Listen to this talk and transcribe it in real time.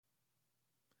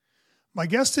My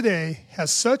guest today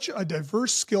has such a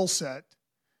diverse skill set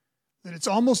that it's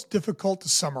almost difficult to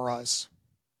summarize.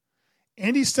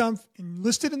 Andy Stumpf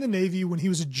enlisted in the Navy when he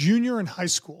was a junior in high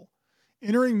school,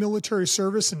 entering military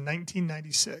service in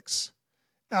 1996.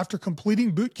 After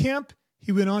completing boot camp,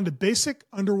 he went on to basic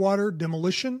underwater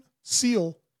demolition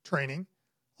SEAL training,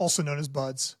 also known as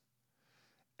BUDS.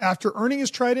 After earning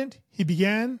his trident, he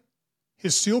began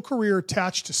his SEAL career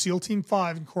attached to SEAL Team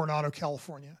 5 in Coronado,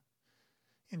 California.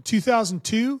 In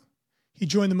 2002, he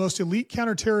joined the most elite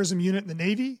counterterrorism unit in the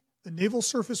Navy, the Naval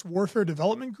Surface Warfare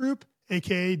Development Group,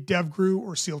 aka DevGRU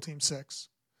or SEAL Team 6.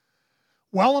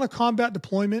 While on a combat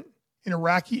deployment, an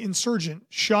Iraqi insurgent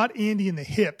shot Andy in the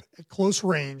hip at close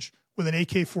range with an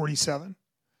AK-47.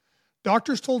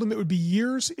 Doctors told him it would be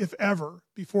years, if ever,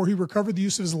 before he recovered the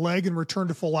use of his leg and returned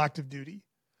to full active duty.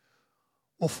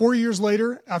 Well, 4 years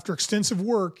later, after extensive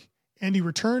work, Andy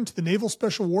returned to the Naval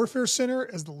Special Warfare Center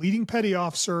as the leading petty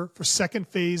officer for second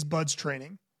phase BUDS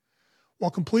training.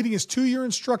 While completing his 2-year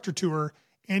instructor tour,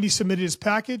 Andy submitted his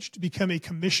package to become a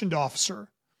commissioned officer.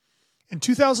 In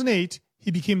 2008, he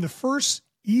became the first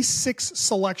E6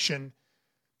 selection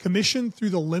commissioned through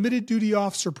the Limited Duty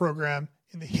Officer Program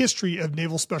in the history of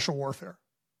Naval Special Warfare.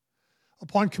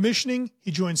 Upon commissioning, he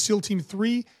joined SEAL Team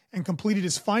 3 and completed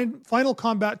his final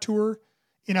combat tour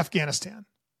in Afghanistan.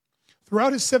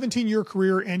 Throughout his 17-year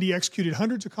career, Andy executed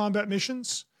hundreds of combat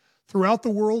missions throughout the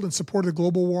world in support of the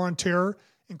global war on terror,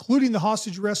 including the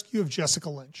hostage rescue of Jessica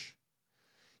Lynch.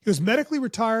 He was medically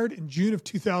retired in June of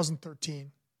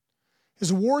 2013.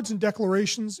 His awards and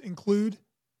declarations include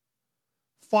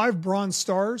 5 Bronze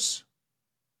Stars,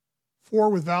 4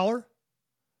 with Valor,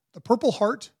 the Purple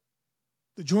Heart,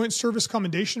 the Joint Service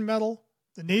Commendation Medal,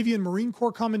 the Navy and Marine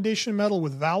Corps Commendation Medal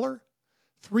with Valor,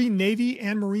 3 Navy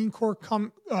and Marine Corps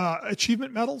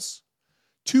Achievement Medals,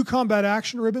 2 Combat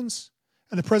Action Ribbons,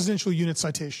 and the Presidential Unit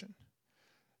Citation.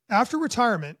 After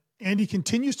retirement, Andy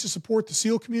continues to support the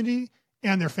SEAL community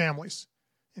and their families.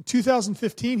 In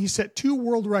 2015, he set 2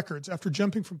 world records after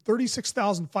jumping from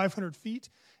 36,500 feet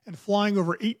and flying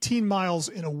over 18 miles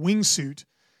in a wingsuit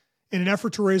in an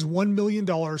effort to raise $1 million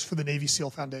for the Navy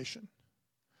SEAL Foundation.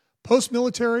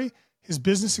 Post-military, his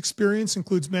business experience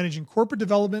includes managing corporate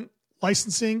development,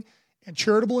 licensing, and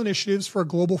charitable initiatives for a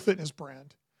global fitness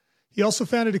brand. He also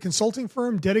founded a consulting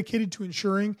firm dedicated to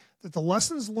ensuring that the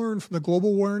lessons learned from the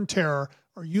global war on terror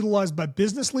are utilized by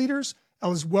business leaders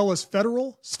as well as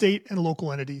federal, state, and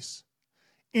local entities.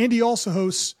 Andy also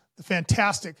hosts the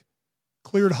fantastic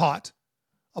Cleared Hot,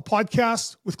 a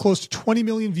podcast with close to 20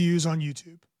 million views on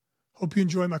YouTube. Hope you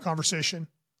enjoy my conversation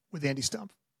with Andy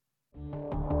Stumpf.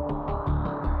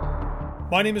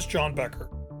 My name is John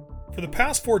Becker. For the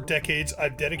past 4 decades,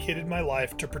 I've dedicated my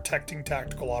life to protecting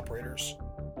tactical operators.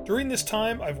 During this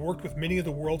time, I've worked with many of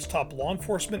the world's top law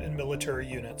enforcement and military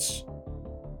units.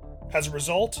 As a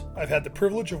result, I've had the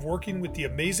privilege of working with the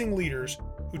amazing leaders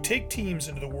who take teams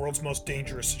into the world's most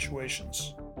dangerous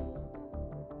situations.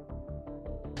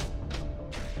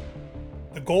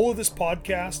 The goal of this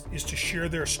podcast is to share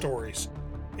their stories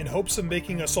in hopes of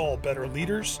making us all better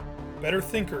leaders, better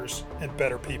thinkers, and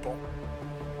better people.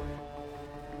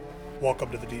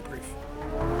 Welcome to the debrief.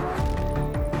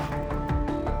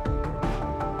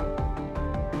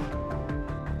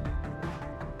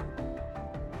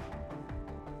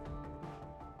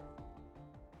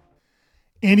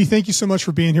 Andy, thank you so much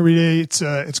for being here today.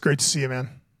 It's great to see you, man.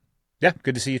 Yeah,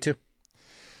 good to see you too.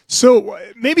 So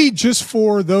maybe just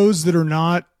for those that are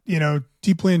not,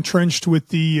 deeply entrenched with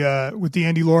the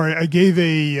Andy lore, I gave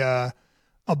a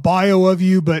bio of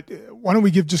you, but why don't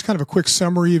we give just kind of a quick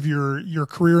summary of your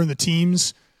career in the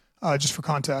teams, just for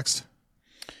context?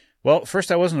 Well,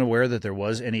 first, I wasn't aware that there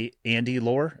was any Andy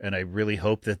lore, and I really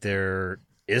hope that there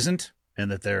isn't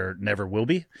and that there never will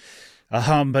be.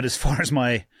 But as far as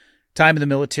my time in the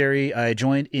military, I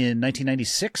joined in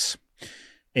 1996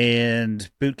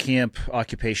 and boot camp,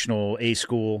 occupational A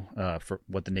school, for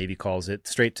what the Navy calls it,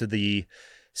 straight to the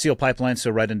SEAL pipeline.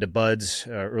 So right into BUDS,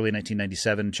 early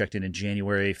 1997, checked in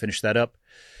January, finished that up.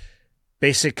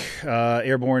 Basic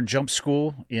airborne jump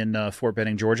school in Fort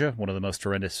Benning, Georgia, one of the most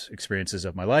horrendous experiences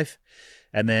of my life.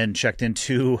 And then checked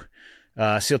into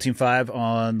SEAL Team 5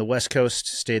 on the West Coast,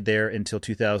 stayed there until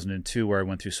 2002, where I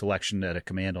went through selection at a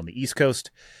command on the East Coast.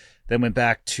 Then went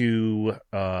back to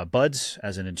BUDS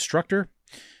as an instructor,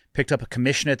 picked up a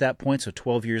commission at that point, so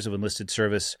 12 years of enlisted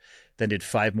service, then did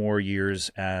 5 more years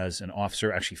as an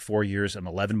officer, actually 4 years and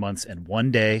 11 months and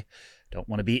 1 day. Don't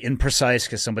want to be imprecise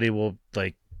because somebody will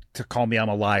to call me I'm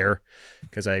a liar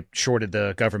because I shorted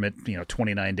the government,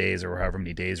 29 days or however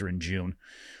many days are in June.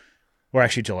 or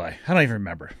actually July. I don't even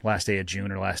remember. Last day of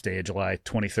June or last day of July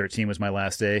 2013 was my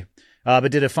last day.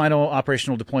 But did a final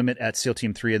operational deployment at SEAL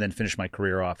Team 3 and then finished my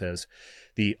career off as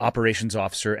the operations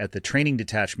officer at the training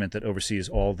detachment that oversees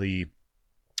all the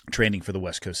training for the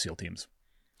West Coast SEAL teams.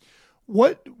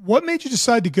 What made you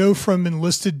decide to go from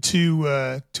enlisted to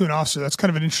an officer? That's kind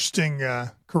of an interesting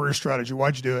career strategy.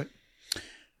 Why'd you do it?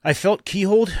 I felt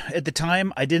keyholed at the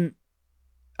time.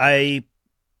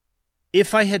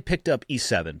 If I had picked up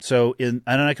E7, and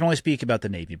I can only speak about the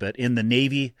Navy, but in the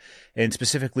Navy and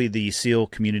specifically the SEAL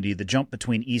community, the jump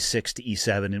between E6 to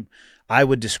E7, I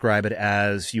would describe it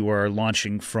as you are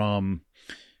launching from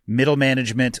middle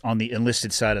management on the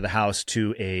enlisted side of the house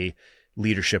to a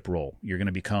leadership role. You're going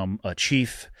to become a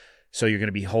chief, so you're going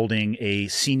to be holding a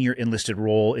senior enlisted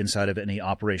role inside of any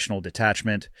operational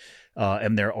detachment.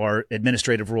 And there are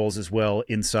administrative roles as well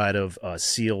inside of a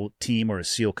SEAL team or a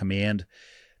SEAL command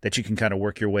that you can kind of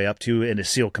work your way up to. In a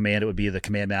SEAL command, it would be the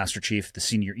command master chief, the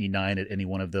senior E9 at any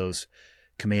one of those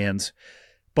commands.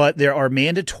 But there are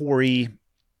mandatory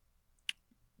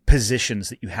positions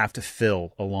that you have to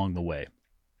fill along the way.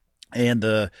 And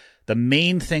the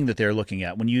main thing that they're looking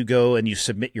at when you go and you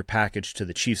submit your package to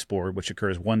the Chiefs Board, which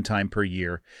occurs one time per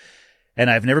year, and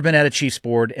I've never been at a Chiefs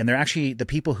Board, and they're actually, the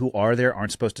people who are there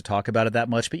aren't supposed to talk about it that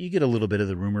much, but you get a little bit of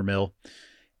the rumor mill.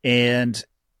 And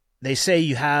they say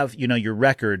you have, your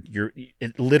record,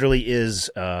 it literally is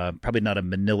probably not a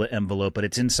manila envelope, but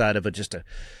it's inside of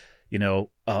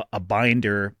a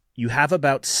binder. You have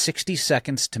about 60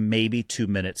 seconds to maybe 2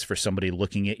 minutes for somebody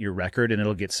looking at your record, and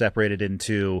it'll get separated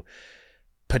into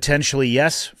potentially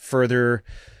yes, further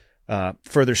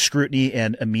scrutiny,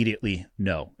 and immediately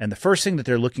no. And the first thing that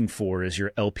they're looking for is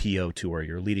your LPO tour,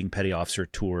 your leading petty officer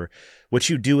tour, which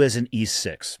you do as an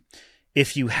E6.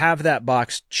 If you have that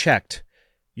box checked,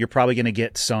 you're probably going to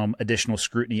get some additional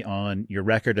scrutiny on your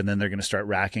record, and then they're going to start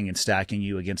racking and stacking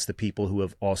you against the people who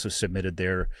have also submitted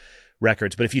their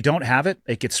records. But if you don't have it,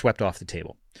 it gets swept off the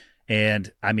table.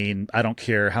 And I mean, I don't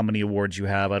care how many awards you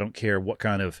have. I don't care what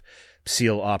kind of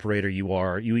SEAL operator you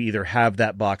are. You either have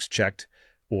that box checked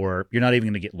or you're not even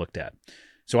going to get looked at.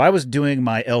 So I was doing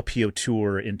my LPO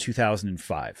tour in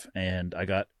 2005, and I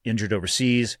got injured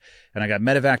overseas, and I got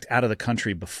medevaced out of the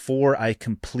country before I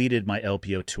completed my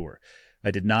LPO tour. I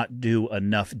did not do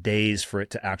enough days for it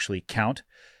to actually count,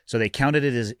 so they counted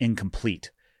it as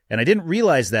incomplete. And I didn't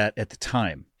realize that at the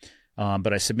time,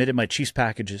 but I submitted my Chiefs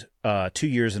packages 2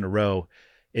 years in a row.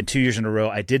 In 2 years in a row,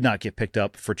 I did not get picked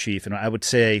up for Chief, and I would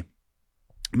say,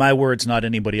 my words, not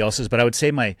anybody else's, but I would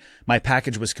say my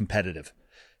package was competitive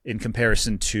in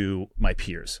comparison to my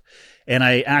peers. And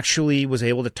I actually was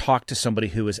able to talk to somebody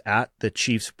who was at the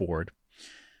Chiefs Board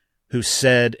who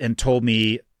said and told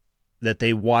me that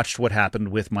they watched what happened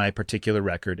with my particular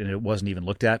record, and it wasn't even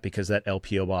looked at because that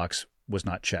LPO box was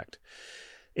not checked.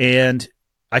 And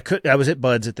I was at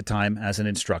Buds at the time as an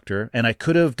instructor, and I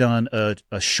could have done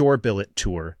a shore billet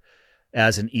tour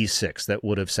as an E6 that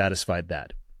would have satisfied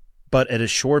that. But at a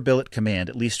shore billet command,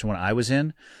 at least when I was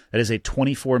in, that is a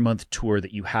 24-month tour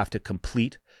that you have to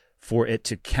complete for it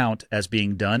to count as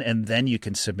being done, and then you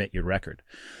can submit your record.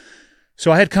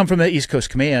 So I had come from the East Coast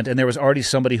Command, and there was already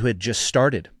somebody who had just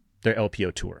started their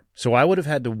LPO tour. So I would have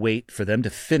had to wait for them to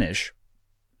finish,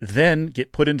 then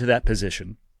get put into that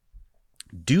position,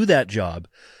 do that job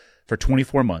for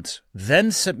 24 months, then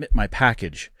submit my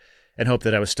package and hope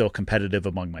that I was still competitive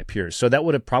among my peers. So that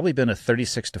would have probably been a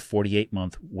 36 to 48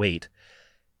 month wait.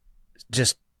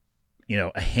 Just,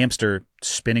 a hamster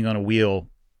spinning on a wheel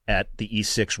at the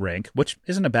E6 rank, which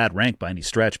isn't a bad rank by any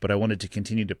stretch, but I wanted to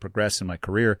continue to progress in my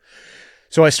career.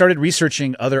 So I started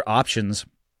researching other options,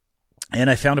 and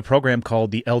I found a program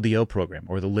called the LDO program,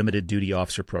 or the Limited Duty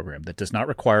Officer program, that does not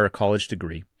require a college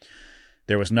degree.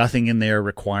 There was nothing in there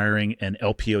requiring an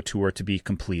LPO tour to be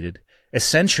completed.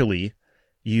 Essentially,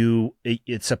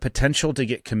 it's a potential to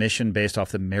get commission based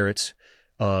off the merits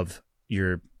of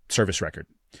your service record.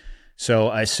 So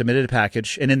I submitted a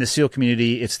package, and in the SEAL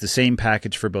community, it's the same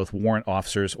package for both warrant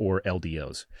officers or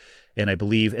LDOs. And I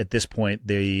believe at this point,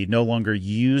 they no longer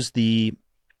use the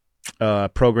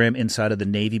program inside of the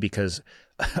Navy because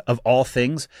of all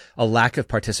things, a lack of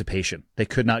participation. They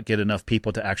could not get enough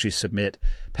people to actually submit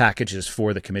packages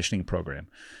for the commissioning program.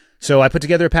 So I put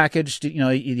together a package.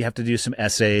 You have to do some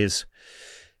essays.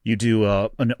 You do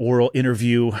an oral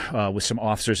interview with some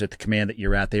officers at the command that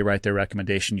you're at. They write their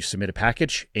recommendation. You submit a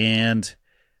package, and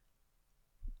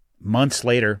months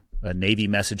later, a Navy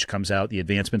message comes out. The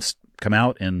advancements come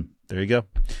out, and there you go.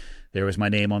 There was my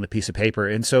name on the piece of paper.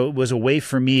 And so it was a way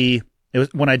for me. It was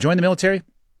when I joined the military,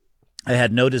 I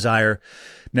had no desire,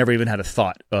 never even had a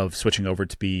thought of switching over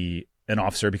to be an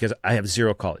officer because I have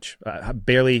zero college. I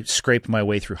barely scraped my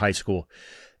way through high school.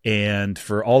 And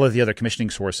for all of the other commissioning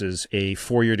sources, a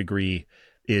 4-year degree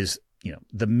is,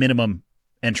 the minimum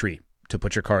entry to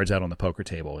put your cards out on the poker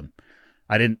table. And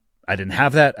I didn't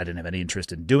have that. I didn't have any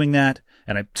interest in doing that.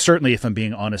 And I certainly, if I'm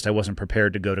being honest, I wasn't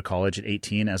prepared to go to college at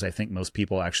 18, as I think most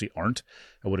people actually aren't.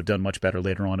 I would have done much better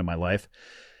later on in my life.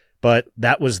 But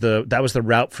that was the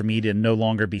route for me to no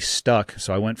longer be stuck.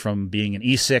 So I went from being an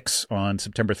E6 on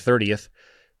September 30th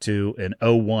to an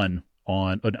O1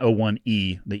 on an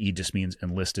O1E. The E just means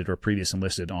enlisted or previous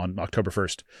enlisted on October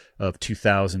 1st of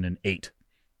 2008.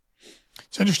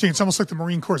 It's interesting. It's almost like the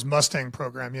Marine Corps Mustang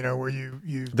program, where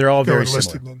you they're all very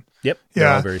similar. Yep. Yeah.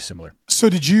 They're all very similar. So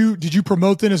did you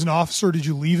promote then as an officer? Did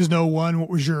you leave as an O1? What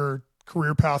was your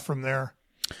career path from there?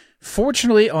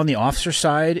 Fortunately, on the officer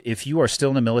side, if you are still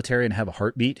in the military and have a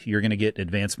heartbeat, you're going to get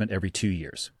advancement every 2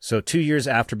 years. So 2 years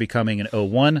after becoming an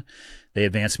O1, they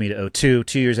advanced me to O2.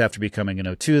 2 years after becoming an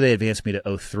O2, they advanced me to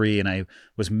O3, and I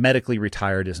was medically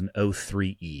retired as an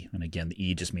O3E. And again, the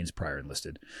E just means prior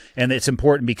enlisted. And it's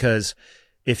important because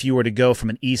if you were to go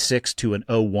from an E6 to an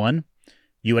O1,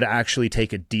 you would actually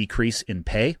take a decrease in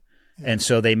pay. And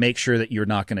so they make sure that you're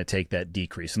not going to take that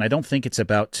decrease. And I don't think it's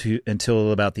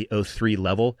until about the O3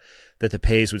 level that the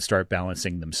pays would start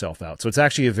balancing themselves out. So it's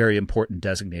actually a very important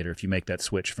designator if you make that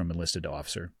switch from enlisted to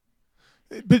officer.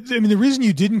 But the reason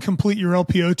you didn't complete your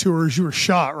LPO tour is you were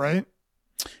shot, right?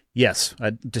 Yes.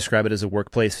 I describe it as a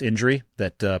workplace injury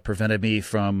that prevented me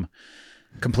from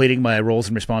completing my roles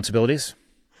and responsibilities.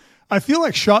 I feel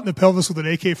like shot in the pelvis with an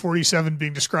AK-47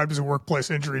 being described as a workplace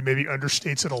injury maybe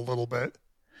understates it a little bit.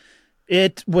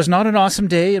 It was not an awesome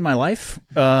day in my life.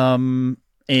 And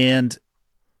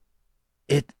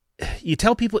if you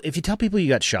tell people you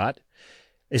got shot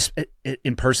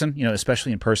in person,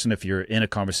 especially in person, if you're in a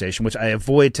conversation, which I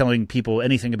avoid telling people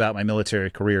anything about my military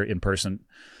career in person,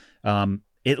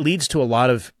 it leads to a lot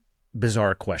of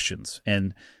bizarre questions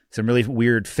and some really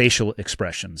weird facial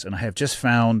expressions. And I have just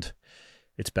found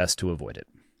it's best to avoid it.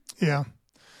 Yeah.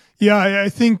 Yeah, I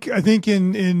think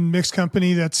in mixed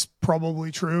company that's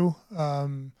probably true.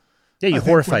 You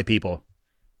horrify people.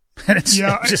 And it's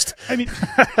just.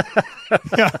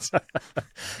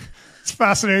 It's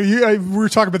fascinating. We were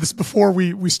talking about this before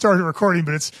we started recording,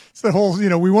 but it's the whole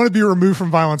we want to be removed from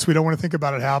violence. We don't want to think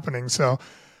about it happening. So,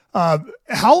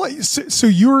 so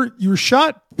you were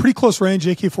shot pretty close range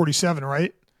AK-47,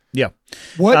 right? Yeah.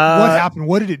 What happened?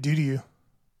 What did it do to you?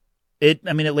 It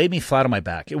laid me flat on my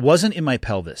back. It wasn't in my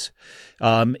pelvis.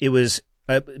 It was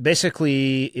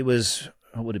basically,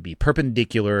 what would it be?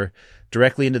 Perpendicular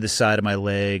directly into the side of my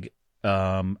leg,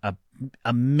 a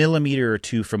millimeter or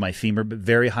two from my femur, but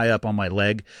very high up on my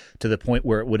leg to the point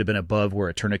where it would have been above where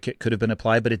a tourniquet could have been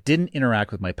applied, but it didn't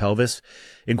interact with my pelvis.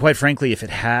 And quite frankly, if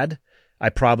it had, I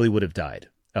probably would have died.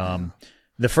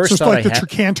 The first thought like the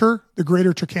trochanter, the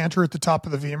greater trochanter at the top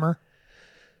of the femur.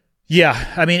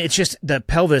 Yeah. It's just the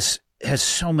pelvis has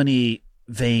so many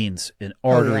veins and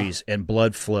arteries and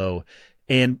blood flow.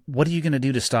 And what are you going to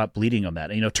do to stop bleeding on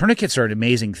that? Tourniquets are an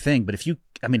amazing thing, but if you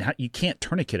can't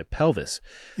tourniquet a pelvis.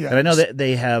 Yeah. And I know that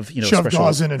they have, shove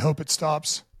gauze in and hope it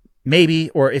stops.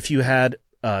 Maybe, or if you had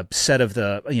a set of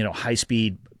the, high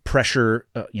speed pressure,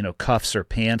 cuffs or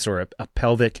pants or a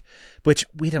pelvic, which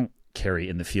we don't carry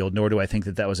in the field, nor do I think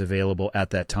that was available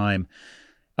at that time.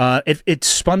 It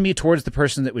spun me towards the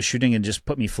person that was shooting and just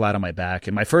put me flat on my back.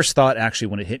 And my first thought actually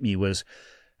when it hit me was,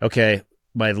 okay,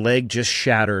 my leg just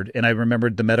shattered. And I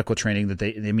remembered the medical training that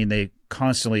they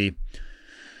constantly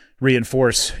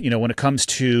reinforce, when it comes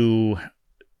to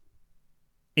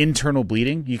internal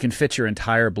bleeding, you can fit your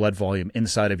entire blood volume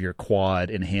inside of your quad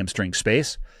and hamstring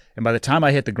space. And by the time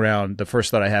I hit the ground, the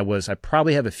first thought I had was I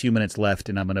probably have a few minutes left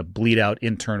and I'm going to bleed out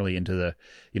internally into the,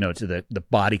 to the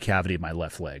body cavity of my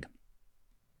left leg.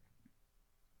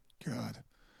 God.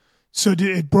 So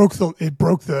it broke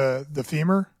the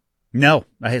femur? No,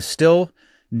 I have still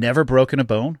never broken a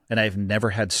bone and I've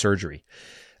never had surgery.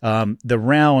 The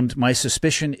round, my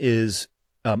suspicion is,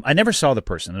 I never saw the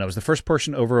person and I was the first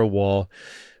person over a wall.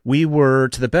 We were,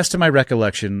 to the best of my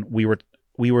recollection, we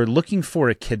were looking for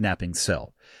a kidnapping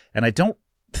cell. And I don't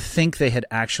think they had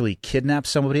actually kidnapped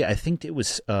somebody. I think it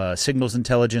was signals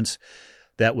intelligence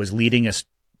that was leading us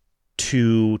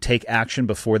to take action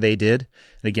before they did.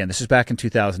 And again, this is back in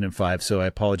 2005, so I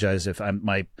apologize if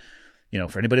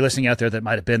for anybody listening out there that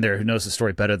might have been there who knows the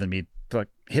story better than me,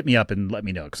 hit me up and let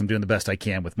me know because I'm doing the best I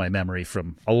can with my memory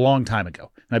from a long time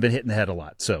ago. And I've been hit in the head a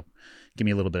lot, so give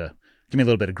me a little bit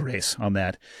of grace on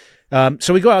that.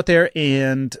 So we go out there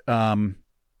and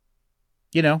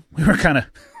we were kind of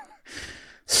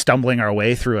stumbling our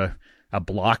way through a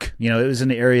block. You know, it was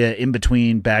an area in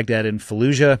between Baghdad and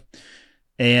Fallujah.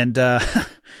 And,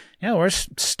 we're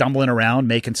stumbling around,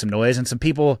 making some noise, and some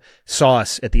people saw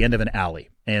us at the end of an alley,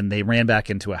 and they ran back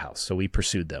into a house. So we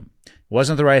pursued them. It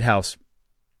wasn't the right house,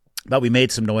 but we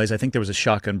made some noise. I think there was a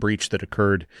shotgun breach that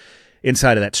occurred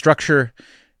inside of that structure.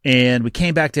 And we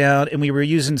came back down, and we were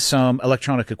using some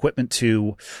electronic equipment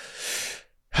to,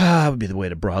 would be the way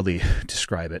to broadly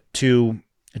describe it, to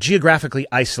geographically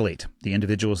isolate the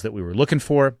individuals that we were looking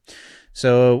for.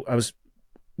 So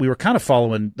we were kind of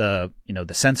following the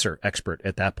sensor expert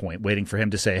at that point, waiting for him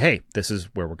to say, hey, this is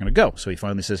where we're going to go. So he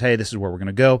finally says, hey, this is where we're going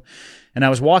to go. And I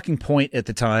was walking point at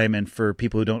the time. And for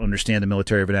people who don't understand the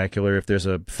military vernacular, if there's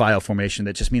a file formation,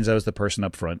 that just means I was the person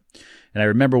up front. And I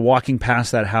remember walking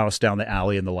past that house down the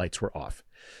alley and the lights were off.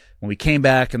 When we came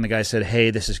back and the guy said, hey,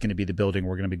 this is going to be the building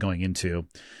we're going to be going into,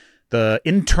 the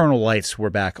internal lights were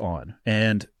back on.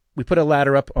 And we put a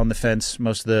ladder up on the fence.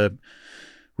 Most of the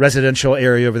residential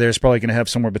area over there is probably going to have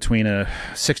somewhere between a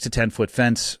 6 to 10 foot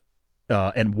fence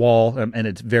and wall, and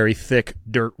it's very thick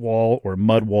dirt wall or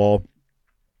mud wall.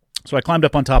 So I climbed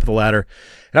up on top of the ladder,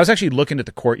 and I was actually looking at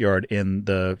the courtyard in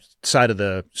the side of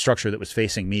the structure that was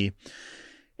facing me.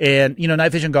 And,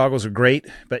 night vision goggles are great,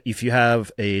 but if you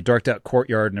have a darked out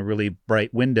courtyard and a really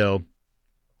bright window,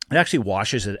 it actually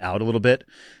washes it out a little bit.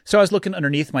 So I was looking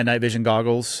underneath my night vision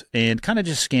goggles and kind of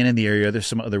just scanning the area. There's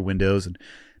some other windows, and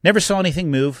never saw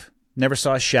anything move, never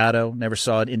saw a shadow, never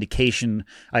saw an indication.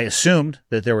 I assumed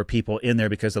that there were people in there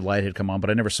because the light had come on,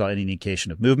 but I never saw any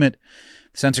indication of movement.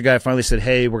 The sensor guy finally said,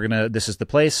 hey, this is the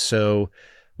place. So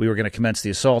we were going to commence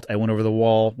the assault. I went over the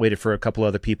wall, waited for a couple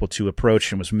other people to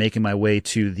approach, and was making my way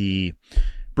to the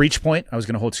breach point. I was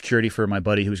going to hold security for my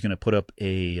buddy who was going to put up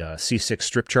a C6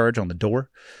 strip charge on the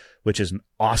door, which is an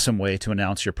awesome way to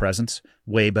announce your presence.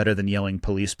 Way better than yelling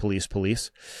police, police, police,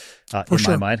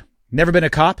 my mind. Never been a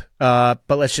cop, but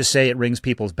let's just say it rings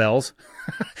people's bells.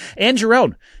 And your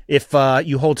own. If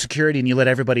you hold security and you let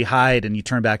everybody hide and you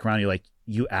turn back around, you're like,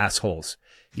 you assholes.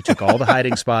 You took all the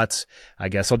hiding spots. I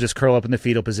guess I'll just curl up in the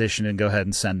fetal position and go ahead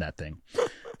and send that thing.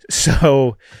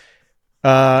 So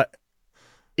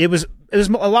it was a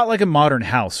lot like a modern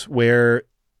house where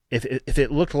if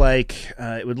it looked like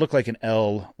it would look like an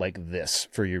L like this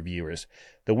for your viewers.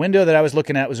 The window that I was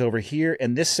looking at was over here,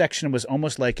 and this section was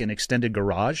almost like an extended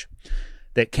garage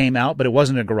that came out, but it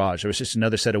wasn't a garage. It was just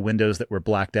another set of windows that were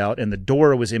blacked out, and the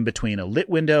door was in between a lit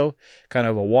window, kind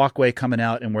of a walkway coming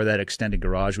out, and where that extended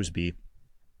garage was be.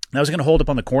 And I was going to hold up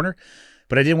on the corner,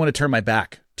 but I didn't want to turn my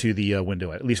back to the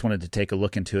window. I at least wanted to take a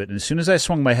look into it. And as soon as I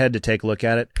swung my head to take a look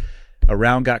at it, a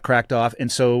round got cracked off,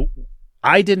 and so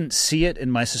I didn't see it,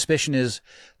 and my suspicion is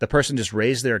the person just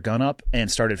raised their gun up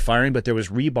and started firing, but there was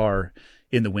rebar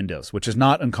in the windows, which is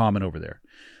not uncommon over there.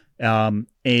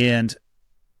 And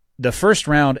the first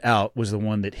round out was the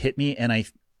one that hit me, and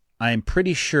I'm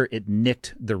pretty sure it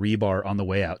nicked the rebar on the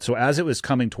way out. So as it was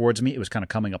coming towards me, it was kind of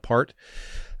coming apart.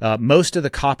 Most of the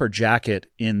copper jacket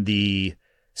in the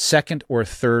second or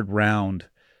third round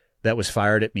that was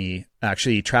fired at me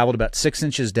actually traveled about 6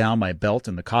 inches down my belt,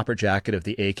 and the copper jacket of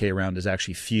the AK round is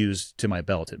actually fused to my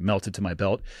belt. It melted to my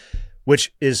belt,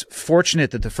 which is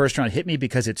fortunate that the first round hit me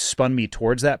because it spun me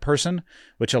towards that person,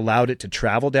 which allowed it to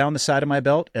travel down the side of my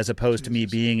belt, as opposed to me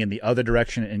being in the other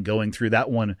direction and going through.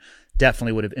 That one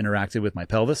definitely would have interacted with my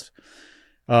pelvis.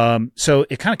 So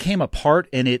it kind of came apart,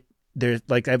 and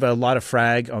I have a lot of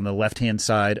frag on the left-hand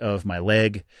side of my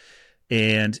leg,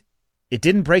 and it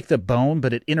didn't break the bone,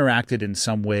 but it interacted in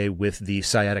some way with the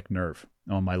sciatic nerve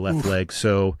on my left leg.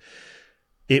 So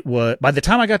it was, by the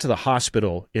time I got to the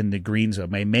hospital in the green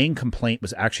zone, my main complaint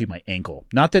was actually my ankle.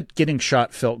 Not that getting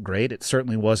shot felt great. It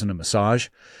certainly wasn't a massage,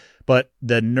 but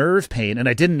the nerve pain, and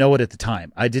I didn't know it at the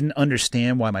time. I didn't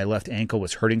understand why my left ankle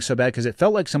was hurting so bad, because it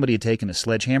felt like somebody had taken a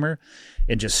sledgehammer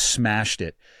and just smashed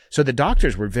it. So the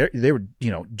doctors were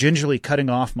gingerly cutting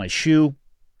off my shoe,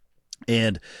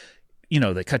 and,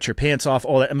 they cut your pants off,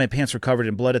 all that. And my pants were covered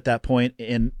in blood at that point.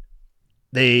 And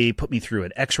they put me through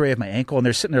an x-ray of my ankle, and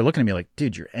they're sitting there looking at me like,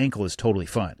 dude, your ankle is totally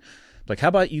fine. Like, how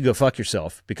about you go fuck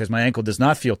yourself? Because my ankle does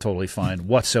not feel totally fine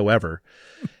whatsoever.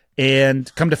 And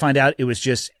come to find out, it was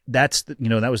just, that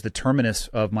was the terminus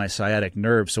of my sciatic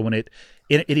nerve. So when it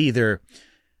either,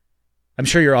 I'm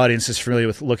sure your audience is familiar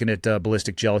with looking at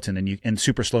ballistic gelatin and in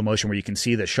super slow motion, where you can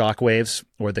see the shock waves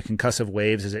or the concussive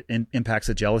waves as it impacts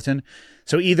the gelatin.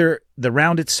 So either the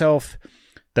round itself,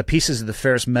 the pieces of the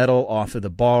ferrous metal off of the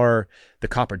bar, the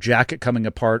copper jacket coming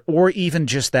apart, or even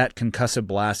just that concussive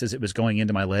blast as it was going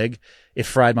into my leg, it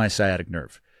fried my sciatic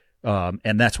nerve.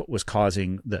 And that's what was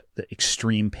causing the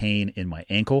extreme pain in my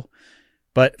ankle.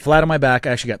 But flat on my back,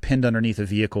 I actually got pinned underneath a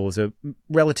vehicle. It was a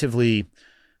relatively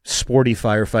sporty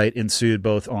firefight ensued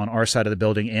both on our side of the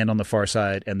building and on the far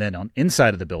side, and then on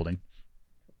inside of the building.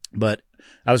 But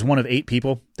I was one of 8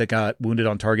 people that got wounded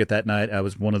on target that night. I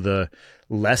was one of the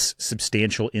less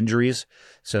substantial injuries.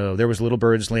 So there was little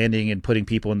birds landing and putting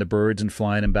people in the birds and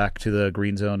flying them back to the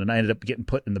green zone. And I ended up getting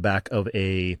put in the back of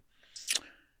a,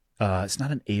 it's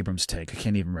not an Abrams tank. I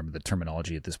can't even remember the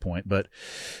terminology at this point, but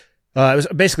it was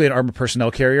basically an armored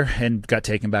personnel carrier and got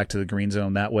taken back to the green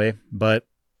zone that way. But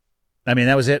I mean,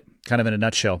 that was it, kind of in a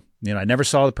nutshell. I never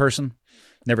saw the person,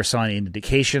 never saw any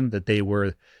indication that they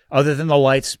were, other than the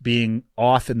lights being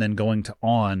off and then going to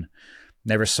on,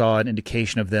 never saw an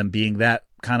indication of them being that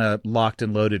kind of locked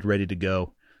and loaded, ready to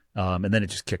go. And then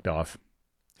it just kicked off.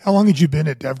 How long had you been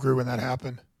at DevGru when that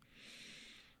happened?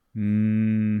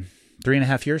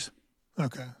 3.5 years.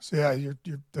 Okay. So yeah,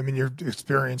 you're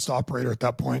experienced operator at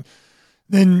that point.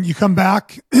 Then you come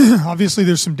back, obviously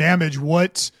there's some damage.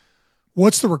 What's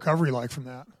the recovery like from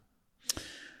that?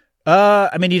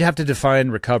 I mean, you'd have to define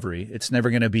recovery. It's never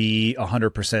going to be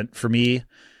 100% for me.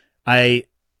 I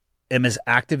am as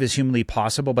active as humanly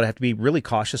possible, but I have to be really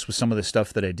cautious with some of the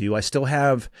stuff that I do. I still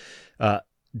have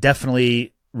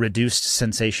definitely reduced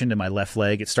sensation in my left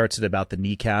leg. It starts at about the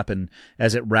kneecap, and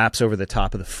as it wraps over the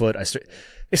top of the foot,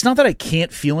 it's not that I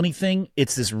can't feel anything.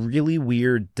 It's this really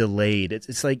weird delayed.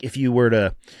 It's like if you were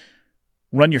to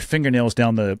run your fingernails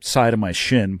down the side of my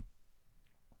shin,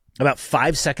 about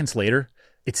 5 seconds later,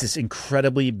 it's this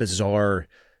incredibly bizarre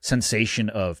sensation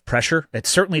of pressure. It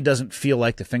certainly doesn't feel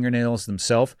like the fingernails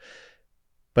themselves,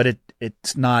 but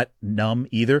it's not numb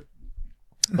either.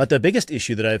 But the biggest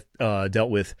issue that I've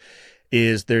dealt with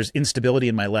is there's instability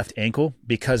in my left ankle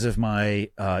because of my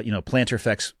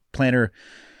plantar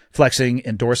flexing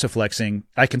and dorsiflexing.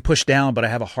 I can push down, but I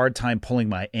have a hard time pulling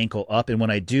my ankle up. And when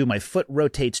I do, my foot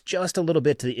rotates just a little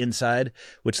bit to the inside,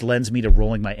 which lends me to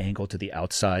rolling my ankle to the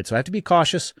outside. So I have to be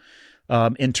cautious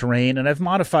in terrain. And I've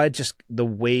modified just the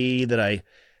way that I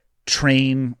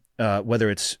train, whether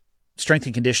it's strength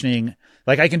and conditioning.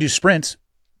 Like I can do sprints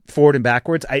forward and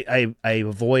backwards. I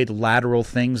avoid lateral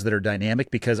things that are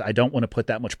dynamic because I don't want to put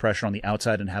that much pressure on the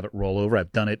outside and have it roll over.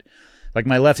 I've done it. Like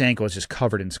my left ankle is just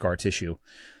covered in scar tissue.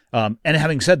 And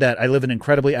having said that, I live an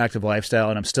incredibly active lifestyle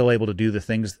and I'm still able to do the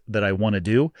things that I want to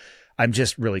do. I'm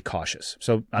just really cautious.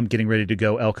 So I'm getting ready to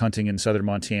go elk hunting in southern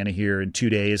Montana here in 2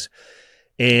 days.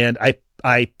 And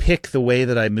I pick the way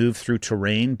that I move through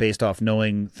terrain based off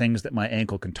knowing things that my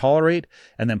ankle can tolerate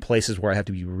and then places where I have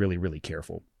to be really, really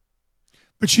careful.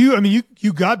 But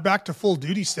you got back to full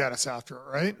duty status after it,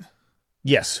 right?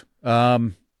 Yes.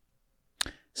 Some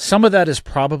of that is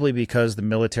probably because the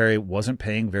military wasn't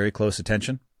paying very close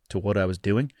attention to what I was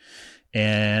doing.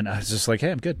 And I was just like,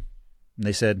 hey, I'm good. And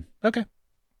they said, okay.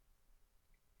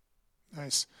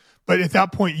 Nice. But at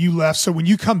that point you left. So when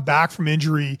you come back from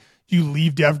injury, you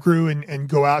leave DevGru and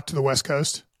go out to the West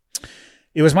Coast?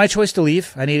 It was my choice to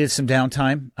leave. I needed some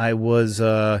downtime. I was,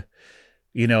 as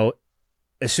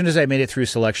soon as I made it through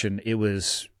selection, it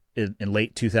was in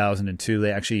late 2002.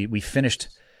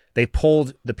 They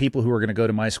pulled the people who were going to go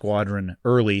to my squadron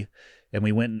early, and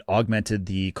we went and augmented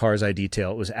the Cars I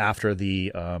detail. It was after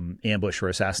the ambush or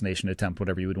assassination attempt,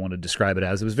 whatever you would want to describe it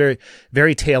as. It was very,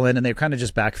 very tail end, and they were kind of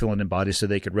just backfilling in bodies so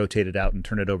they could rotate it out and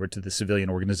turn it over to the civilian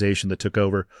organization that took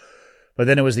over. But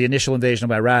then it was the initial invasion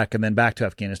of Iraq, and then back to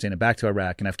Afghanistan, and back to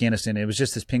Iraq and Afghanistan. It was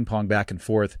just this ping pong back and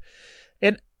forth.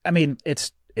 And I mean,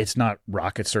 it's not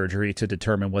rocket surgery to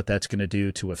determine what that's going to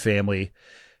do to a family.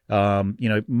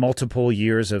 Multiple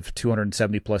years of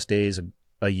 270 plus days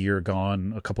a year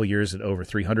gone, a couple years at over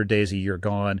 300 days a year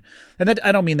gone. And that,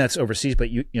 I don't mean that's overseas, but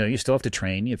you still have to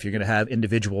train. If you're going to have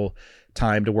individual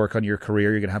time to work on your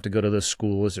career, you're going to have to go to those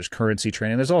schools. There's currency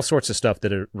training. There's all sorts of stuff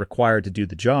that are required to do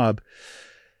the job.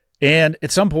 And at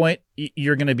some point,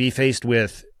 you're going to be faced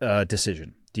with a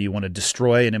decision. Do you want to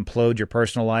destroy and implode your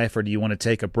personal life, or do you want to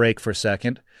take a break for a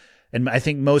second? And I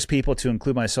think most people, to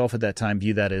include myself at that time,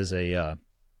 view that as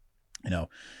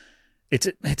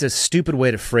it's a stupid way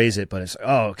to phrase it, but it's,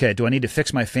 okay, do I need to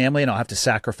fix my family and I'll have to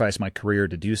sacrifice my career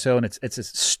to do so? And it's a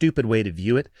stupid way to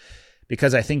view it,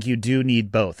 because I think you do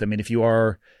need both. I mean,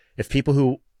 if people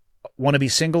who want to be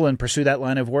single and pursue that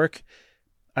line of work,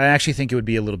 I actually think it would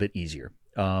be a little bit easier.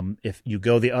 If you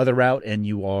go the other route and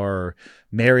you are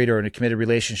married or in a committed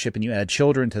relationship and you add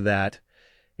children to that,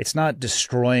 it's not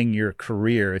destroying your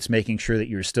career. It's making sure that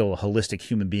you're still a holistic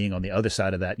human being on the other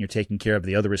side of that, and you're taking care of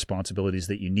the other responsibilities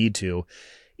that you need to,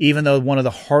 even though one of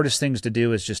the hardest things to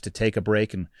do is just to take a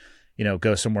break and,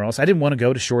 go somewhere else. I didn't want to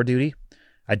go to shore duty.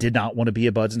 I did not want to be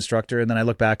a BUDS instructor. And then I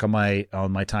look back on my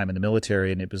time in the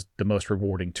military, and it was the most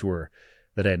rewarding tour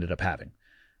that I ended up having.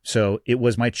 So it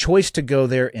was my choice to go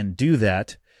there and do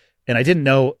that. And I didn't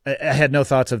know, I had no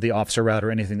thoughts of the officer route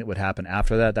or anything that would happen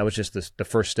after that. That was just the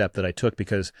first step that I took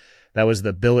because that was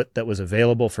the billet that was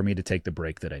available for me to take the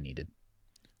break that I needed.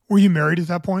 Were you married at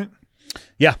that point?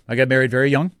 Yeah, I got married very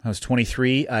young. I was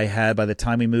 23. By the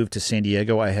time we moved to San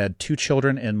Diego, I had 2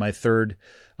 children, and my third,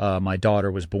 my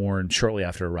daughter, was born shortly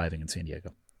after arriving in San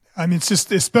Diego. I mean, it's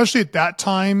just, especially at that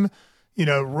time,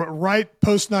 right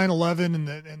post 9/11 and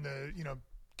the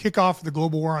kickoff of the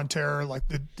global war on terror, like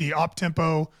the op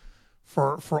tempo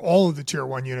for all of the tier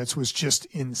 1 units was just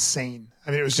insane.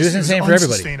 I mean, it was insane for everybody.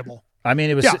 Unsustainable. I mean,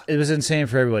 it was insane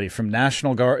for everybody, from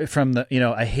National Guard, from the,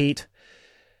 I hate,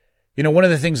 one of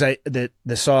the things that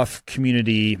the SOF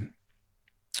community,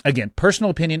 again, personal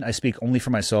opinion, I speak only for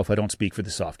myself. I don't speak for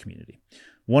the SOF community.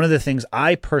 One of the things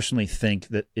I personally think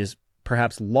that is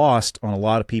perhaps lost on a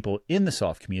lot of people in the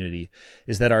SOF community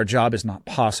is that our job is not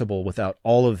possible without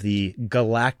all of the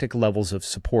galactic levels of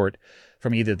support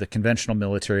from either the conventional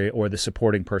military or the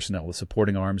supporting personnel, the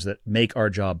supporting arms that make our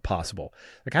job possible.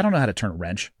 Like, I don't know how to turn a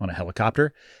wrench on a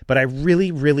helicopter, but I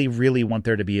really, really, really want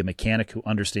there to be a mechanic who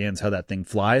understands how that thing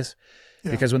flies,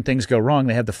 because when things go wrong,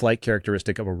 they have the flight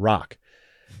characteristic of a rock.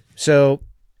 So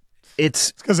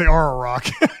it's because they are a rock.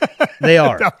 They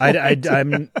are.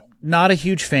 I'm not a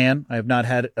huge fan. I have not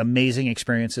had amazing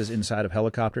experiences inside of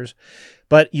helicopters,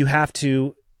 but you have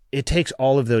to, it takes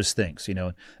all of those things,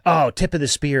 tip of the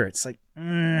spear. It's like,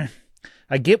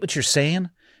 I get what you're saying,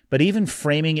 but even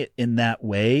framing it in that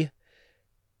way,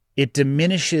 it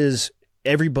diminishes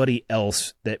everybody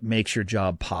else that makes your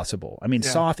job possible. I mean,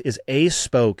 SOF is a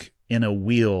spoke in a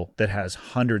wheel that has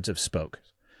hundreds of spokes.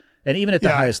 And even at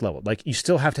the highest level, like, you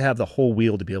still have to have the whole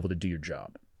wheel to be able to do your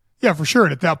job. Yeah, for sure.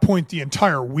 And at that point, the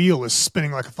entire wheel is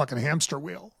spinning like a fucking hamster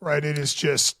wheel, right? It is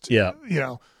just, it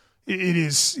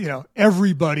is,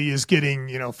 everybody is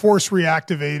getting, force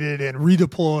reactivated and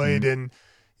redeployed. And,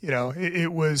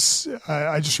 it was,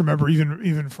 I just remember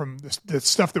even from the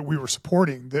stuff that we were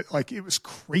supporting, that, like, it was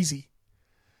crazy.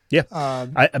 Yeah.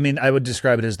 I mean, I would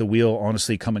describe it as the wheel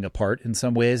honestly coming apart in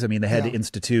some ways. I mean, they had to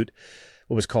institute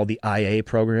what was called the IA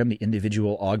program, the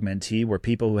individual augmentee, where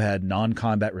people who had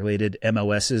non-combat related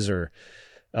MOSs or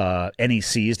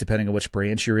NECs, depending on which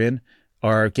branch you're in,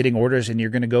 are getting orders and you're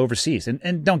going to go overseas.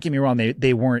 And don't get me wrong,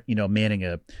 they weren't, manning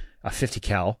a 50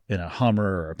 cal in a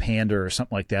Hummer or a Panda or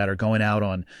something like that, or going out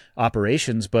on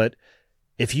operations. But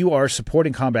if you are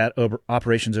supporting combat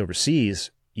operations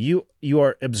overseas, you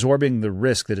are absorbing the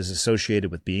risk that is associated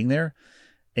with being there.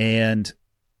 And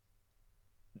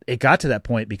it got to that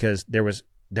point because there was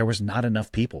not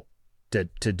enough people to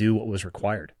do what was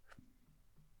required.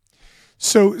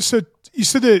 So you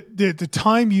said that the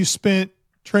time you spent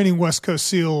training West Coast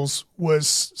SEALs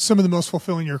was some of the most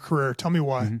fulfilling in your career. Tell me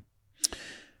why. Mm-hmm.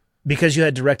 Because you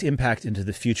had direct impact into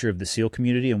the future of the SEAL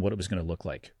community and what it was going to look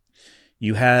like.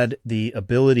 You had the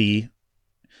ability.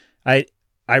 I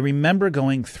remember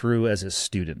going through as a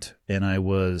student, and I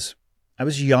was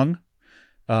young.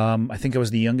 I think I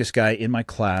was the youngest guy in my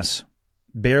class,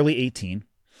 barely 18.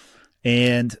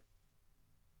 And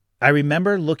I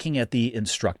remember looking at the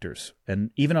instructors,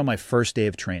 and even on my first day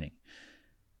of training,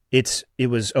 it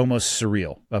was almost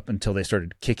surreal up until they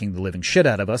started kicking the living shit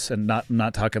out of us. And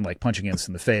not talking like punching us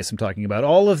in the face. I'm talking about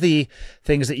all of the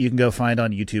things that you can go find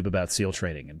on YouTube about SEAL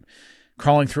training, and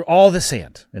crawling through all the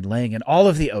sand and laying in all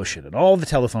of the ocean and all the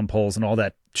telephone poles and all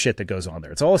that shit that goes on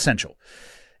there. It's all essential.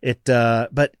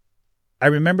 But I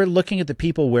remember looking at the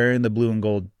people wearing the blue and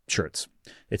gold shirts.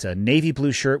 It's a navy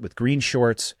blue shirt with green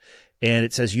shorts, and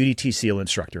it says UDT SEAL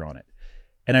instructor on it.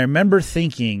 And I remember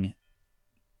thinking,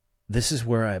 this is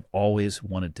where I've always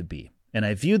wanted to be. And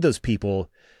I viewed those people,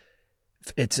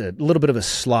 it's a little bit of a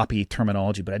sloppy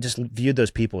terminology, but I just viewed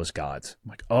those people as gods. I'm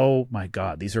like, oh my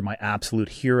God, these are my absolute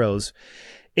heroes.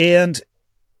 And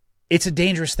it's a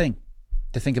dangerous thing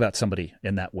to think about somebody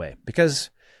in that way, because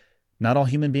not all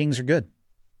human beings are good.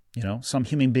 Some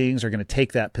human beings are going to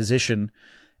take that position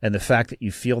and the fact that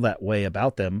you feel that way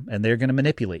about them, and they're going to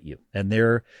manipulate you. And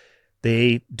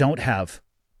they don't have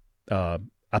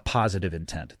a positive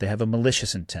intent. They have a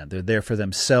malicious intent. They're there for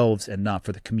themselves and not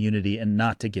for the community, and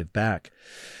not to give back.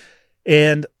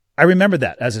 And I remember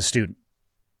that as a student.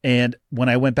 And when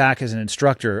I went back as an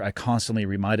instructor, I constantly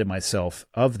reminded myself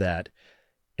of that.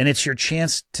 And it's your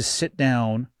chance to sit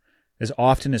down as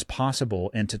often as possible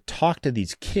and to talk to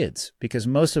these kids, because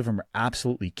most of them are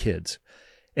absolutely kids,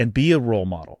 and be a role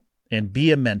model and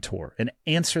be a mentor and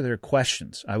answer their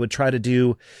questions. I would try to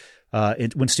do,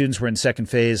 when students were in second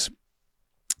phase,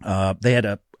 they had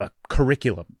a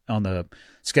curriculum on the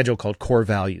schedule called Core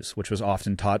Values, which was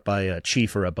often taught by a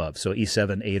chief or above. So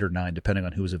E7, 8, or 9, depending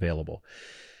on who was available.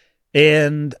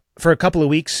 And for a couple of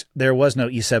weeks, there was no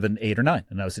E7, 8, or 9,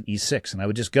 and I was an E6. And I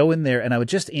would just go in there and I would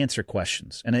just answer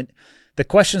questions. And the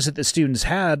questions that the students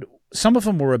had, some of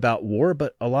them were about war,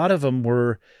 but a lot of them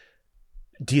were,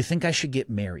 do you think I should get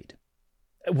married?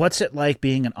 What's it like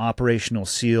being an operational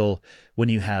SEAL when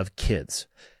you have kids?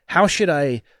 How should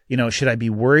I be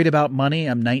worried about money?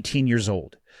 I'm 19 years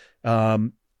old.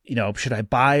 Should I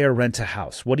buy or rent a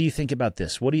house? What do you think about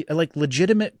this? What do you like?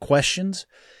 Legitimate questions.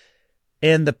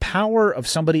 And the power of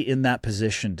somebody in that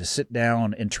position to sit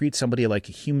down and treat somebody like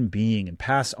a human being and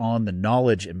pass on the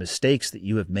knowledge and mistakes that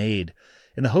you have made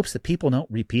in the hopes that people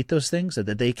don't repeat those things, and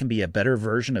that they can be a better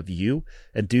version of you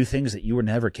and do things that you were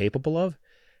never capable of.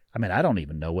 I mean, I don't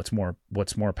even know what's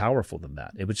more powerful than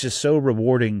that. It was just so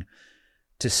rewarding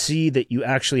to see that you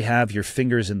actually have your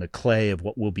fingers in the clay of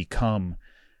what will become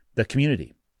the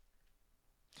community.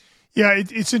 Yeah,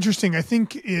 it's interesting. I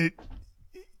think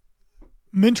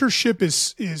mentorship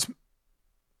is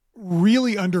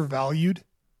really undervalued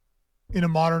in a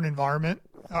modern environment.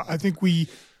 I think we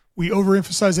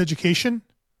overemphasize education.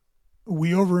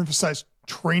 We overemphasize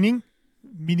training,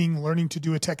 meaning learning to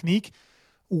do a technique.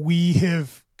 We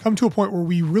have come to a point where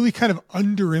we really kind of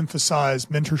underemphasize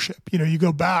mentorship. You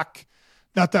go back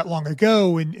not that long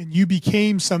ago and you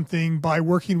became something by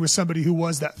working with somebody who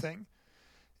was that thing.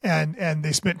 And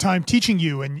they spent time teaching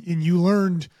you and you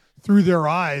learned through their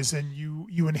eyes, and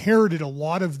you inherited a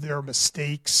lot of their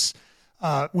mistakes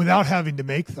without having to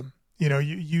make them.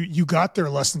 You got their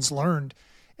lessons learned.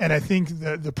 And I think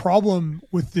the problem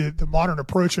with the modern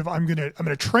approach of I'm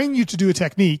gonna train you to do a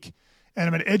technique and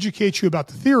I'm gonna educate you about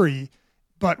the theory,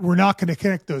 but we're not gonna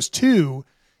connect those two,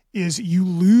 is you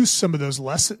lose some of those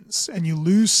lessons and you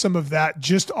lose some of that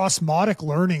just osmotic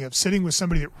learning of sitting with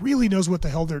somebody that really knows what the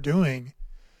hell they're doing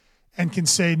and can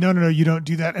say, no, you don't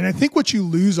do that. And I think what you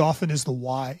lose often is the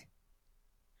why.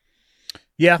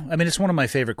 Yeah. I mean, it's one of my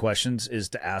favorite questions is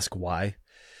to ask why.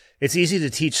 It's easy to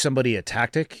teach somebody a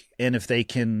tactic, and if they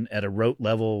can, at a rote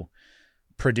level,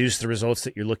 produce the results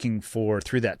that you're looking for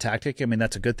through that tactic, I mean,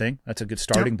 that's a good thing. That's a good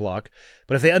starting block.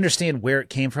 But if they understand where it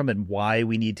came from and why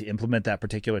we need to implement that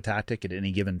particular tactic at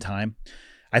any given time,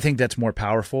 I think that's more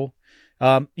powerful.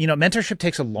 Mentorship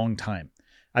takes a long time.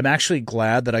 I'm actually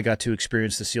glad that I got to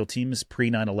experience the SEAL teams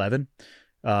pre 9/11.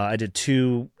 I did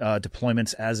 2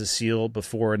 deployments as a SEAL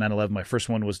before 9/11. My first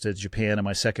one was to Japan, and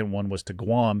my second one was to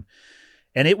Guam.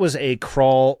 And it was a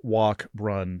crawl, walk,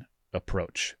 run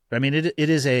approach. I mean, it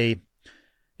is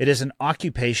an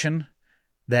occupation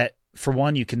that, for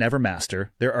one, you can never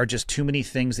master. There are just too many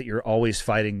things that you're always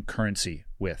fighting currency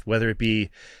with, whether it be,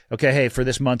 okay, hey, for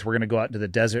this month, we're going to go out into the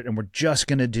desert and we're just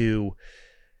going to do,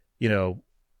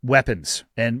 weapons,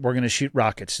 and we're going to shoot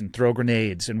rockets and throw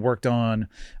grenades, and worked on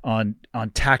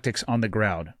tactics on the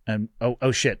ground. And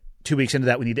oh shit, 2 weeks into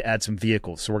that, we need to add some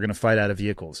vehicles. So we're going to fight out of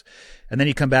vehicles. And then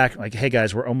you come back like, hey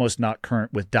guys, we're almost not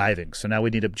current with diving. So now we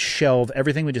need to shelve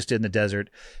everything we just did in the desert.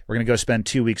 We're going to go spend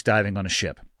 2 weeks diving on a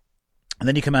ship. And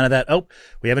then you come out of that,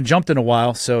 we haven't jumped in a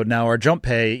while, so now our jump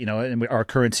pay, and our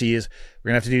currency is, we're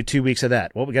going to have to do 2 weeks of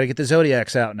that. Well, we got to get the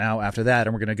Zodiacs out now after that,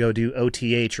 and we're going to go do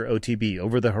OTH or OTB,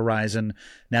 over the horizon,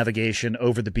 navigation,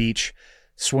 over the beach,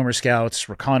 swimmer scouts,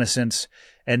 reconnaissance,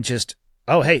 and just,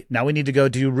 now we need to go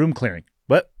do room clearing.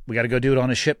 But we got to go do it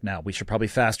on a ship now. We should probably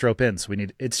fast rope in. So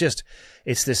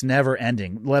it's this never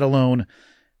ending, let alone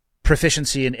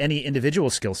proficiency in any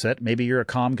individual skill set. Maybe you're a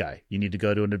comm guy. You need to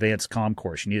go to an advanced comm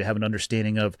course. You need to have an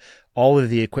understanding of all of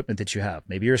the equipment that you have.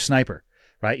 Maybe you're a sniper,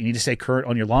 right? You need to stay current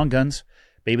on your long guns.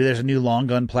 Maybe there's a new long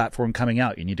gun platform coming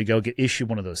out. You need to go get issued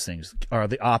one of those things, or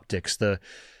the optics, the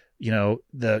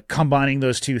combining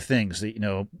those two things,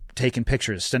 taking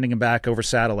pictures, sending them back over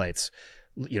satellites,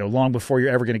 long before you're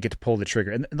ever going to get to pull the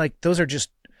trigger. And like, those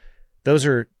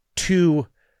are 2,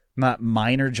 not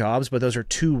minor jobs, but those are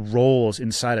 2 roles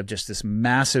inside of just this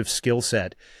massive skill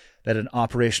set that an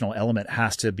operational element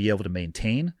has to be able to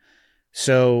maintain.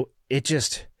 So it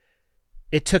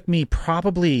took me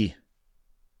probably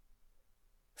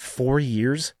 4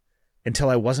 years until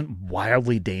I wasn't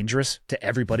wildly dangerous to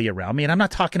everybody around me. And I'm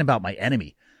not talking about my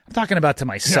enemy. I'm talking about to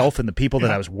myself and the people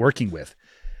that I was working with.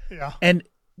 Yeah. And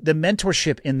the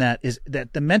mentorship in that is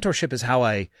that the mentorship is how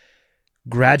I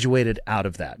graduated out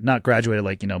of that. Not graduated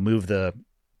like, move the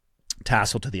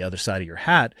tassel to the other side of your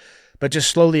hat, but just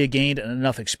slowly gained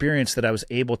enough experience that I was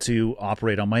able to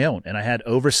operate on my own. And I had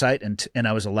oversight and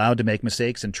I was allowed to make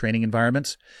mistakes in training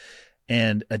environments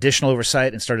and additional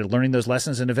oversight, and started learning those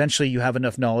lessons. And eventually you have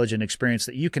enough knowledge and experience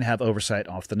that you can have oversight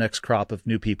off the next crop of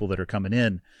new people that are coming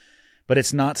in. But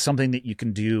it's not something that you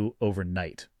can do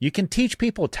overnight. You can teach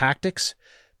people tactics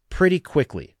pretty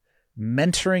quickly.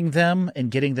 mentoring them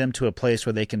and getting them to a place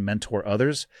where they can mentor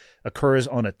others occurs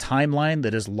on a timeline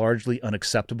that is largely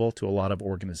unacceptable to a lot of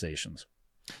organizations.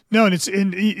 No, and it's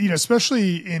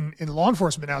especially in law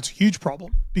enforcement now, it's a huge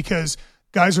problem because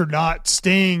guys are not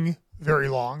staying very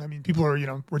long. I mean, people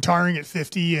are, retiring at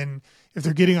 50, and if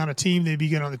they're getting on a team, they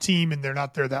begin on the team and they're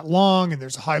not there that long, and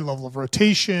there's a high level of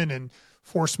rotation and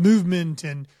forced movement,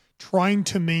 and trying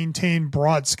to maintain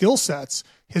broad skill sets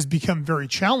has become very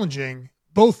challenging,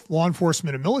 both law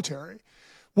enforcement and military.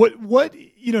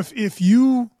 If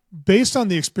you, based on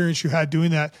the experience you had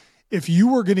doing that, if you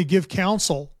were going to give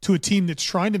counsel to a team that's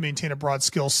trying to maintain a broad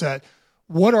skill set,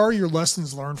 what are your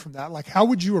lessons learned from that? Like, how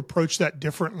would you approach that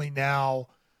differently now?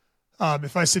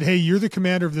 If I said, hey, you're the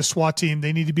commander of the SWAT team,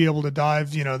 they need to be able to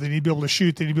dive, they need to be able to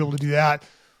shoot, they need to be able to do that.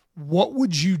 What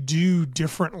would you do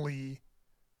differently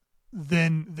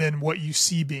than what you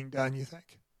see being done, you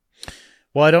think?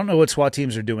 Well, I don't know what SWAT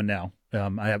teams are doing now.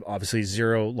 I have obviously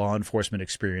zero law enforcement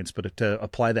experience, but to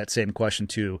apply that same question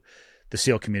to the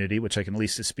SEAL community, which I can at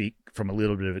least speak from a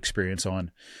little bit of experience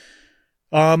on,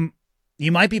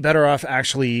 you might be better off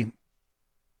actually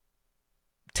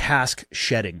task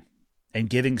shedding and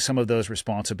giving some of those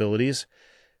responsibilities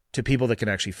to people that can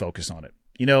actually focus on it.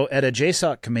 At a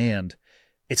JSOC command,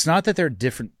 it's not that they're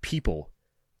different people.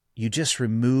 You just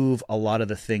remove a lot of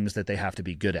the things that they have to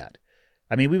be good at.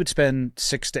 I mean, we would spend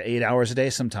 6 to 8 hours a day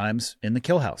sometimes in the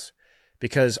kill house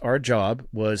because our job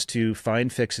was to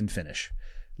find, fix, and finish.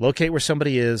 Locate where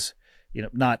somebody is,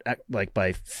 not like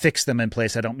by fix them in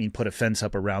place. I don't mean put a fence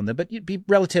up around them, but you'd be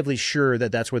relatively sure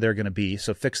that that's where they're going to be.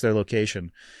 So fix their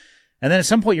location. And then at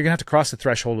some point, you're going to have to cross the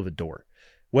threshold of the door.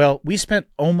 Well, we spent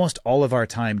almost all of our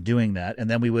time doing that. And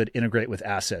then we would integrate with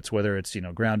assets, whether it's,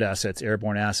 ground assets,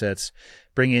 airborne assets,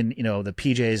 bring in, the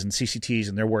PJs and CCTs,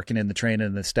 and they're working in the training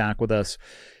and the stack with us.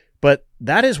 But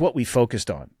that is what we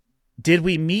focused on. Did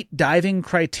we meet diving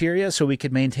criteria so we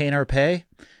could maintain our pay?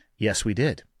 Yes, we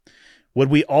did. Would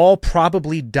we all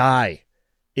probably die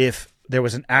if there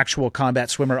was an actual combat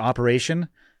swimmer operation?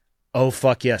 Oh,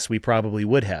 fuck yes, we probably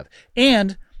would have.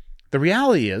 And the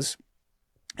reality is,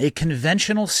 a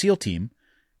conventional SEAL team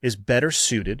is better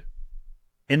suited,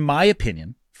 in my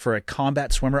opinion, for a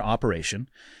combat swimmer operation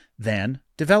than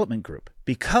development group,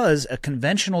 because a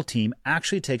conventional team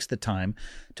actually takes the time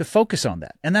to focus on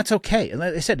that. And that's okay. And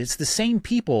like I said, it's the same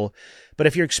people, but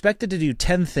if you're expected to do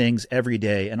 10 things every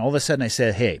day, and all of a sudden I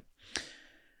said, hey,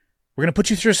 we're going to put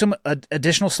you through some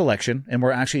additional selection, and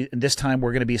this time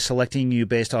we're going to be selecting you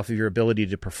based off of your ability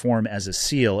to perform as a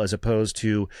SEAL, as opposed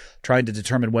to trying to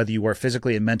determine whether you are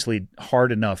physically and mentally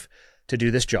hard enough to do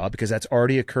this job, because that's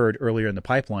already occurred earlier in the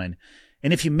pipeline.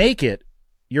 And if you make it,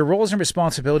 your roles and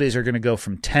responsibilities are going to go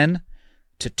from 10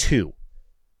 to 2.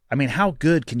 I mean, how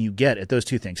good can you get at those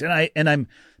two things? And I'm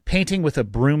painting with a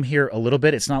broom here a little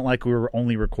bit. It's not like we were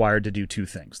only required to do 2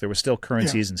 things. There were still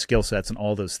currencies and skill sets and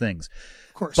all those things.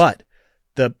 Of course. But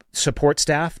the support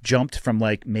staff jumped from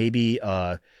like maybe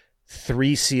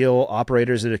 3 SEAL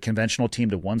operators at a conventional team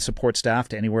to 1 support staff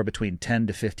to anywhere between 10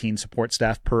 to 15 support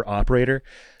staff per operator.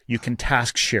 You can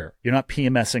task share. You're not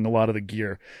PMSing a lot of the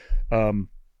gear.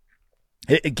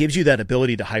 It gives you that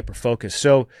ability to hyper focus.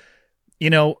 So,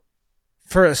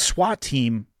 for a SWAT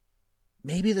team,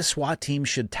 maybe the SWAT team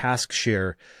should task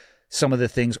share some of the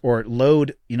things, or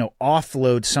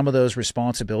offload some of those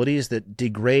responsibilities that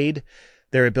degrade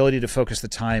their ability to focus the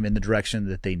time in the direction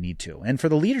that they need to. And for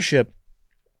the leadership,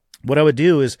 what I would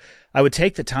do is I would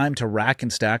take the time to rack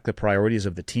and stack the priorities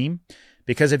of the team,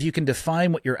 because if you can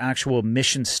define what your actual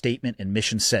mission statement and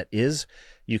mission set is,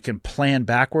 you can plan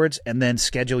backwards and then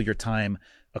schedule your time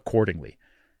accordingly.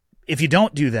 If you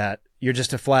don't do that, you're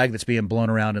just a flag that's being blown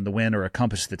around in the wind, or a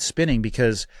compass that's spinning,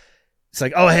 because it's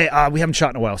like, oh, hey, we haven't shot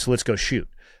in a while, so let's go shoot.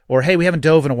 Or, hey, we haven't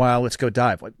dove in a while, let's go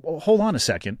dive. Like, well, hold on a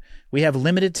second. We have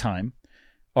limited time.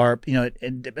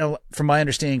 And from my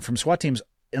understanding from SWAT teams,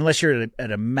 unless you're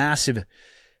at a massive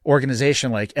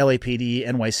organization like LAPD,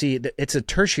 NYC, it's a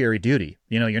tertiary duty.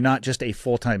 You're not just a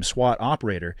full-time SWAT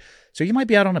operator. So you might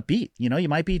be out on a beat. You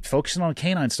might be focusing on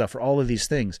canine stuff or all of these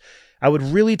things. I would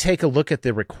really take a look at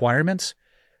the requirements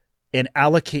and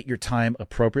allocate your time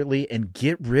appropriately and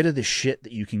get rid of the shit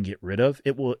that you can get rid of.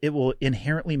 It will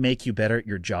inherently make you better at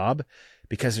your job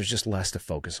because there's just less to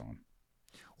focus on.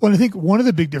 Well, I think one of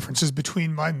the big differences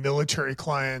between my military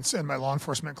clients and my law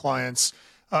enforcement clients,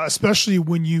 especially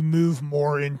when you move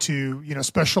more into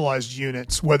specialized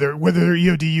units, whether they're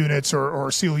EOD units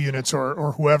or SEAL units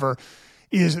or whoever,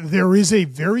 is there is a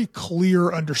very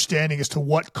clear understanding as to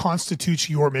what constitutes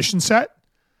your mission set.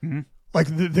 Mm-hmm. Like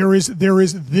there is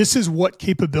this is what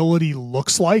capability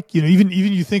looks like. Even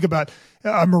you think about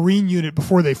a Marine unit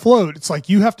before they float, it's like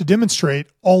you have to demonstrate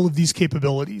all of these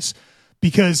capabilities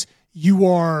because you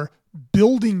are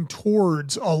building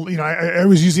towards I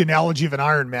always use the analogy of an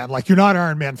Ironman. Like you're not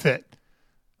Ironman fit,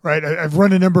 right? I've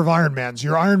run a number of Ironmans.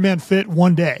 You're Ironman fit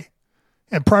one day,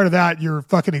 and prior to that, you're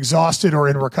fucking exhausted or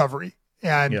in recovery.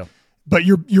 But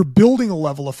you're building a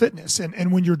level of fitness,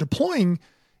 and when you're deploying,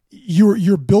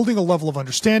 you're building a level of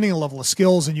understanding, a level of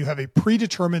skills, and you have a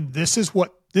predetermined this is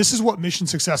what mission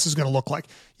success is going to look like.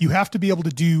 You have to be able to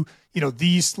do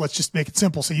these. Let's just make it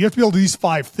simple. So you have to be able to do these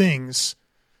 5 things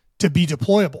to be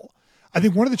deployable. I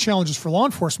think one of the challenges for law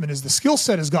enforcement is the skill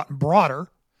set has gotten broader,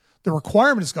 the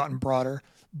requirement has gotten broader,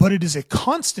 but it is a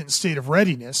constant state of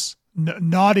readiness,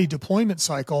 not a deployment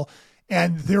cycle.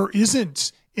 And there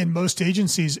isn't, in most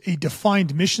agencies, a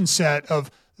defined mission set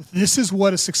of this is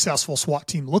what a successful SWAT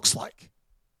team looks like.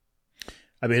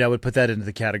 I mean, I would put that into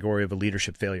the category of a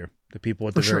leadership failure. The people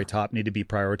at the very top need to be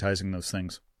prioritizing those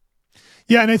things.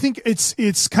 Yeah, and I think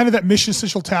it's kind of that mission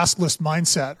essential task list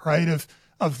mindset, right?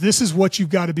 Of this is what you've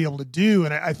got to be able to do.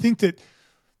 And I think that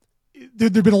there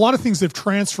have been a lot of things that have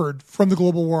transferred from the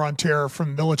global war on terror,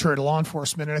 from military to law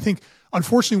enforcement. And I think,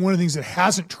 unfortunately, one of the things that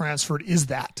hasn't transferred is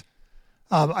that.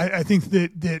 I think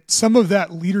that some of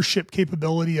that leadership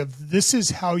capability of this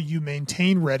is how you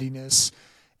maintain readiness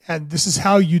and this is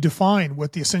how you define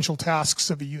what the essential tasks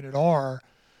of a unit are,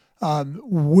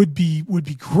 would be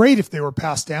great if they were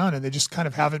passed down, and they just kind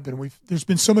of haven't been. There's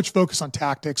been so much focus on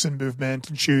tactics and movement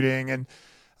and shooting and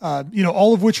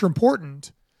all of which are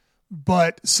important,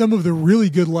 but some of the really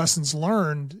good lessons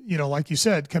learned, like you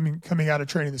said, coming out of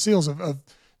training the SEALs of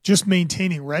just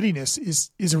maintaining readiness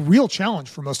is a real challenge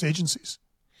for most agencies.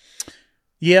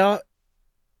 Yeah,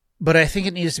 but I think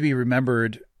it needs to be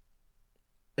remembered,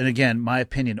 and again, my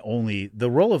opinion only,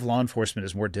 the role of law enforcement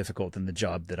is more difficult than the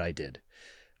job that I did.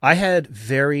 I had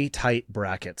very tight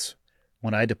brackets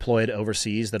when I deployed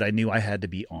overseas that I knew I had to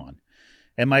be on.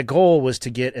 And my goal was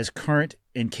to get as current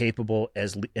and capable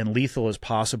and lethal as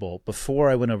possible before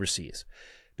I went overseas,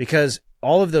 because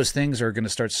all of those things are going to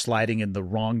start sliding in the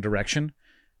wrong direction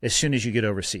as soon as you get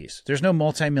overseas. There's no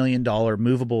multi-million-dollar,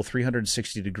 movable,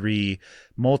 360-degree,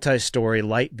 multi-story,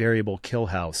 light variable kill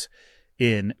house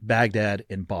in Baghdad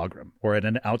and Bagram or at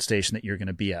an outstation that you're going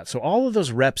to be at. So all of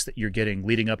those reps that you're getting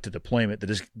leading up to deployment that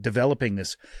is developing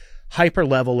this hyper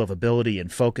level of ability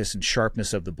and focus and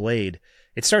sharpness of the blade,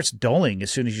 it starts dulling as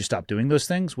soon as you stop doing those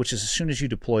things, which is as soon as you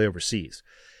deploy overseas.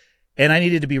 And I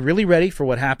needed to be really ready for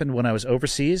what happened when I was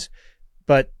overseas.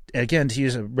 But again, to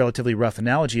use a relatively rough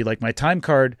analogy, like my time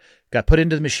card got put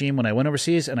into the machine when I went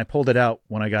overseas and I pulled it out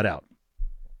when I got out.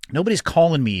 Nobody's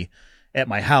calling me at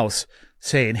my house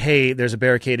saying, hey, there's a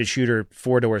barricaded shooter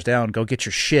 4 doors down, go get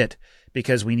your shit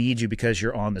because we need you because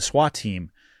you're on the SWAT team.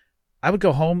 I would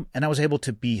go home and I was able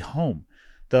to be home.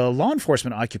 The law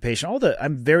enforcement occupation,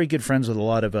 I'm very good friends with a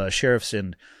lot of sheriffs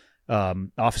and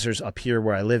officers up here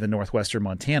where I live in northwestern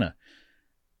Montana.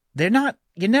 You're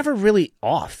never really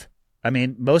off. I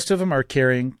mean, most of them are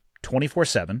carrying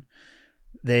 24/7.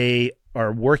 They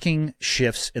are working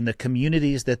shifts in the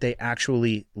communities that they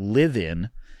actually live in.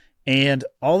 And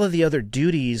all of the other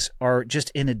duties are just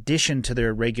in addition to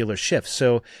their regular shifts.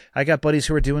 So I got buddies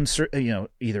who are doing,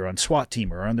 either on SWAT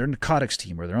team or on their narcotics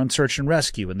team or they're on search and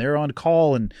rescue and they're on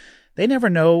call and they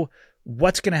never know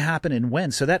what's going to happen and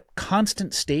when. So that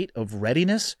constant state of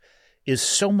readiness is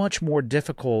so much more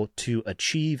difficult to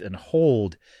achieve and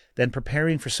hold than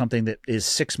preparing for something that is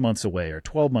 6 months away or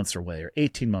 12 months away or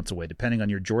 18 months away, depending on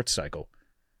your Jort cycle.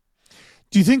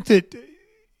 Do you think that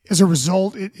as a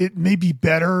result, it may be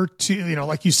better to,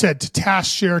 like you said, to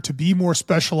task share, to be more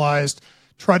specialized,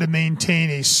 try to maintain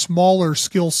a smaller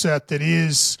skill set that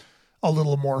is a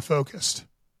little more focused?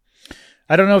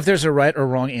 I don't know if there's a right or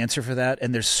wrong answer for that.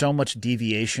 And there's so much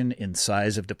deviation in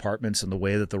size of departments and the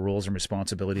way that the roles and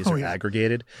responsibilities are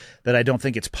aggregated that I don't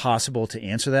think it's possible to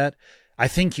answer that. I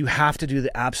think you have to do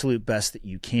the absolute best that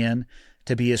you can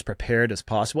to be as prepared as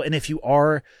possible. And if you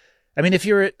are,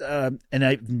 and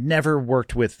I've never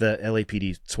worked with the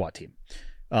LAPD SWAT team,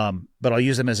 but I'll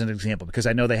use them as an example because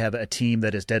I know they have a team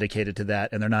that is dedicated to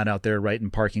that and they're not out there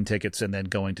writing parking tickets and then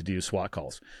going to do SWAT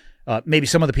calls. Maybe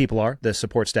some of the people are, the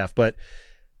support staff, but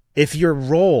if your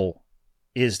role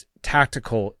is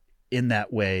tactical in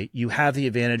that way, you have the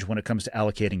advantage when it comes to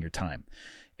allocating your time.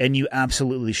 And you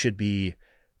absolutely should be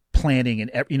planning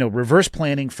and, reverse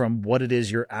planning from what it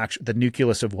is the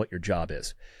nucleus of what your job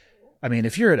is. I mean,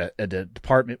 if you're at a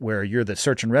department where you're the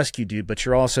search and rescue dude, but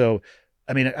you're also,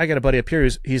 I got a buddy up here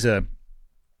he's a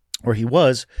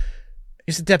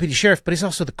deputy sheriff, but he's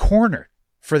also the coroner.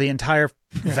 for the entire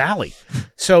valley.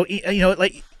 So,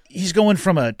 like he's going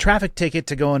from a traffic ticket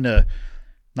to going to,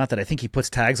 not that I think he puts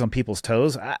tags on people's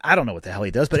toes. I don't know what the hell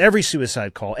he does, but every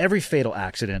suicide call, every fatal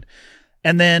accident,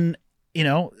 and then,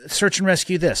 search and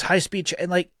rescue this, high speed,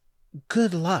 and like,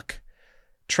 good luck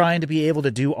trying to be able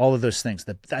to do all of those things.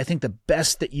 I think the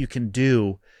best that you can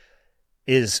do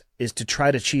is to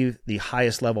try to achieve the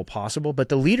highest level possible. But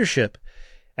the leadership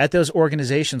at those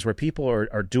organizations where people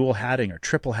are dual hatting or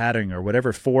triple hatting or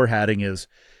whatever four hatting is,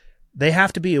 they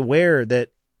have to be aware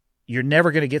that you're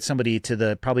never going to get somebody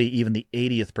to probably even the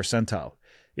 80th percentile.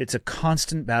 It's a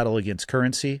constant battle against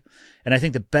currency. And I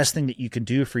think the best thing that you can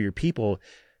do for your people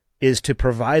is to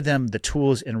provide them the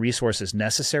tools and resources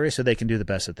necessary so they can do the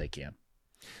best that they can.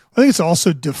 I think it's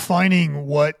also defining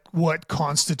what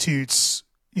constitutes,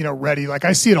 ready. Like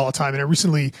I see it all the time. And I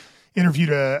recently interviewed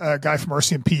a guy from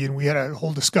RCMP, and we had a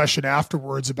whole discussion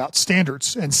afterwards about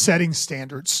standards and setting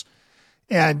standards.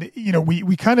 And,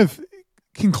 we kind of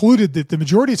concluded that the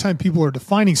majority of the time people are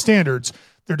defining standards,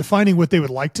 they're defining what they would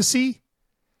like to see,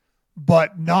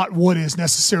 but not what is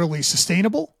necessarily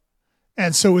sustainable.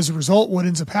 And so as a result, what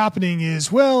ends up happening is,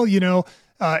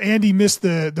 Andy missed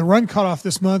the run cutoff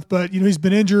this month, but, he's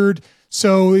been injured.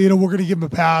 So, we're going to give him a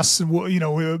pass and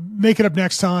we'll make it up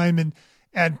next time.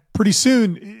 And pretty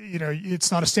soon,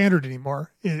 it's not a standard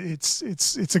anymore. It's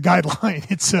a guideline.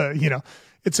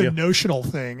 It's a notional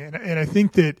thing. And I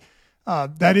think that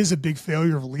that is a big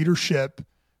failure of leadership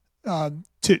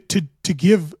to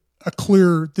give a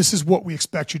clear, this is what we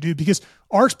expect you to do, because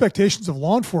our expectations of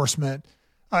law enforcement,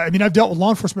 I've dealt with law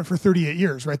enforcement for 38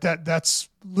 years, right? That's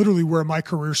literally where my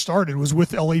career started, was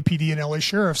with LAPD and LA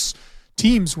Sheriff's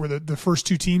teams, were the first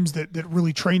two teams that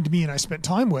really trained me and I spent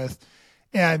time with.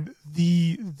 And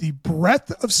the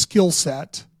breadth of skill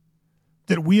set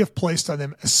that we have placed on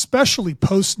them, especially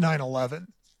post 9/11,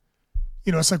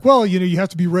 it's like, well, you have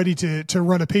to be ready to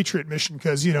run a Patriot mission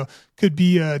because, could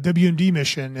be a WMD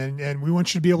mission, and we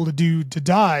want you to be able to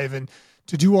dive and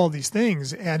to do all these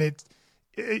things. And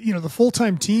the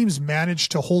full-time teams manage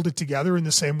to hold it together in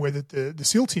the same way that the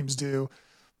SEAL teams do.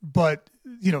 But,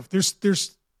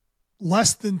 there's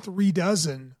less than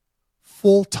 36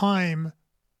 full-time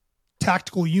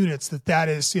tactical units that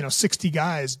is, 60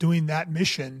 guys doing that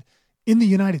mission in the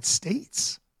United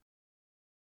States.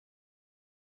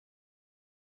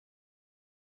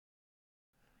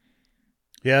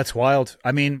 Yeah, it's wild.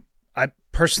 I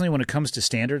personally, when it comes to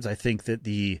standards, I think that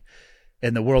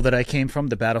in the world that I came from,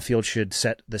 the battlefield should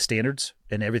set the standards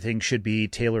and everything should be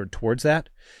tailored towards that.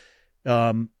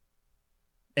 And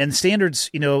standards,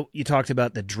 you talked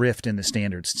about the drift in the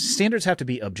standards. Standards have to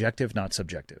be objective, not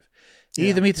subjective. You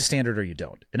either meet the standard or you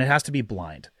don't. And it has to be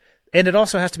blind. And it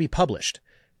also has to be published.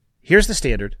 Here's the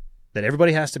standard that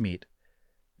everybody has to meet.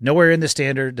 Nowhere in the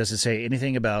standard does it say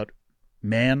anything about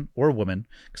man or woman.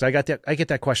 Because I get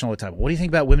that question all the time. What do you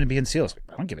think about women being SEALs?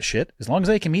 I don't give a shit. As long as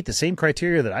they can meet the same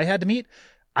criteria that I had to meet,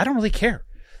 I don't really care.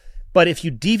 But if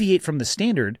you deviate from the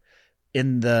standard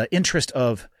in the interest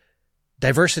of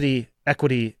diversity,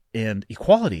 equity, and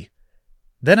equality,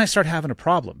 then I start having a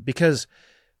problem. Because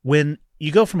when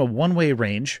you go from a one-way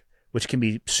range, which can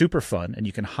be super fun and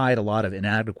you can hide a lot of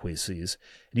inadequacies,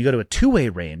 and you go to a two-way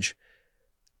range,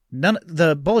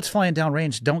 the bullets flying down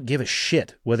range don't give a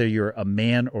shit whether you're a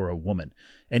man or a woman.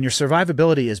 And your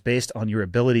survivability is based on your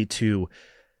ability to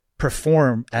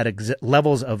perform at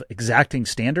levels of exacting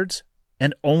standards,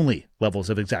 and only levels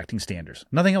of exacting standards.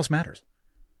 Nothing else matters.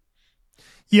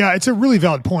 Yeah, it's a really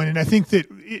valid point. And I think that,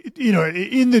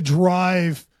 in the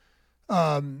drive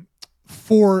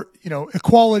for,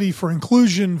 equality, for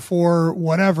inclusion, for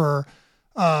whatever,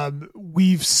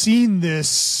 we've seen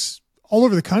this all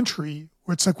over the country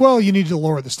where it's like, well, you need to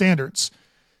lower the standards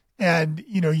and,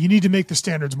 you need to make the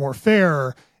standards more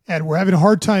fair. And we're having a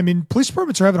hard time, police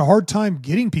departments are having a hard time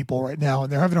getting people right now,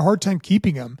 and they're having a hard time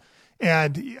keeping them.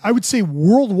 And I would say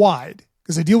worldwide,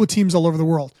 because I deal with teams all over the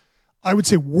world, I would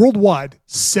say worldwide,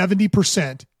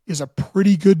 70% is a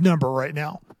pretty good number right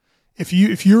now.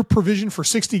 If you're provisioned for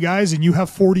 60 guys and you have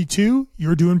 42,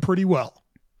 you're doing pretty well.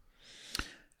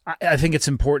 I think it's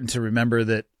important to remember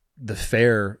that the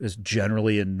fair is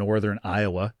generally in northern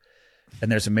Iowa,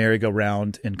 and there's a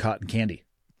merry-go-round in cotton candy.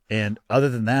 And other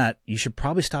than that, you should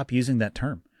probably stop using that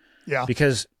term. Yeah.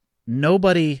 Because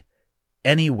nobody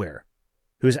anywhere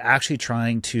who's actually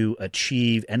trying to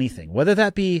achieve anything, whether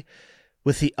that be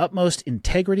with the utmost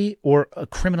integrity or a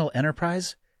criminal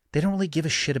enterprise, they don't really give a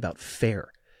shit about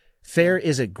fair. Fair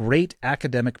is a great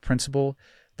academic principle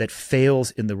that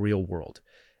fails in the real world.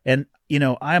 And,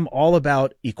 I'm all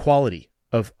about equality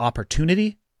of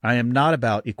opportunity. I am not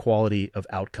about equality of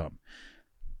outcome.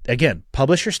 Again,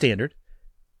 publish your standard,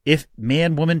 if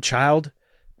man, woman, child,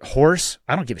 horse,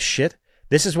 I don't give a shit.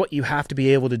 This is what you have to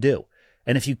be able to do.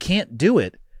 And if you can't do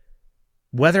it,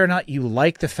 whether or not you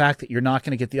like the fact that you're not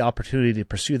going to get the opportunity to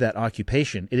pursue that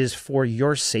occupation, it is for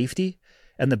your safety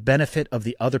and the benefit of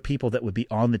the other people that would be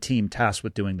on the team tasked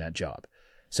with doing that job.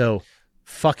 So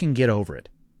fucking get over it.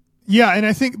 Yeah, and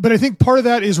I think part of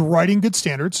that is writing good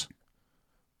standards.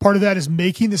 Part of that is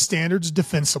making the standards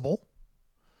defensible.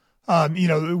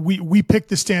 We picked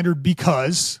the standard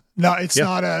because it's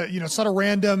not a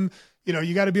random,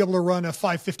 you got to be able to run a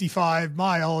 5:55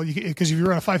 mile because if you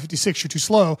run a 5:56, you're too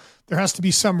slow. There has to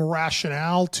be some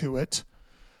rationale to it.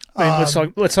 Let's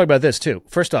talk about this too.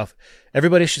 First off,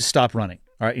 everybody should stop running.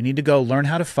 All right. You need to go learn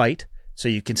how to fight so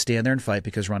you can stand there and fight,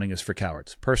 because running is for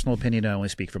cowards. Personal opinion. I only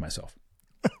speak for myself.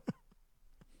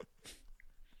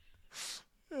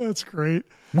 That's great.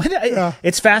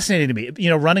 It's fascinating to me.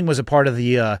 Running was a part of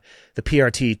the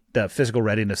PRT, the physical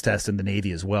readiness test in the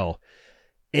Navy as well.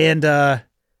 And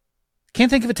can't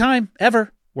think of a time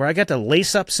ever where I got to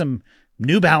lace up some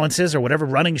New Balances or whatever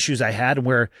running shoes I had and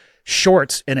wear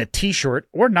shorts and a T-shirt,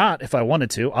 or not if I wanted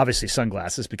to. Obviously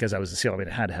sunglasses, because I was a SEAL. I mean,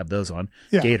 I had to have those on.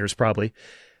 Yeah. Gaiters probably.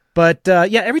 But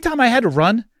every time I had to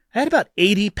run, I had about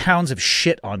 80 pounds of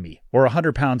shit on me, or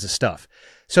 100 pounds of stuff.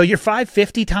 So your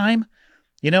 5:50 time,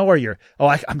 or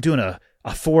I'm doing a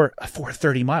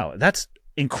 4:30 mile. That's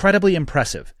incredibly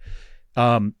impressive.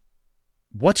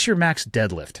 What's your max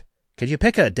deadlift? Could you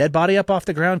pick a dead body up off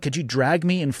the ground? Could you drag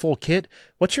me in full kit?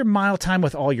 What's your mile time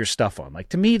with all your stuff on? Like,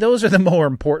 to me, those are the more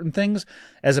important things,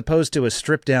 as opposed to a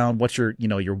stripped down, what's your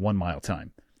 1 mile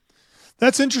time?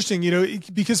 That's interesting,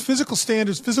 because physical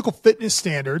fitness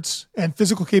standards and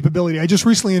physical capability. I just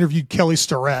recently interviewed Kelly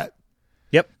Starrett.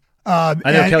 Yep. I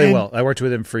know Kelly well. I worked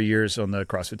with him for years on the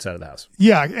CrossFit side of the house.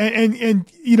 Yeah. And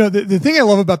the thing I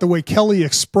love about the way Kelly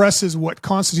expresses what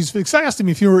constitutes fitness, I asked him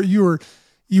if you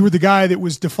were the guy that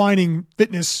was defining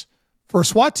fitness for a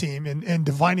SWAT team and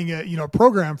defining a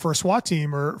program for a SWAT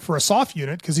team or for a soft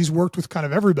unit, because he's worked with kind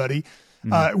of everybody.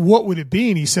 What would it be?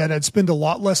 And he said, I'd spend a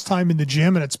lot less time in the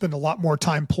gym and I'd spend a lot more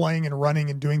time playing and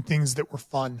running and doing things that were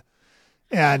fun.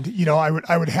 And,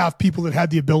 I would have people that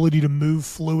had the ability to move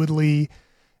fluidly.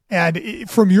 And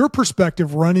from your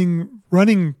perspective,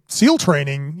 running SEAL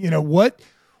training, what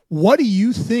do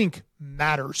you think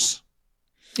matters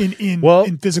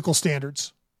in physical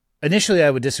standards? Initially, I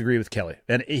would disagree with Kelly,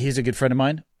 and he's a good friend of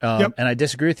mine. And I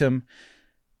disagree with him,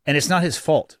 and it's not his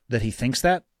fault that he thinks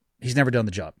that. He's never done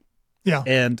the job. Yeah.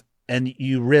 And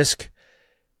you risk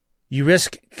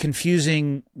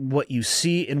confusing what you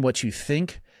see and what you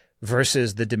think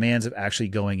versus the demands of actually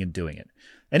going and doing it.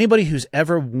 Anybody who's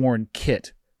ever worn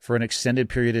kit for an extended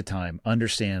period of time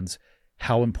understands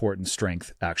how important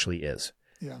strength actually is.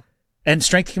 Yeah. And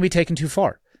strength can be taken too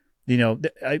far.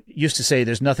 I used to say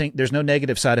there's no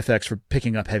negative side effects for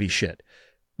picking up heavy shit.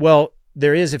 Well,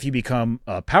 there is if you become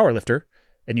a power lifter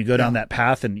and you go down that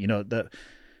path, and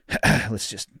let's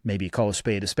just maybe call a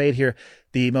spade here.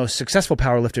 The most successful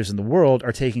power lifters in the world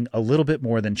are taking a little bit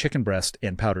more than chicken breast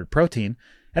and powdered protein.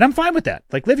 And I'm fine with that.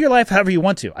 Like, live your life however you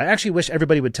want to. I actually wish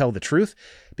everybody would tell the truth,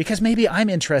 because maybe I'm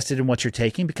interested in what you're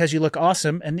taking because you look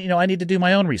awesome. And, I need to do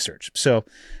my own research. So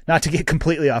not to get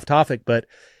completely off topic, but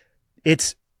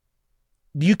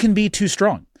you can be too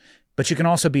strong, but you can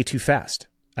also be too fast.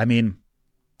 I mean,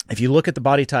 if you look at the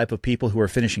body type of people who are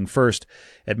finishing first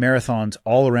at marathons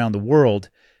all around the world,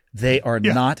 they are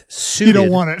not suited. You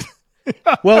don't want it.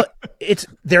 Well,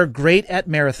 they're great at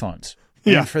marathons.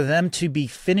 And for them to be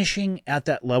finishing at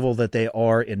that level that they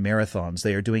are in marathons,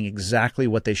 they are doing exactly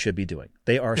what they should be doing.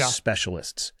 They are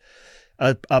specialists.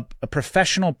 A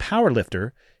professional power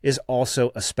lifter is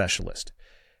also a specialist.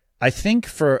 I think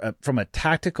from a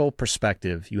tactical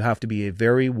perspective, you have to be a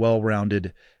very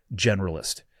well-rounded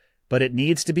generalist, but it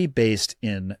needs to be based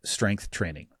in strength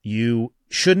training. You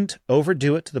shouldn't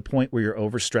overdo it to the point where you're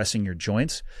overstressing your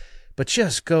joints, but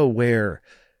just go wear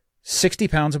 60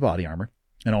 pounds of body armor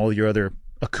and all your other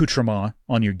accoutrement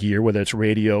on your gear, whether it's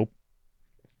radio,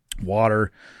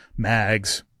 water,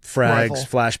 mags, frags,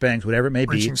 flashbangs, whatever it may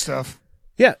breaching be. Stuff.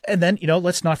 Yeah. And then,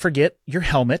 let's not forget your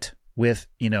helmet with,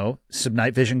 some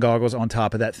night vision goggles on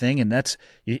top of that thing. And that's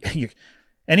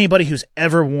anybody who's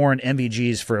ever worn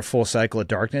MVGs for a full cycle of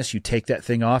darkness, you take that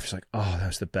thing off. It's like, oh, that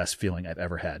was the best feeling I've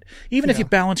ever had. Even if you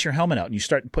balance your helmet out and you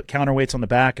start to put counterweights on the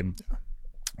back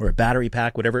or a battery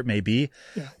pack, whatever it may be.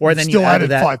 Yeah. Or then you add to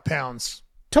that 5 pounds.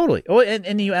 Totally. Oh,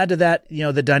 and you add to that,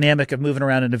 the dynamic of moving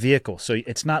around in a vehicle. So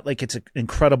it's not like it's an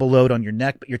incredible load on your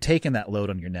neck, but you're taking that load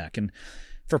on your neck. And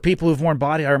for people who've worn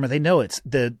body armor, they know it's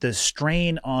the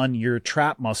strain on your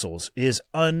trap muscles is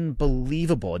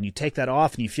unbelievable. And you take that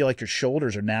off and you feel like your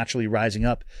shoulders are naturally rising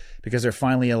up because they're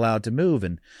finally allowed to move.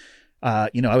 And, I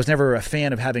was never a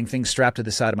fan of having things strapped to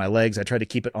the side of my legs. I tried to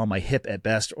keep it on my hip at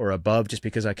best or above just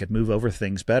because I could move over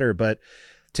things better. But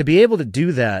to be able to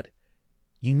do that,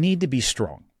 you need to be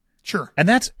strong. Sure. And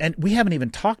we haven't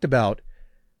even talked about,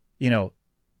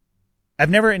 I've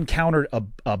never encountered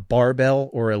a barbell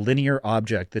or a linear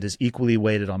object that is equally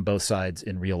weighted on both sides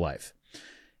in real life.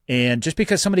 And just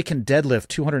because somebody can deadlift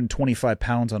 225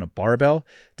 pounds on a barbell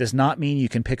does not mean you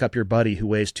can pick up your buddy who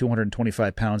weighs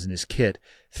 225 pounds in his kit,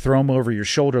 throw him over your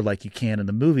shoulder like you can in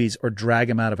the movies, or drag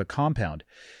him out of a compound.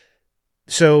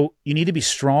 So you need to be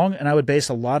strong, and I would base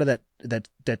a lot of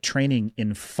that training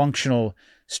in functional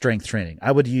strength training.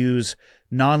 I would use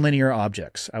nonlinear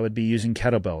objects. I would be using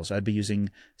kettlebells. I'd be using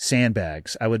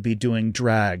sandbags. I would be doing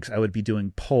drags. I would be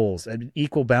doing pulls. An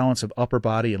equal balance of upper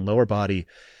body and lower body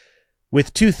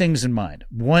with two things in mind.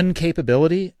 One,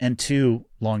 capability, and two,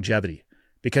 longevity.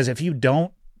 Because if you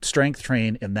don't strength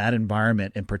train in that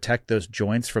environment and protect those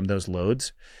joints from those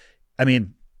loads, I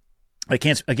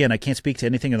can't speak to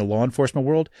anything in the law enforcement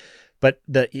world, but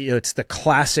it's the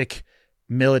classic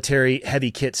military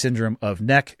heavy kit syndrome of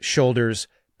neck, shoulders,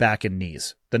 back, and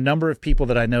knees. The number of people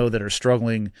that I know that are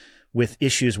struggling with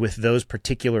issues with those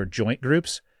particular joint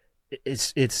groups,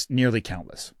 it's nearly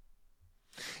countless.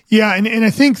 Yeah, and I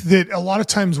think that a lot of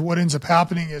times what ends up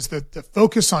happening is that the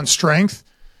focus on strength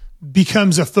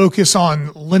becomes a focus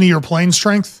on linear plane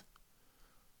strength.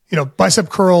 Bicep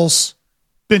curls,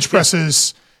 bench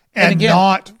presses, and again,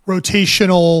 not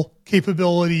rotational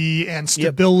capability and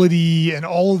stability and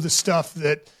all of the stuff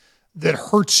that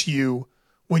hurts you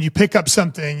when you pick up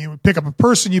something. You pick up a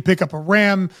person, you pick up a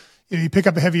ram, you pick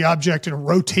up a heavy object and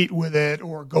rotate with it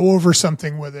or go over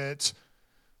something with it.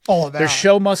 All of that. There's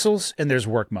show muscles and there's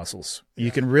work muscles. Yeah.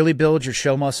 You can really build your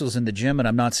show muscles in the gym, and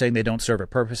I'm not saying they don't serve a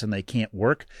purpose and they can't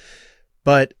work,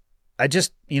 but I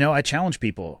just, I challenge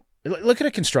people. Look at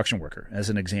a construction worker as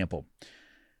an example,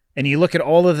 and you look at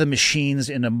all of the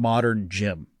machines in a modern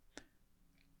gym.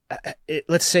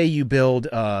 Let's say you build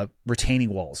retaining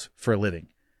walls for a living.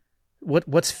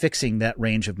 What's fixing that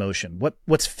range of motion?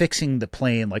 What's fixing the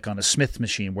plane, like on a Smith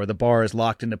machine where the bar is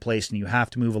locked into place and you have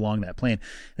to move along that plane?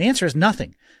 The answer is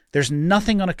nothing. There's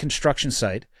nothing on a construction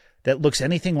site that looks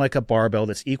anything like a barbell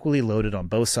that's equally loaded on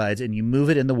both sides, and you move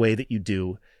it in the way that you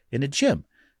do in a gym.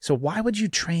 So why would you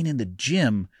train in the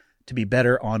gym to be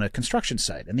better on a construction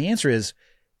site? And the answer is,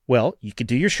 well, you could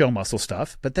do your show muscle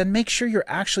stuff, but then make sure you're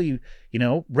actually,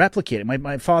 replicating.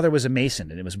 My father was a mason,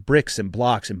 and it was bricks and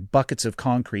blocks and buckets of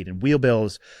concrete and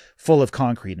wheelbarrows full of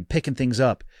concrete and picking things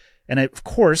up. And I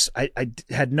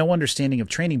had no understanding of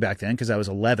training back then because I was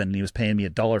 11 and he was paying me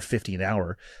 $1.50 an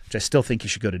hour, which I still think you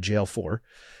should go to jail for.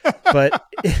 But,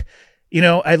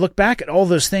 I look back at all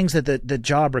those things that the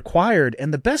job required,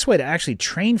 and the best way to actually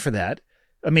train for that,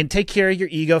 take care of your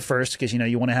ego first, because,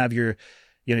 you want to have your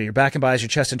back and buys, your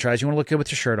chest and tries. You want to look good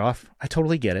with your shirt off. I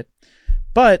totally get it.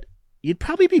 But you'd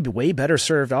probably be way better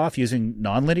served off using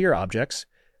nonlinear objects,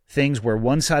 things where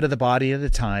one side of the body at a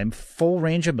time, full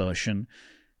range of motion,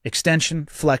 extension,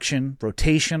 flexion,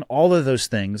 rotation, all of those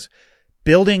things,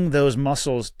 building those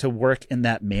muscles to work in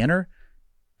that manner,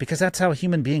 because that's how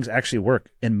human beings actually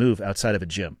work and move outside of a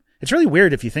gym. It's really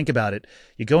weird if you think about it.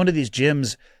 You go into these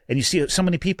gyms and you see so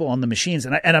many people on the machines,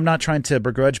 and I'm not trying to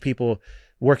begrudge people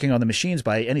working on the machines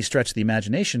by any stretch of the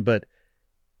imagination, but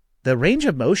the range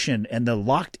of motion and the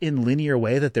locked in linear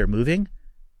way that they're moving,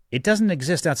 it doesn't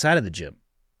exist outside of the gym.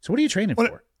 So what are you training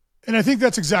for? And I think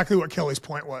that's exactly what Kelly's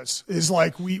point was, is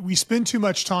like we spend too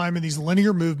much time in these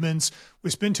linear movements.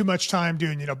 We spend too much time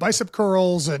doing, bicep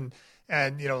curls and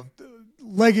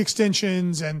leg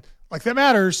extensions, and like that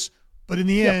matters. But in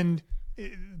the end,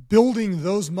 building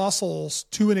those muscles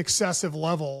to an excessive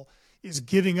level is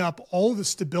giving up all the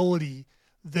stability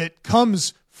that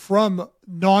comes from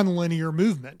nonlinear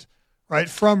movement, right?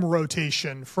 From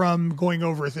rotation, from going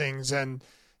over things, and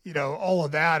all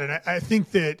of that. And I think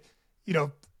that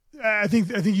I think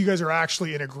you guys are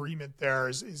actually in agreement there.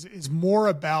 Is more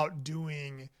about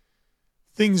doing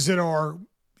things that are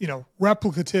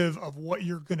replicative of what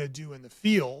you're going to do in the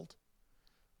field,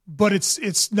 but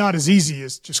it's not as easy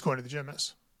as just going to the gym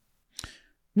is.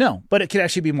 No, but it could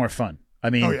actually be more fun.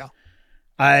 Oh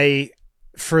yeah.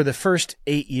 For the first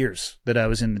 8 years that I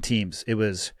was in the teams, it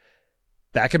was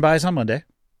back and buys on Monday,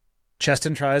 chest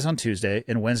and tries on Tuesday,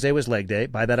 and Wednesday was leg day.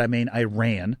 By that I mean I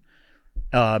ran,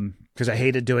 because I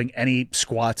hated doing any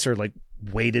squats or like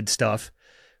weighted stuff.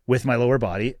 with my lower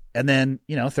body. And then,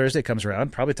 Thursday comes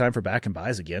around, probably time for back and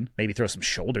buys again. Maybe throw some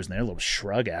shoulders in there, a little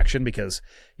shrug action because,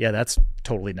 that's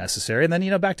totally necessary. And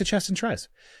then, back to chest and tries.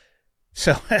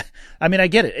 So, I mean, I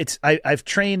get it. I've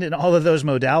trained in all of those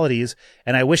modalities,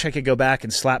 and I wish I could go back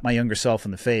and slap my younger self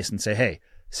in the face and say, hey,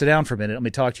 sit down for a minute. Let me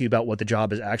talk to you about what the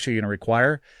job is actually going to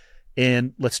require,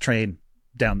 and let's train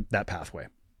down that pathway.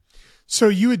 So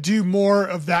you would do more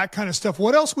of that kind of stuff.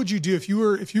 What else would you do if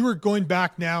you were going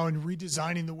back now and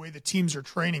redesigning the way the teams are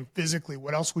training physically?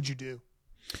 What else would you do?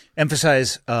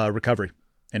 Emphasize recovery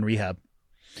and rehab.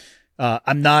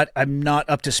 I'm not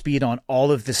up to speed on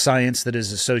all of the science that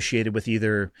is associated with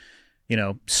either,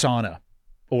 sauna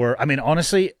or,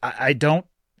 honestly, I don't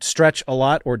stretch a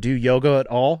lot or do yoga at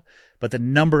all, but the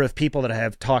number of people that I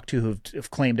have talked to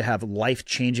who've claimed to have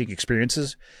life-changing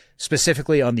experiences,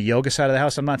 specifically on the yoga side of the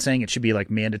house. I'm not saying it should be like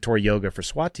mandatory yoga for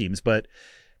SWAT teams, but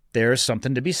there's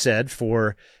something to be said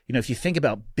for, if you think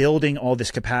about building all this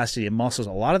capacity and muscles,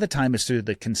 a lot of the time it's through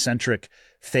the concentric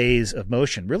phase of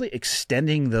motion, really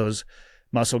extending those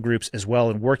muscle groups as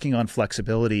well and working on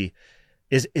flexibility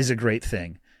is a great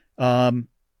thing. Cold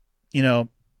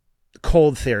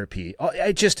therapy.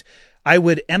 I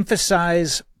would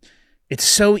emphasize it's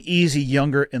so easy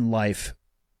younger in life.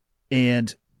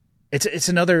 And it's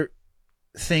another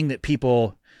thing that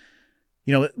people,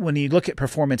 when you look at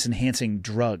performance enhancing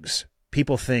drugs,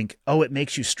 people think, oh, it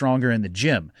makes you stronger in the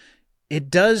gym. It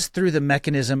does through the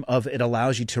mechanism of it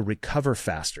allows you to recover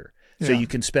faster. So you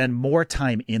can spend more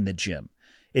time in the gym.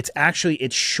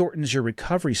 It shortens your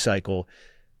recovery cycle.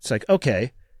 It's like,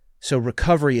 okay, so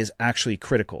recovery is actually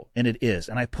critical, and it is.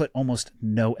 And I put almost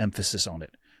no emphasis on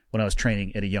it when I was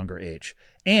training at a younger age.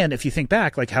 And if you think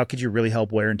back, like how could you really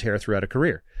help wear and tear throughout a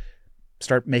career?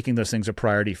 Start making those things a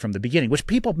priority from the beginning, which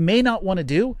people may not want to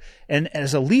do. And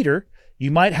as a leader,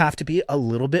 you might have to be a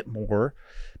little bit more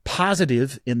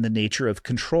positive in the nature of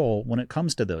control when it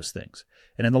comes to those things.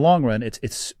 And in the long run,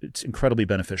 it's incredibly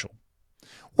beneficial.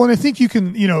 Well, and I think you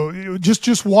can,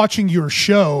 just watching your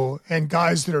show and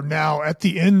guys that are now at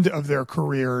the end of their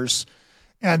careers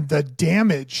and the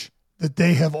damage that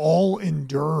they have all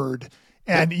endured.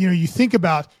 And, you think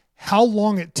about how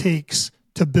long it takes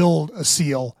to build a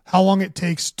SEAL, how long it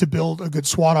takes to build a good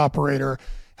SWAT operator,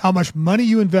 how much money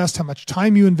you invest, how much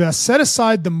time you invest. Set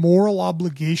aside the moral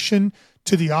obligation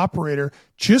to the operator.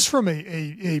 Just from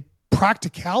a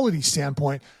practicality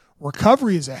standpoint,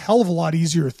 recovery is a hell of a lot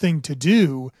easier thing to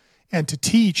do and to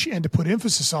teach and to put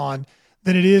emphasis on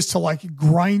than it is to like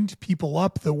grind people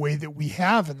up the way that we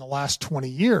have in the last 20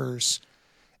 years.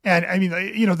 And I mean,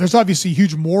 there's obviously a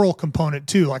huge moral component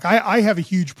too. Like I have a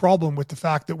huge problem with the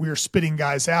fact that we are spitting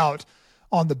guys out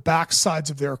on the backsides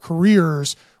of their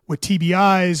careers with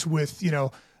TBIs,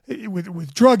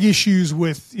 with drug issues,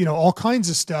 with, all kinds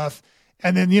of stuff.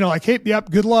 And then, like, hey,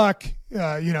 yep, good luck,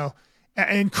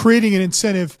 and creating an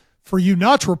incentive for you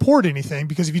not to report anything,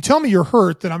 because if you tell me you're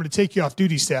hurt, then I'm going to take you off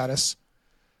duty status.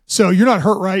 So you're not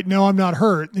hurt, right? No, I'm not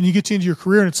hurt. Then you get to the end of your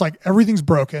career and it's like everything's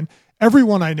broken.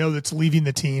 Everyone I know that's leaving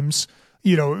the teams,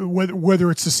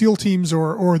 whether it's the SEAL teams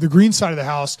or the green side of the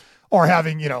house, are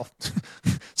having,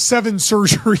 7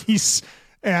 surgeries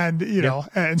and,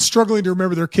 and struggling to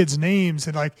remember their kids' names.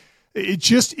 And like, it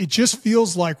just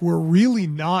feels like we're really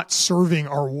not serving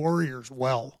our warriors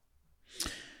well.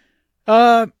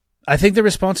 I think the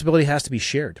responsibility has to be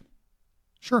shared.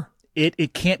 Sure.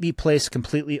 It can't be placed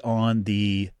completely on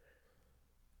the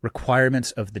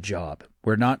requirements of the job.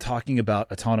 We're not talking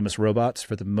about autonomous robots.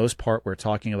 For the most part, we're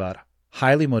talking about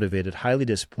highly motivated, highly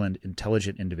disciplined,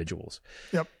 intelligent individuals.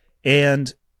 Yep.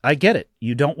 And I get it.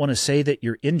 You don't want to say that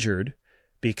you're injured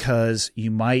because you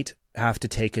might have to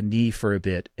take a knee for a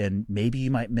bit and maybe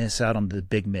you might miss out on the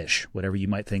big mish, whatever you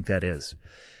might think that is.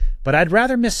 But I'd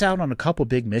rather miss out on a couple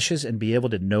big mishes and be able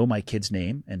to know my kid's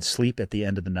name and sleep at the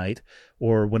end of the night,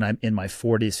 or when I'm in my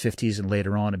 40s, 50s, and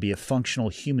later on, and be a functional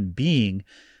human being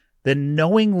than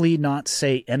knowingly not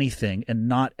say anything and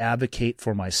not advocate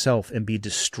for myself and be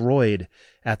destroyed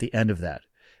at the end of that.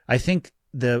 I think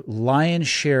the lion's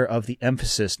share of the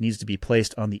emphasis needs to be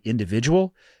placed on the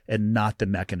individual and not the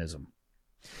mechanism.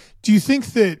 Do you think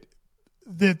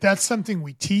that's something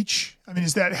we teach? I mean,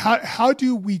 is that how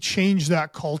do we change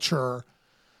that culture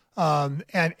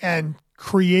and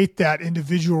create that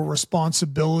individual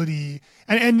responsibility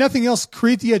and nothing else,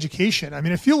 create the education? I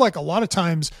mean, I feel like a lot of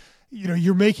times,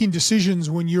 you're making decisions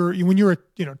when you're a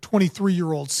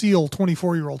 23-year-old SEAL,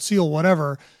 24-year-old SEAL,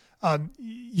 whatever,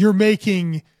 you're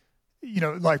making,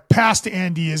 like past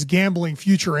Andy is gambling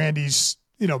future Andy's,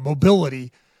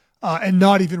 mobility and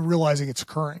not even realizing it's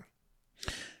occurring.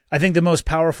 I think the most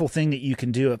powerful thing that you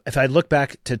can do, if I look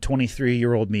back to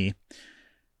 23-year-old me,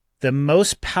 the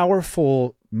most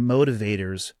powerful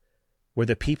motivators were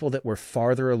the people that were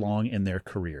farther along in their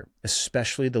career,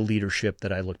 especially the leadership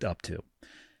that I looked up to.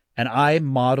 And I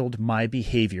modeled my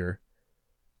behavior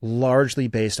largely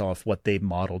based off what they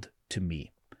modeled to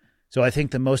me. So I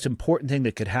think the most important thing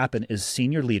that could happen is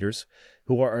senior leaders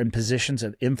who are in positions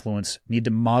of influence need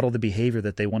to model the behavior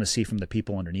that they want to see from the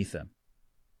people underneath them.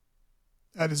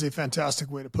 That is a fantastic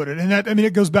way to put it. And that, I mean,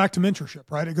 it goes back to mentorship,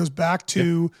 right? It goes back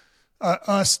to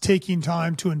us taking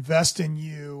time to invest in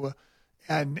you.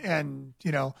 And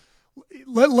you know,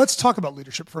 let's talk about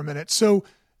leadership for a minute. So,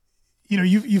 you know,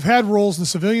 you've had roles in the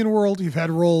civilian world. You've had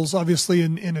roles, obviously,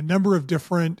 in a number of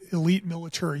different elite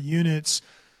military units.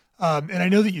 And I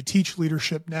know that you teach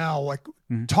leadership now. Like,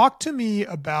 talk to me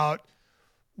about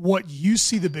what you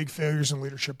see the big failures in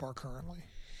leadership are currently.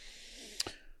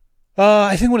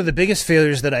 I think one of the biggest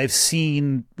failures that I've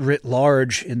seen writ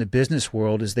large in the business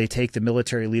world is they take the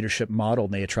military leadership model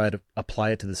and they try to apply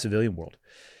it to the civilian world.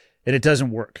 And it doesn't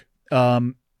work.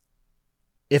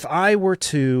 If I were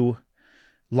to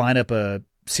line up a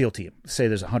SEAL team, say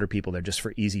there's 100 people there just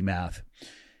for easy math,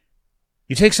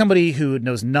 you take somebody who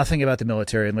knows nothing about the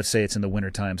military, and let's say it's in the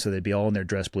wintertime, so they'd be all in their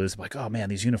dress blues, like, oh man,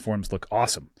 these uniforms look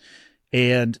awesome.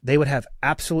 And they would have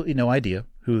absolutely no idea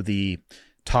who the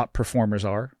top performers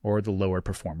are or the lower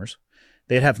performers.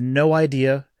 They'd have no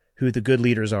idea who the good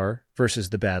leaders are versus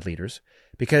the bad leaders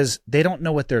because they don't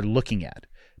know what they're looking at.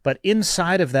 But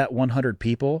inside of that 100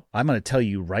 people, I'm going to tell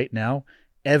you right now,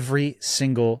 every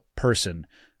single person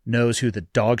knows who the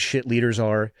dog shit leaders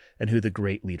are and who the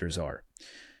great leaders are.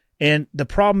 And the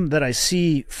problem that I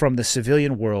see from the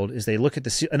civilian world is they look at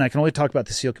the SEAL, and I can only talk about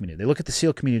the SEAL community. They look at the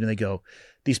SEAL community and they go,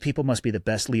 these people must be the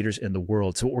best leaders in the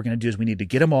world. So what we're going to do is we need to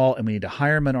get them all and we need to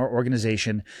hire them in our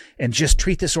organization and just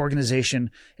treat this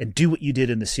organization and do what you did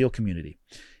in the SEAL community.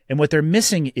 And what they're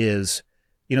missing is,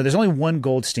 you know, there's only one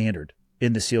gold standard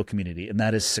in the SEAL community, and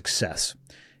that is success.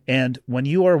 And when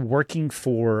you are working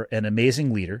for an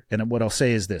amazing leader, and what I'll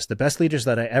say is this, the best leaders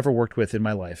that I ever worked with in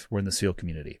my life were in the SEAL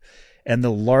community. And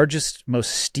the largest,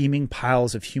 most steaming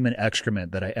piles of human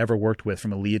excrement that I ever worked with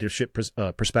from a leadership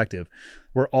perspective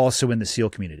were also in the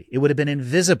SEAL community. It would have been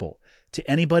invisible to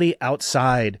anybody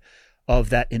outside of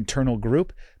that internal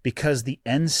group because the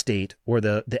end state or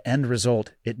the end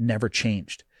result, it never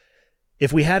changed.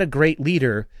 If we had a great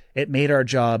leader, it made our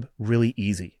job really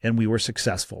easy and we were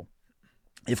successful.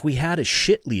 If we had a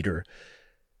shit leader,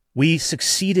 we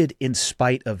succeeded in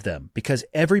spite of them because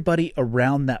everybody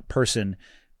around that person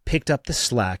picked up the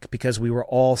slack because we were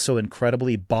all so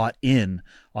incredibly bought in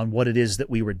on what it is that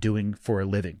we were doing for a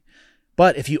living.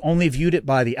 But if you only viewed it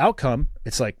by the outcome,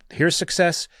 it's like, here's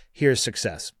success,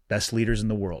 best leaders in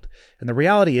the world. And the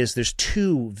reality is there's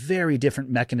two very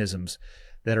different mechanisms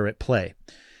that are at play.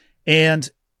 And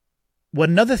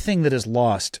another thing that is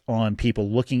lost on people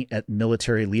looking at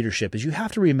military leadership is you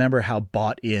have to remember how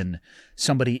bought in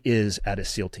somebody is at a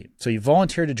SEAL team. So you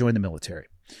volunteer to join the military.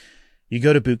 You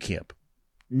go to boot camp.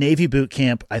 Navy boot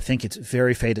camp, I think it's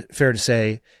very fair to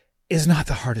say, is not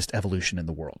the hardest evolution in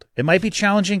the world. It might be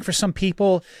challenging for some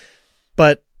people,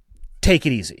 but take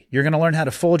it easy. You're going to learn how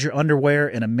to fold your underwear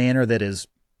in a manner that is,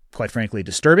 quite frankly,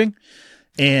 disturbing.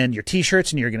 And your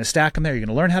t-shirts, and you're going to stack them there. You're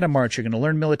going to learn how to march. You're going to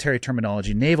learn military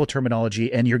terminology, naval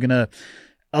terminology, and you're going to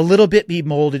a little bit be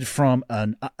molded from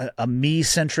a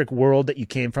me-centric world that you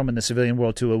came from in the civilian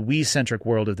world to a we-centric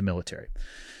world of the military.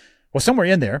 Well, somewhere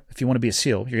in there, if you want to be a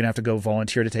SEAL, you're going to have to go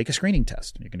volunteer to take a screening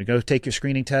test. You're going to go take your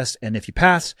screening test, and if you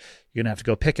pass, you're going to have to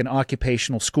go pick an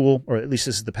occupational school, or at least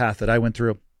this is the path that I went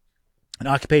through, an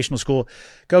occupational school,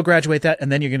 go graduate that,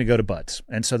 and then you're going to go to BUD/S.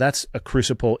 And so that's a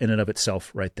crucible in and of itself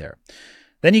right there.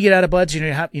 Then you get out of BUD/S,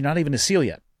 you're not even a SEAL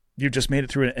yet. You've just made it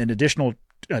through an additional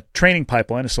training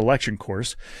pipeline, a selection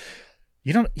course.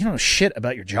 You don't know shit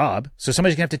about your job, so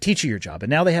somebody's going to have to teach you your job. And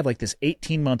now they have like this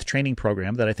 18-month training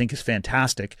program that I think is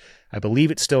fantastic. I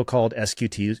believe it's still called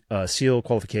SQT, SEAL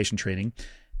Qualification Training.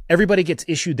 Everybody gets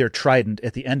issued their trident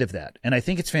at the end of that. And I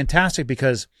think it's fantastic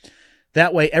because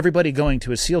that way everybody going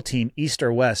to a SEAL team, east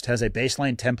or west, has a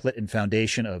baseline template and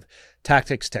foundation of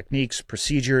tactics, techniques,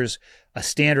 procedures. A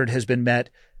standard has been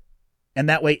met. And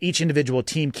that way each individual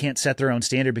team can't set their own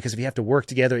standard because if you have to work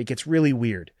together, it gets really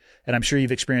weird. And I'm sure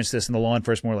you've experienced this in the law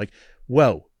enforcement, like,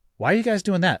 whoa, why are you guys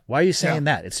doing that? Why are you saying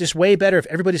that? It's just way better if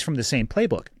everybody's from the same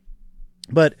playbook.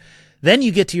 But then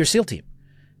you get to your SEAL team.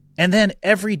 And then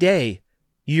every day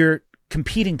you're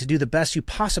competing to do the best you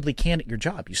possibly can at your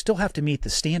job. You still have to meet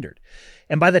the standard.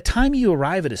 And by the time you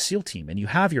arrive at a SEAL team and you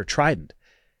have your trident,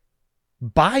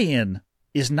 buy-in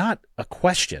is not a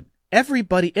question.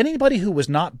 Anybody who was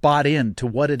not bought in to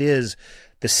what it is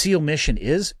the SEAL mission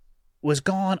is, was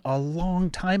gone a long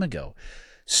time ago.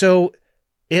 So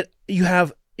you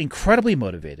have incredibly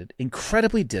motivated,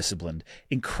 incredibly disciplined,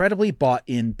 incredibly bought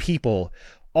in people,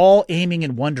 all aiming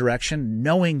in one direction,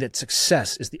 knowing that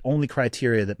success is the only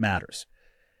criteria that matters.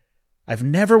 I've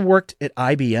never worked at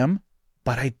IBM,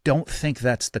 but I don't think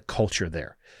that's the culture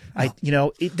there.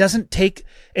 No. It doesn't take,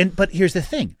 but here's the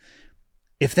thing.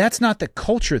 If that's not the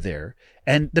culture there,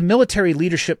 and the military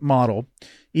leadership model,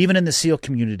 even in the SEAL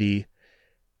community,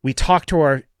 we talk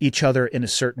to each other in a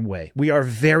certain way. We are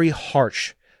very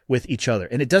harsh with each other.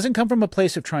 And it doesn't come from a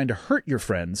place of trying to hurt your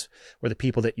friends or the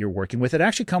people that you're working with. It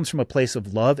actually comes from a place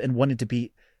of love and wanting to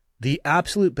be the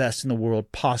absolute best in the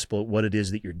world possible at what it is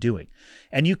that you're doing.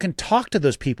 And you can talk to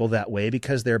those people that way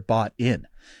because they're bought in.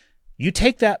 You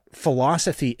take that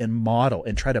philosophy and model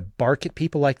and try to bark at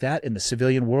people like that in the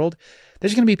civilian world,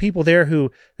 there's going to be people there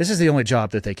who this is the only job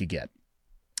that they could get.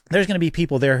 There's going to be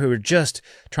people there who are just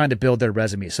trying to build their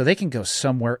resume so they can go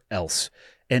somewhere else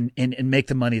and make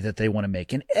the money that they want to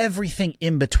make, and everything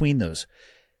in between those.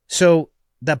 So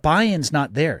that buy-in's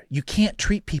not there. You can't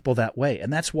treat people that way.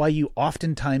 And that's why you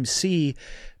oftentimes see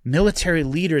military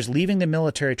leaders leaving the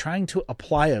military, trying to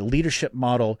apply a leadership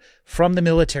model from the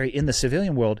military in the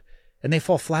civilian world, and they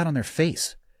fall flat on their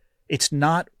face.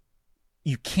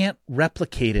 You can't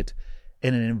replicate it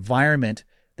in an environment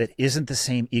that isn't the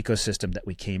same ecosystem that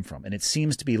we came from. And it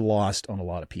seems to be lost on a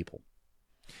lot of people.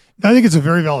 I think it's a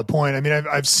very valid point. I mean,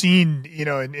 I've seen,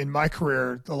 in my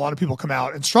career, a lot of people come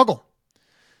out and struggle.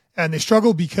 And they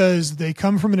struggle because they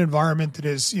come from an environment that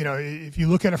is, if you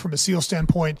look at it from a SEAL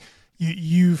standpoint,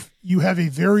 you have a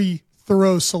very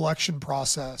thorough selection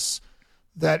process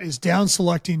that is down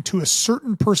selecting to a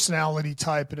certain personality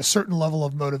type and a certain level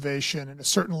of motivation and a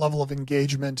certain level of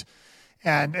engagement.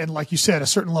 And like you said, a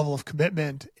certain level of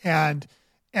commitment. And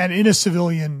in a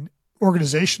civilian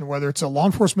organization, whether it's a law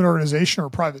enforcement organization or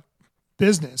a private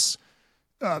business,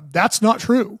 that's not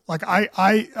true. Like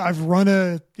I've run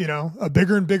a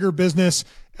bigger and bigger business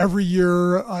every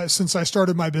year since I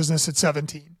started my business at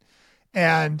 17.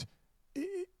 And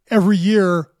every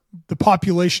year the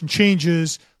population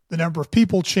changes, the number of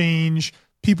people change,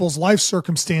 people's life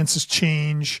circumstances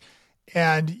change,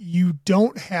 and you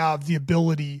don't have the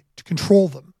ability to control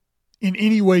them in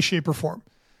any way, shape, or form.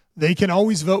 They can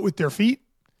always vote with their feet.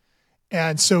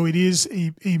 And so it is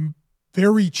a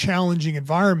very challenging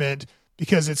environment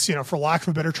because it's, for lack of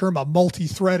a better term, a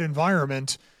multi-threat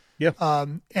environment. Yeah.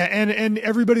 And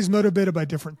everybody's motivated by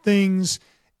different things.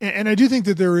 And I do think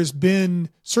that there has been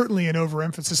certainly an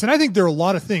overemphasis. And I think there are a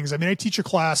lot of things. I mean, I teach a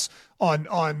class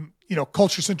on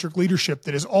culture-centric leadership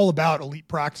that is all about elite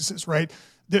practices, right?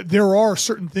 There are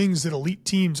certain things that elite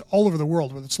teams all over the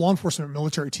world, whether it's law enforcement or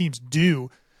military teams,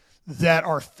 do that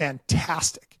are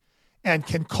fantastic and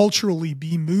can culturally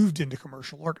be moved into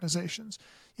commercial organizations.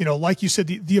 Like you said,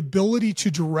 the ability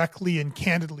to directly and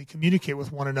candidly communicate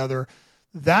with one another,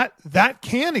 that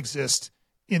can exist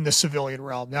in the civilian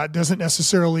realm. Now, it doesn't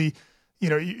necessarily,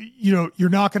 you're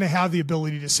not going to have the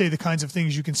ability to say the kinds of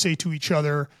things you can say to each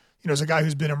other. As a guy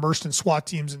who's been immersed in SWAT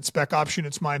teams and spec ops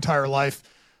units my entire life,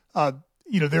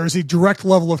 there is a direct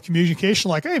level of communication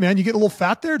like, hey, man, you get a little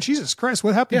fat there? Jesus Christ,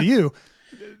 what happened to you?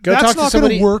 That's not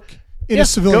going to work in a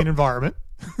civilian environment.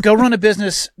 Go run a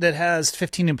business that has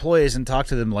 15 employees and talk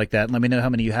to them like that and let me know how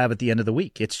many you have at the end of the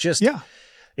week. It's just,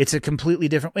 it's a completely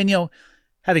different, and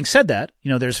having said that,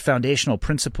 there's foundational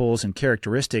principles and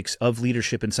characteristics of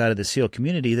leadership inside of the SEAL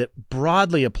community that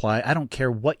broadly apply. I don't care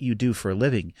what you do for a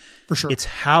living. For sure. It's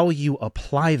how you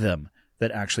apply them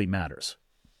that actually matters.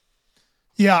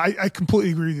 Yeah, I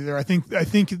completely agree with you there. I think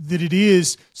that it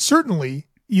is certainly,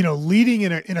 leading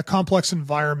in a complex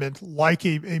environment like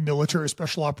a military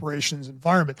special operations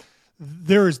environment.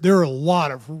 There are a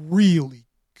lot of really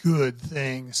good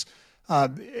things.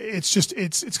 It's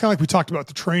kind of like we talked about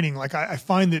the training. Like I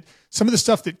find that some of the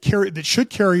stuff that should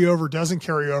carry over doesn't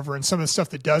carry over, and some of the stuff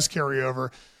that does carry over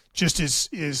just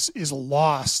is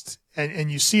lost.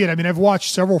 And you see it. I mean, I've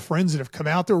watched several friends that have come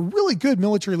out. They're really good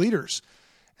military leaders,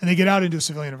 and they get out into a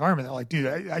civilian environment. They're like,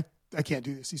 dude, I can't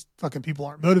do this. These fucking people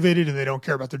aren't motivated, and they don't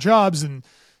care about their jobs. And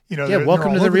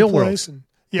welcome to the real world. And,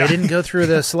 They didn't go through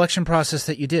the selection process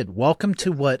that you did. Welcome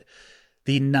to what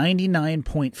the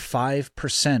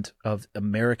 99.5% of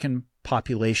American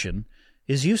population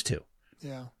is used to.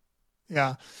 Yeah.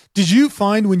 Yeah. Did you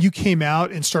find when you came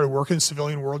out and started working in the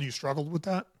civilian world, you struggled with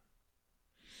that?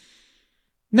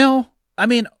 No. I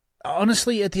mean,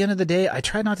 honestly, at the end of the day, I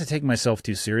tried not to take myself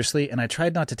too seriously, and I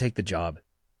tried not to take the job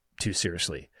too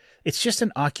seriously. It's just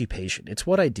an occupation. It's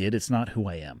what I did. It's not who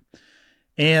I am.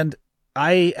 And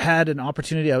I had an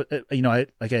opportunity,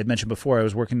 like I had mentioned before, I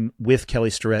was working with Kelly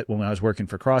Starrett when I was working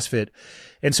for CrossFit.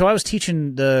 And so I was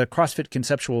teaching the CrossFit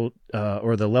conceptual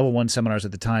or the level 1 seminars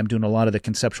at the time, doing a lot of the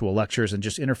conceptual lectures and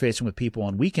just interfacing with people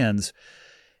on weekends.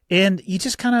 And you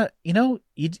just kind of,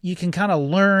 you can kind of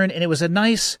learn. And it was a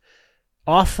nice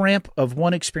off-ramp of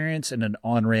one experience and an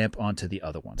on-ramp onto the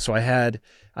other one. So I had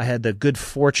the good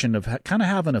fortune of kind of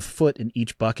having a foot in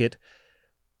each bucket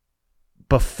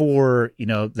before,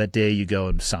 that day you go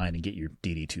and sign and get your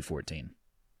DD 214.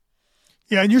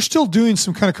 Yeah, and you're still doing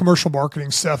some kind of commercial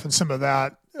marketing stuff and some of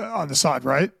that on the side,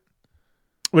 right?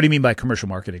 What do you mean by commercial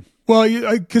marketing? Well,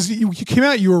 because you came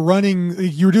out, you were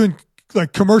doing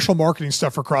like commercial marketing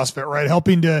stuff for CrossFit, right?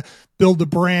 Helping to build the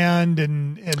brand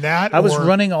and that. I was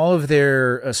running all of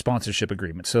their sponsorship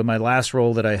agreements. So my last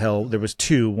role that I held, there was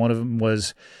 2. One of them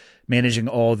was managing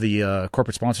all the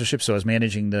corporate sponsorship. So I was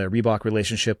managing the Reebok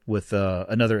relationship with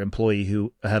another employee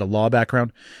who had a law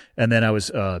background. And then I was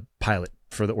a pilot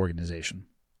for the organization.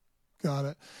 Got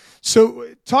it. So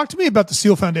talk to me about the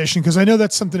SEAL Foundation, because I know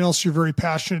that's something else you're very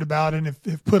passionate about and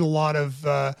have put a lot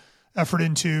of effort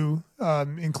into,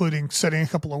 including setting a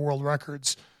couple of world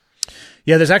records.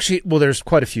 Yeah, there's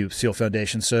quite a few SEAL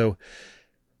Foundations. So,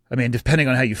 I mean, depending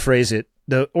on how you phrase it,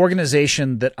 the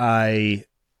organization that I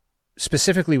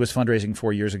specifically was fundraising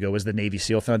 4 years ago was the Navy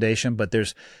SEAL Foundation, but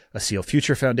there's a SEAL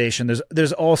Future Foundation.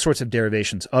 There's all sorts of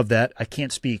derivations of that. I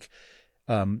can't speak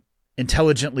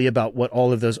intelligently about what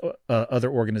all of those other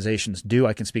organizations do.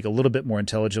 I can speak a little bit more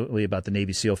intelligently about the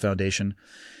Navy SEAL Foundation.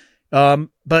 But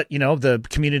the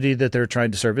community that they're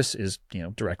trying to service is,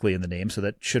 directly in the name. So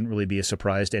that shouldn't really be a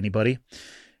surprise to anybody,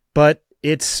 but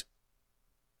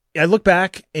I look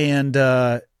back and,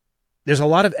 there's a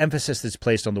lot of emphasis that's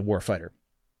placed on the warfighter,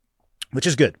 which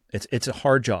is good. It's a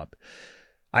hard job.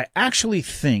 I actually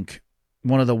think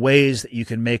one of the ways that you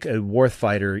can make a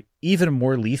warfighter even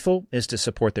more lethal is to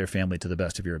support their family to the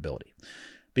best of your ability,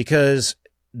 because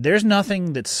there's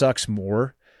nothing that sucks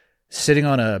more sitting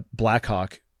on a Black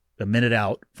Hawk a minute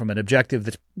out from an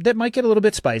objective that might get a little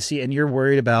bit spicy, and you're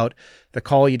worried about the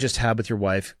call you just had with your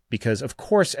wife, because of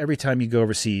course every time you go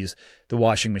overseas the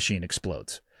washing machine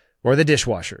explodes or the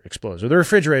dishwasher explodes or the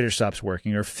refrigerator stops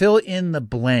working, or fill in the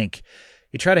blank.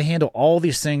 You try to handle all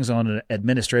these things on an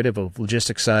administrative or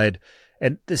logistics side,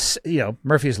 and this,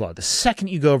 Murphy's Law, the second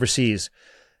you go overseas,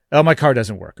 oh, my car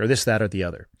doesn't work, or this, that, or the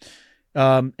other.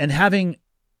 And having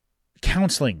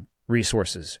counseling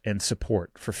resources and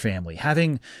support for family,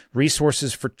 having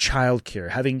resources for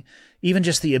childcare, having even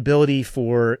just the ability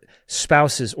for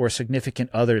spouses or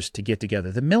significant others to get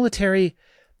together. The military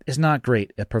is not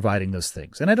great at providing those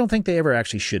things, and I don't think they ever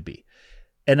actually should be.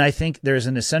 And I think there's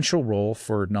an essential role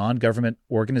for non-government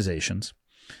organizations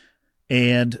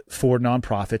and for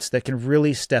nonprofits that can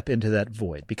really step into that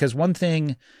void. Because one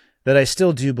thing that I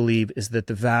still do believe is that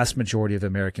the vast majority of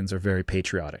Americans are very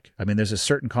patriotic. I mean, there's a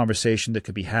certain conversation that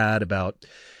could be had about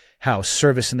how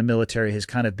service in the military has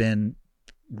kind of been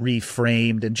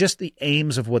reframed and just the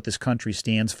aims of what this country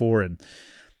stands for. And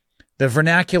the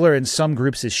vernacular in some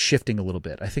groups is shifting a little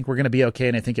bit. I think we're going to be okay,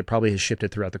 and I think it probably has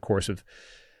shifted throughout the course of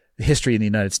history in the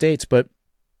United States. But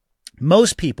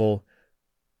most people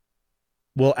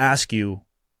will ask you,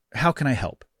 how can I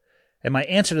help? And my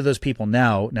answer to those people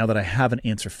now that I have an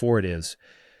answer for it, is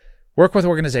work with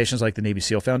organizations like the Navy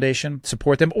SEAL Foundation,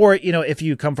 support them. Or, if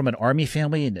you come from an Army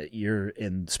family and you're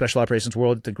in special operations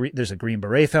world, there's a Green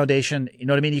Beret Foundation. You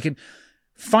know what I mean? You can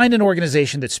find an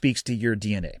organization that speaks to your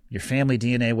DNA, your family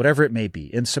DNA, whatever it may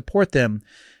be, and support them,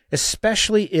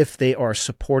 especially if they are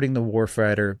supporting the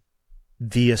warfighter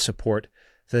via support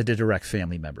to the direct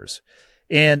family members.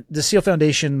 And the SEAL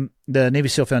Foundation, the Navy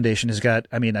SEAL Foundation has got,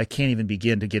 I can't even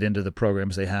begin to get into the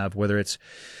programs they have, whether it's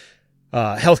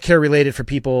healthcare related for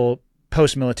people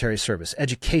post-military service,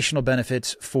 educational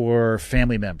benefits for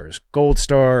family members, Gold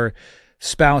Star,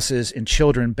 spouses and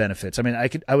children benefits.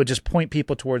 I would just point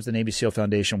people towards the Navy SEAL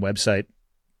Foundation website.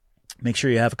 Make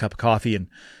sure you have a cup of coffee and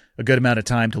a good amount of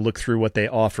time to look through what they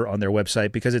offer on their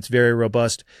website, because it's very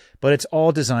robust, but it's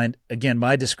all designed, again,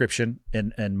 my description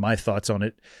and my thoughts on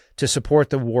it, to support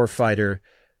the warfighter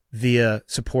via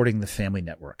supporting the family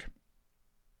network.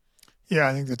 Yeah,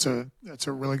 I think that's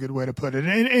a really good way to put it.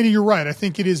 And you're right. I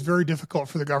think it is very difficult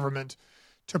for the government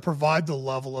to provide the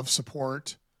level of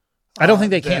support. I don't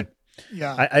think they can.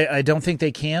 Yeah. I don't think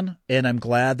they can. And I'm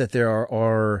glad that there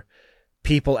are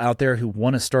people out there who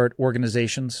want to start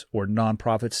organizations or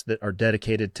nonprofits that are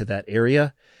dedicated to that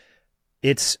area.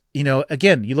 It's,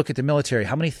 again, you look at the military,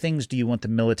 how many things do you want the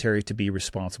military to be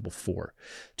responsible for?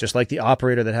 Just like the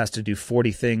operator that has to do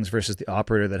 40 things versus the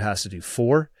operator that has to do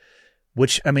 4,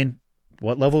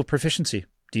 what level of proficiency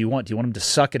do you want? Do you want them to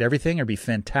suck at everything or be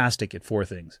fantastic at 4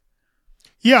 things?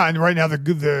 Yeah, and right now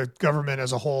the government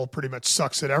as a whole pretty much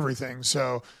sucks at everything.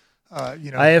 So, I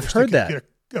have heard that.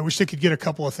 I wish they could get a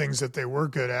couple of things that they were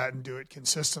good at and do it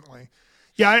consistently.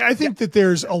 Yeah, I think that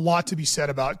there's a lot to be said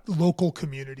about local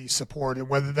community support, and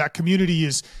whether that community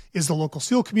is the local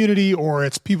SEAL community, or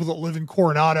it's people that live in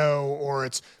Coronado, or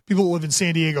it's people that live in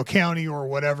San Diego County, or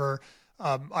whatever.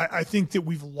 I think that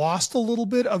we've lost a little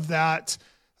bit of that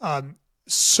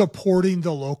supporting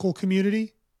the local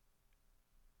community.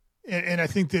 And I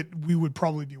think that we would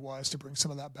probably be wise to bring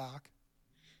some of that back.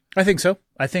 I think so.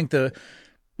 I think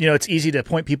it's easy to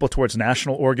point people towards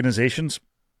national organizations.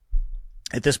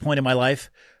 At this point in my life,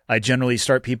 I generally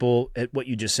start people at what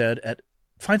you just said, at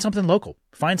find something local.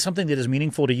 Find something that is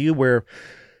meaningful to you, where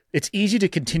it's easy to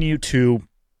continue to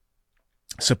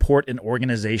support an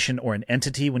organization or an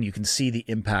entity when you can see the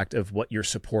impact of what your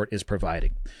support is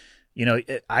providing.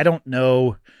 I don't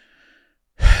know.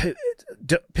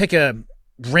 Pick a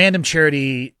random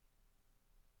charity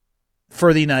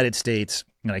for the United States,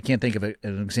 and I can't think of an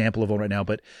example of one right now,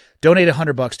 but donate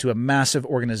 $100 to a massive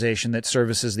organization that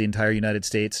services the entire United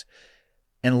States,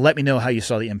 and let me know how you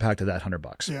saw the impact of that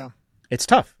 $100. Yeah. It's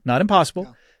tough, not impossible,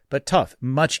 Yeah. but tough.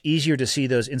 Much easier to see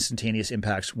those instantaneous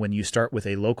impacts when you start with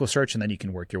a local search, and then you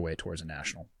can work your way towards a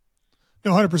national.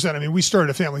 No, 100%. I mean, we started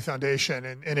a family foundation,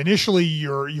 and initially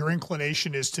your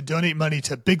inclination is to donate money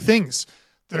to big things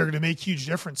that are going to make huge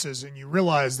differences. And you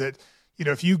realize that,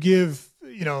 if you give,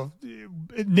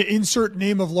 insert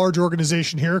name of large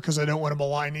organization here, because I don't want to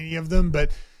malign any of them,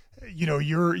 but,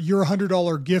 your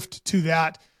 $100 gift to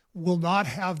that will not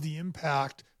have the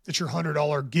impact that your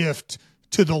 $100 gift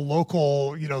to the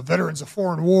local, veterans of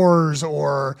foreign wars,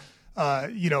 or,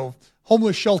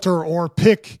 homeless shelter, or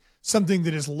pick something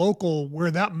that is local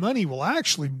where that money will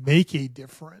actually make a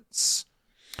difference.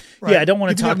 Right? Yeah, I don't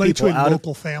want to talk people to a out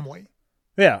local of family.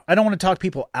 Yeah, I don't want to talk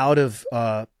people out of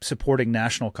supporting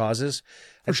national causes.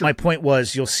 Sure. My point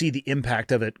was, you'll see the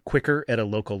impact of it quicker at a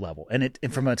local level, and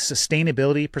from a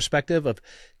sustainability perspective of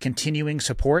continuing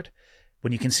support,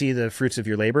 when you can see the fruits of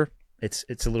your labor, it's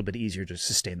a little bit easier to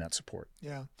sustain that support.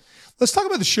 Yeah, let's talk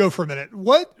about the show for a minute.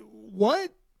 What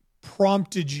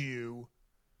prompted you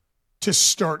to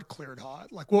start Cleared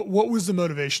Hot? Like, what was the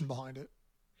motivation behind it?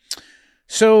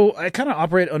 So I kind of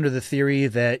operate under the theory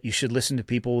that you should listen to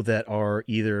people that are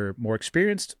either more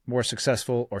experienced, more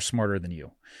successful, or smarter than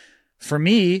you. For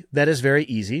me, that is very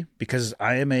easy because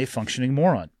I am a functioning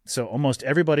moron. So almost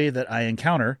everybody that I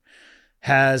encounter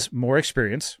has more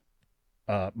experience,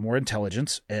 more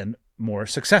intelligence, and more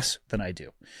success than I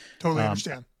do. Totally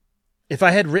understand. If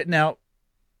I had written out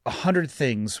 100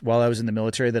 things while I was in the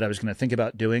military that I was going to think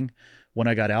about doing when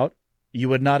I got out, you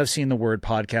would not have seen the word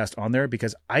podcast on there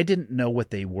because I didn't know what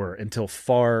they were until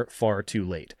far, far too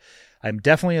late. I'm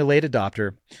definitely a late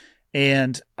adopter,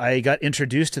 and I got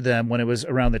introduced to them when it was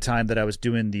around the time that I was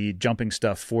doing the jumping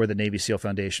stuff for the Navy SEAL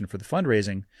Foundation for the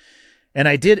fundraising. And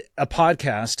I did a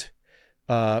podcast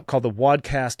called the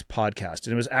Wadcast Podcast,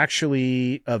 and it was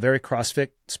actually a very CrossFit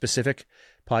specific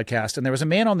podcast. And there was a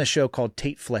man on the show called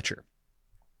Tate Fletcher,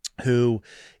 who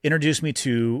introduced me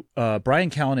to Brian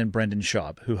Callen and Brendan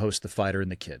Schaub, who host The Fighter and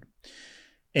the Kid.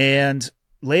 And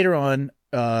later on,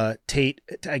 Tate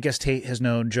has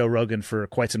known Joe Rogan for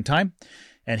quite some time.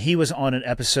 And he was on an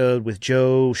episode with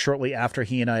Joe shortly after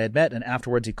he and I had met. And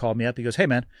afterwards, he called me up. He goes, "Hey,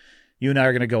 man, you and I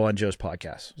are going to go on Joe's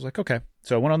podcast." I was like, okay.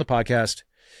 So I went on the podcast,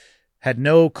 had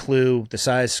no clue the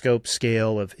size, scope,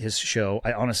 scale of his show.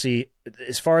 I honestly,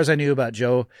 as far as I knew about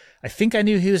Joe, I think I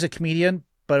knew he was a comedian.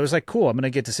 But it was like, cool, I'm going to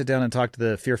get to sit down and talk to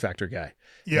the Fear Factor guy.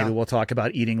 Yeah. Maybe we'll talk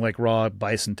about eating like raw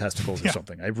bison testicles or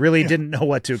something. I really didn't know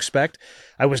what to expect.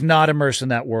 I was not immersed in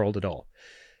that world at all.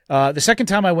 The second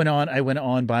time I went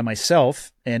on by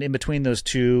myself. And in between those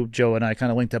two, Joe and I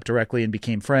kind of linked up directly and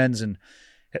became friends. And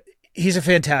he's a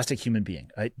fantastic human being.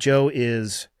 Joe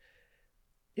is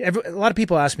 – a lot of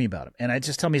people ask me about him. And I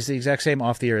just tell me he's the exact same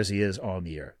off the air as he is on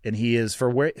the air. And he is,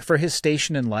 for his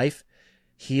station in life,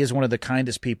 he is one of the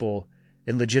kindest people –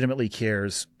 and legitimately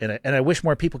cares. And I wish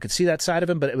more people could see that side of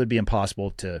him, but it would be impossible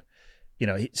to,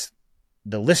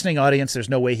 the listening audience, there's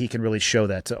no way he can really show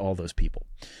that to all those people.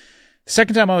 The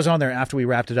second time I was on there after we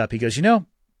wrapped it up, he goes, you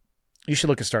should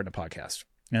look at starting a podcast.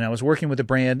 And I was working with a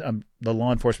brand, the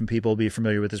law enforcement people will be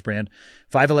familiar with this brand,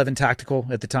 511 Tactical.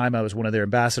 At the time, I was one of their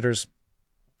ambassadors.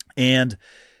 And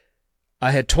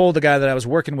I had told the guy that I was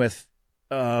working with,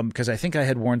 because I think I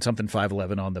had worn something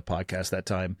 511 on the podcast that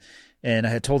time. And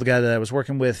I had told the guy that I was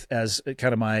working with as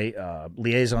kind of my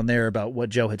liaison there about what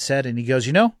Joe had said. And he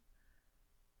goes,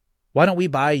 why don't we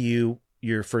buy you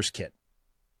your first kit?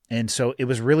 And so it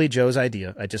was really Joe's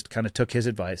idea. I just kind of took his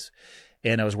advice.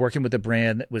 and I was working with a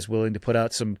brand that was willing to put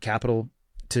out some capital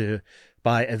to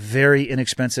buy a very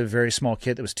inexpensive, very small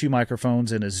kit that was 2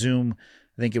 microphones and a Zoom.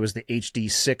 I think it was the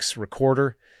HD6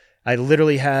 recorder. I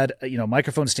literally had a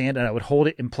microphone stand, and I would hold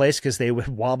it in place because they would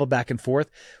wobble back and forth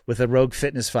with a Rogue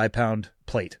Fitness 5-pound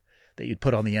plate that you'd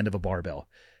put on the end of a barbell.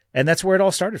 And that's where it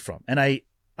all started from. And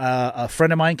a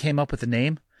friend of mine came up with the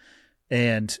name,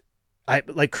 and I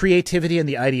like creativity and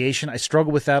the ideation. I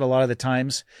struggle with that a lot of the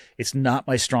times. It's not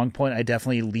my strong point. I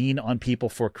definitely lean on people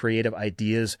for creative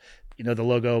ideas. The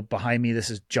logo behind me, this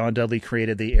is John Dudley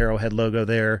created the Arrowhead logo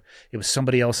there. It was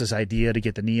somebody else's idea to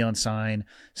get the neon sign,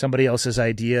 somebody else's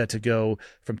idea to go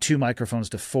from 2 microphones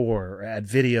to 4 or add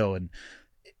video. And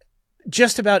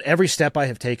just about every step I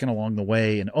have taken along the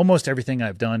way and almost everything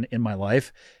I've done in my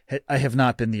life, I have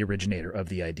not been the originator of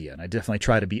the idea. And I definitely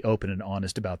try to be open and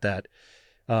honest about that.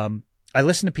 I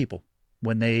listen to people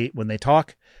when they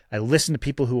talk. I listen to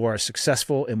people who are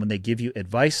successful and when they give you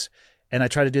advice. And I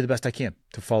try to do the best I can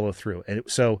to follow through. And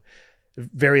so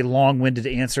very long-winded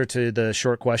answer to the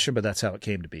short question, but that's how it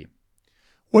came to be.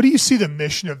 What do you see the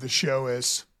mission of the show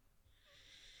is?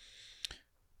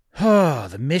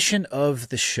 The mission of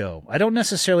the show. I don't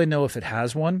necessarily know if it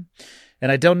has one. And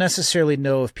I don't necessarily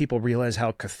know if people realize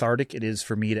how cathartic it is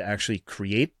for me to actually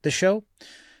create the show,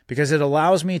 because it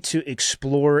allows me to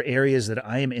explore areas that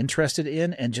I am interested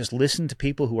in and just listen to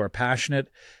people who are passionate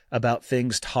about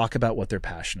things talk about what they're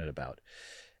passionate about.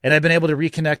 And I've been able to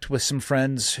reconnect with some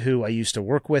friends who I used to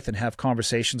work with and have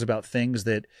conversations about things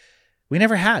that we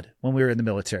never had when we were in the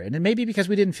military. And it may be because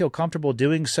we didn't feel comfortable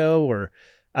doing so, or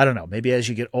I don't know, maybe as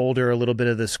you get older, a little bit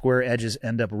of the square edges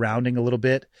end up rounding a little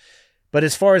bit. But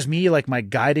as far as me, like my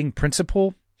guiding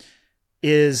principle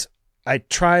is I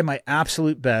try my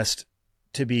absolute best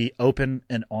to be open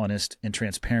and honest and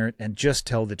transparent and just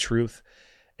tell the truth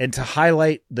and to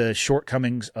highlight the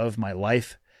shortcomings of my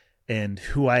life and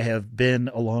who I have been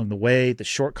along the way, the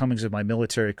shortcomings of my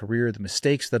military career, the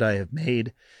mistakes that I have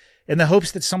made, in the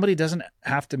hopes that somebody doesn't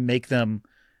have to make them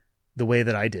the way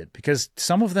that I did, because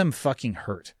some of them fucking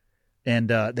hurt. And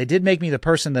they did make me the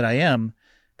person that I am,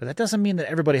 but that doesn't mean that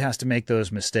everybody has to make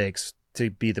those mistakes to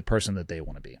be the person that they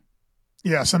want to be.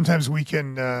 Yeah, sometimes we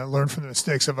can learn from the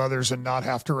mistakes of others and not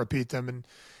have to repeat them. And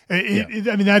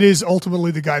I mean, that is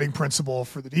ultimately the guiding principle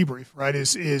for the debrief, right?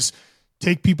 Is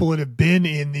take people that have been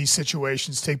in these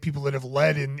situations, take people that have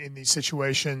led in these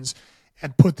situations,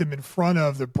 and put them in front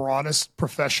of the broadest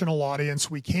professional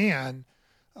audience we can.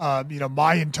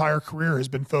 My entire career has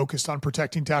been focused on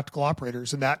protecting tactical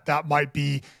operators, and that might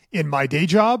be in my day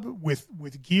job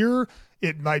with gear.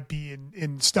 It might be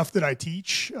in stuff that I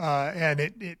teach, and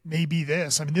it may be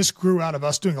this. I mean, this grew out of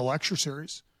us doing a lecture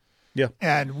series. Yeah.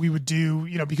 And we would do,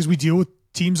 because we deal with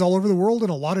teams all over the world and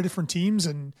a lot of different teams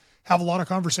and have a lot of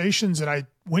conversations. And I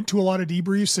went to a lot of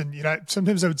debriefs, and,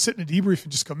 sometimes I would sit in a debrief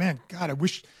and just go, man, God, I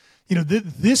wish,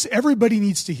 this, everybody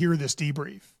needs to hear this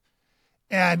debrief.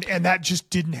 And that just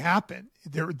didn't happen.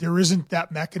 There isn't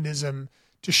that mechanism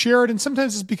to share it. And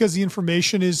sometimes it's because the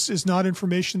information is not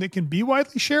information that can be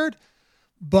widely shared.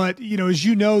 But, as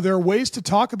there are ways to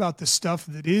talk about this stuff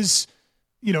that is,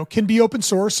 can be open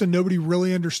source and nobody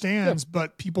really understands,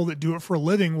 but people that do it for a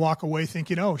living walk away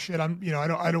thinking, oh shit, I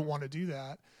don't want to do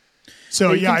that.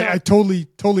 So I totally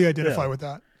identify with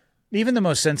that. Even the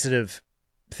most sensitive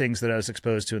things that I was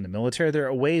exposed to in the military, there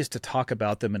are ways to talk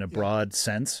about them in a broad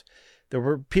sense.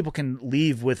 Where people can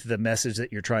leave with the message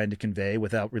that you're trying to convey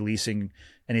without releasing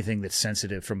anything that's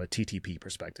sensitive from a TTP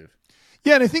perspective.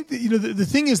 Yeah, and I think that the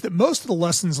thing is that most of the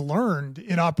lessons learned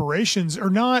in operations are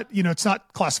not, it's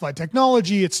not classified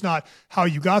technology, it's not how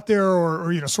you got there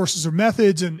or sources or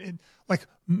methods, and like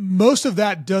most of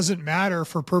that doesn't matter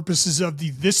for purposes of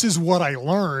this is what I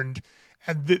learned,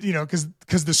 and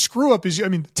because the screw up is,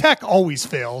 the tech always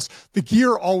fails, the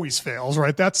gear always fails,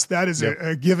 right? That is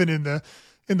a given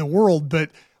in the world,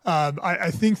 but I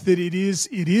think that it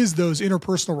is those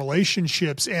interpersonal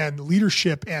relationships and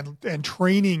leadership and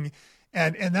training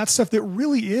and that stuff that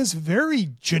really is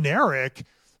very generic,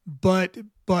 but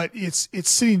it's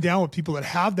sitting down with people that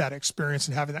have that experience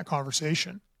and having that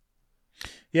conversation.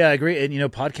 Yeah, I agree. And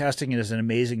podcasting is an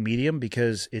amazing medium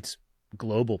because it's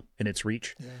global in its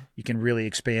reach. Yeah. You can really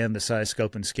expand the size,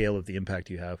 scope, and scale of the impact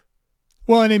you have.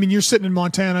 Well, and you're sitting in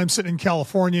Montana, I'm sitting in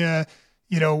California.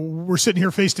 We're sitting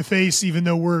here face to face, even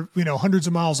though we're, hundreds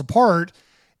of miles apart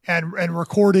and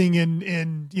recording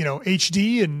in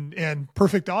HD and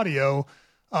perfect audio,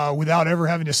 without ever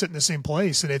having to sit in the same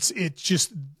place. And it's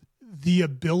just the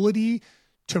ability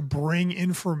to bring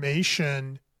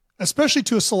information, especially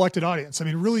to a selected audience.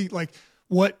 Really like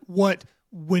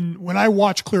when I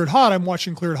watch Cleared Hot, I'm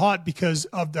watching Cleared Hot because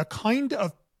of the kind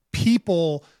of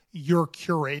people you're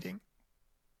curating.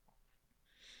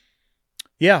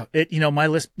 Yeah. My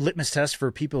litmus test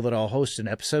for people that I'll host an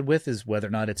episode with is whether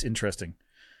or not it's interesting.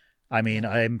 I mean,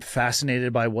 I'm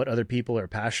fascinated by what other people are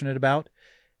passionate about,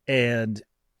 and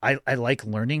I like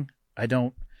learning. I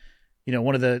don't,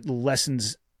 one of the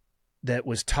lessons that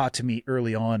was taught to me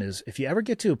early on is if you ever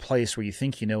get to a place where you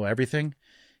think you know everything,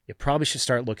 you probably should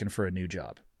start looking for a new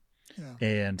job. Yeah.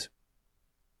 And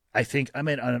I think,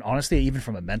 honestly, even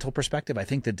from a mental perspective, I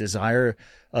think the desire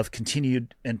of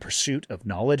continued and pursuit of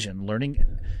knowledge and learning,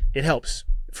 it helps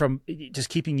from just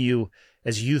keeping you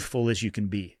as youthful as you can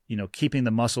be, keeping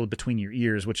the muscle between your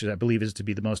ears, which I believe is to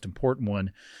be the most important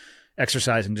one,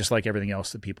 exercising just like everything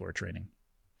else that people are training.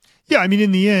 Yeah. I mean,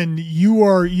 in the end, you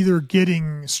are either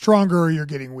getting stronger or you're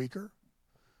getting weaker.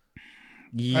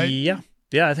 Right? Yeah.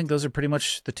 Yeah. I think those are pretty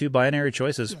much the two binary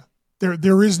choices. Yeah.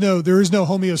 There is no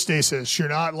homeostasis. You're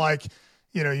not like,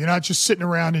 you're not just sitting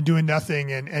around and doing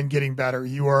nothing and getting better.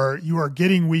 You are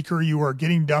getting weaker. You are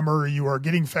getting dumber. You are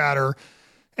getting fatter.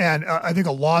 And I think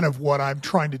a lot of what I'm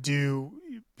trying to do,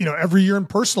 every year in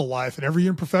personal life and every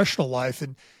year in professional life,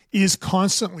 and is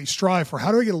constantly strive for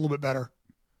how do I get a little bit better?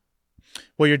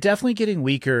 Well, you're definitely getting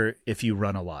weaker if you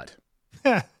run a lot.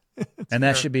 And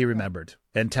that should be remembered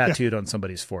and tattooed on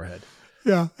somebody's forehead.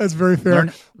 Yeah, that's very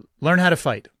fair. Learn how to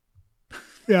fight.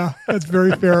 Yeah, that's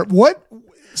very fair.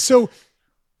 So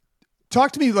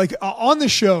talk to me like on the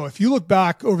show, if you look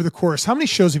back over the course, how many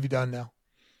shows have you done now?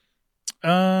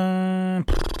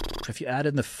 If you add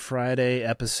in the Friday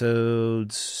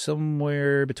episodes,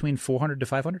 somewhere between 400 to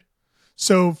 500.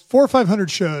 So 400 or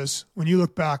 500 shows. When you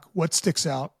look back, what sticks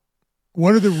out?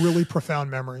 What are the really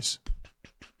profound memories?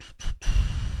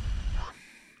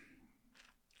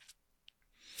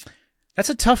 That's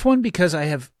a tough one because I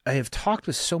have talked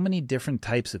with so many different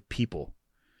types of people.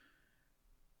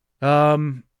 I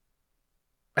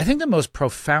think the most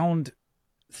profound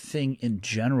thing in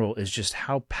general is just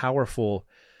how powerful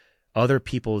other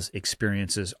people's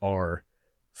experiences are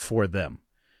for them.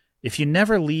 If you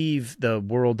never leave the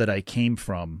world that I came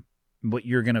from, what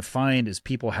you're going to find is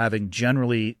people having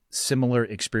generally similar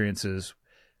experiences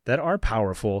that are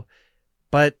powerful,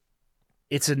 but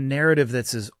it's a narrative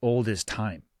that's as old as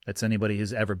time. That's anybody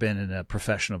who's ever been in a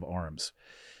profession of arms.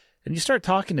 And you start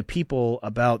talking to people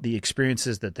about the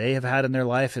experiences that they have had in their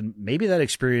life, and maybe that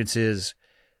experience is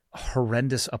a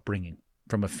horrendous upbringing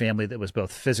from a family that was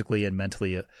both physically and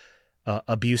mentally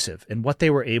abusive, and what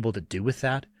they were able to do with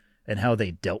that and how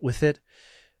they dealt with it.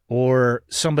 Or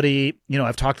somebody,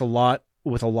 I've talked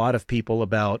with a lot of people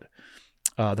about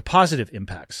the positive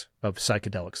impacts of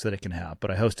psychedelics that it can have.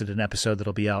 But I hosted an episode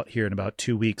that'll be out here in about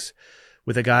 2 weeks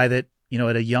with a guy that,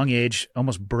 at a young age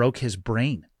almost broke his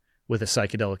brain with a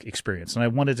psychedelic experience. And I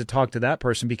wanted to talk to that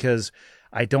person because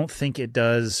I don't think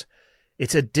it's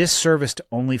a disservice to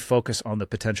only focus on the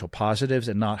potential positives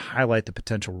and not highlight the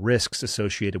potential risks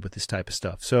associated with this type of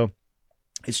stuff. So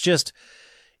it's just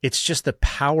the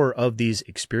power of these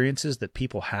experiences that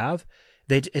people have.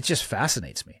 It just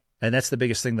fascinates me. And that's the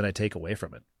biggest thing that I take away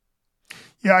from it.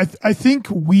 Yeah. I think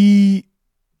we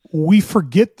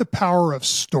forget the power of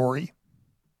story,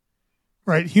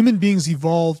 right? Human beings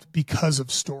evolved because of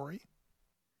story.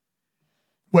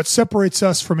 What separates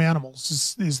us from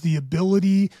animals is the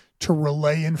ability to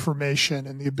relay information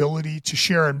and the ability to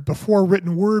share. And before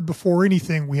written word, before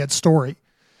anything, we had story.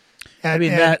 And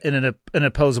that and an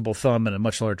opposable thumb and a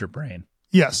much larger brain.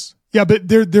 Yes. Yeah, but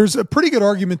there's a pretty good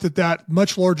argument that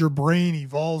much larger brain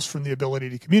evolves from the ability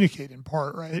to communicate in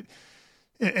part, right?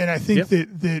 And I think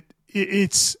that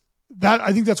it's that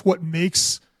I think that's what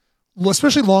makes,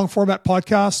 especially long format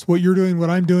podcasts, what you're doing, what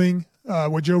I'm doing,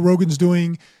 what Joe Rogan's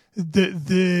doing,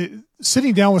 the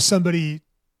sitting down with somebody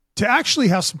to actually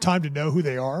have some time to know who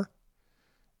they are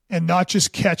and not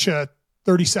just catch a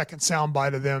 30-second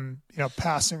soundbite of them,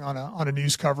 passing on a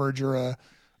news coverage or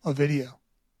a video.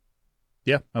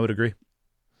 Yeah, I would agree.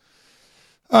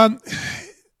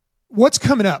 What's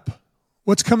coming up?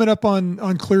 What's coming up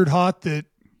on Cleared Hot that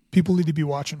people need to be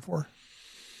watching for?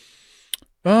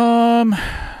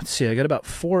 Let's see. I got about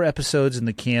 4 episodes in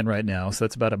the can right now, so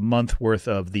that's about a month worth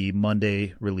of the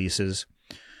Monday releases.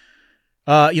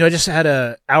 I just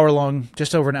had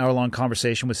just over an hour long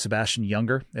conversation with Sebastian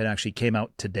Younger. It actually came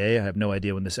out today. I have no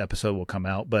idea when this episode will come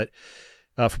out, but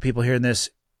for people hearing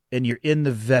this and you're in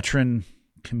the veteran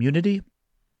community,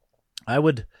 I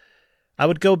would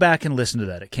go back and listen to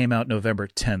that. It came out November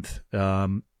 10th.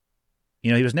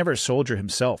 He was never a soldier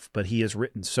himself, but he has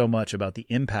written so much about the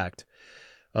impact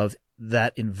of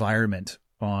that environment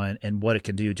on and what it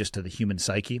can do just to the human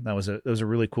psyche. That was a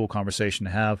really cool conversation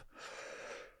to have.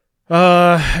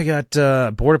 I got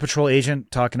a Border Patrol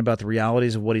agent talking about the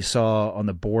realities of what he saw on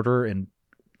the border and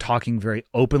talking very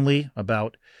openly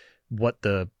about what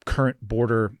the current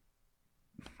border,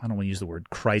 I don't want to use the word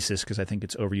crisis because I think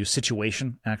it's overused,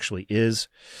 situation actually is.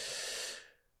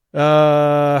 Who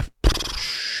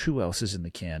else is in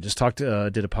the can? Just did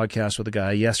a podcast with a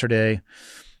guy yesterday,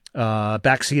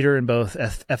 backseater in both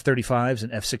F-35s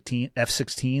and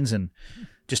F-16s, and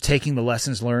just taking the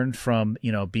lessons learned from,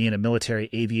 being a military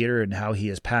aviator and how he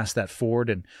has passed that forward.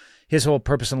 And his whole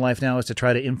purpose in life now is to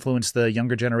try to influence the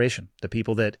younger generation, the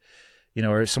people that,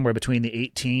 are somewhere between the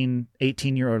 18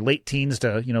 year or late teens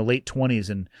to, late 20s,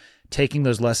 and taking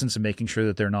those lessons and making sure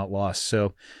that they're not lost.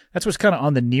 So that's what's kind of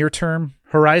on the near term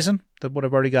horizon, what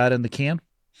I've already got in the can.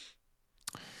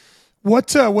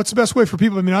 What's the best way for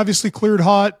people? I mean, obviously Cleared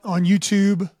Hot on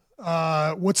YouTube.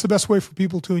 What's the best way for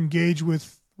people to engage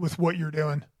with what you're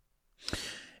doing?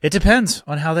 It depends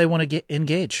on how they want to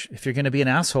engage. If you're going to be an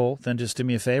asshole, then just do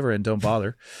me a favor and don't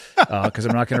bother, because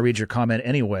I'm not going to read your comment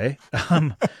anyway.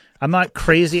 I'm not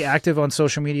crazy active on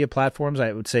social media platforms.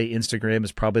 I would say Instagram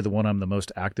is probably the one I'm the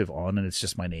most active on, and it's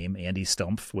just my name, Andy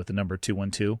Stumpf, with the number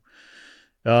 212.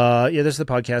 There's the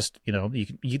podcast.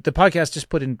 The podcast, just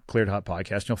put in Cleared Hot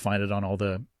Podcast. You'll find it on all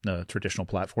the traditional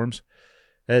platforms,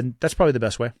 and that's probably the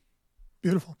best way.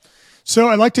 Beautiful. So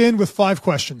I'd like to end with 5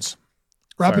 questions.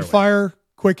 Rapid fire,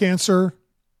 quick answer.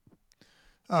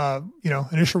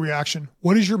 Initial reaction.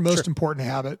 What is your most important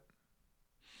habit?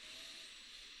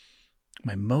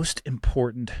 My most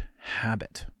important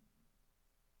habit.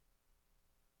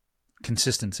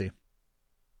 Consistency.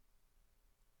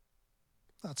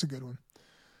 That's a good one.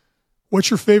 What's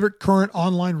your favorite current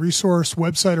online resource,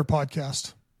 website, or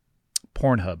podcast?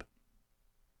 Pornhub.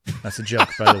 That's a joke,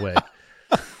 by the way.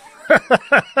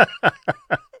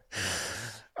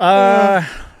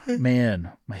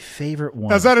 Man, my favorite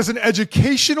one. Is that as an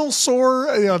educational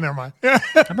source? Yeah, never mind.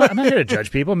 I'm not here to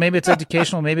judge people. Maybe it's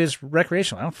educational. Maybe it's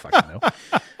recreational. I don't fucking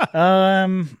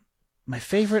know. My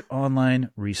favorite online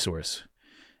resource.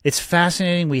 It's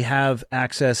fascinating. We have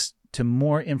access to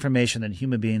more information than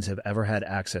human beings have ever had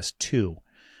access to.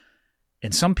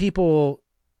 And some people,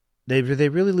 they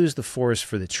really lose the forest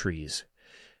for the trees.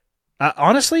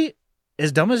 Honestly,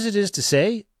 as dumb as it is to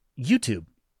say, YouTube.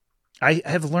 I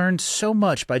have learned so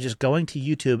much by just going to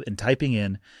YouTube and typing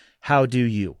in, how do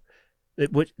you?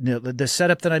 The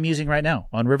setup that I'm using right now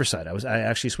on Riverside. I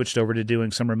actually switched over to doing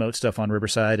some remote stuff on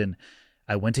Riverside, and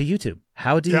I went to YouTube.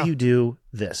 How do you do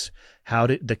this? How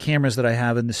do the cameras that I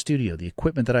have in the studio, the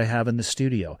equipment that I have in the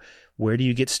studio, where do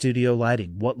you get studio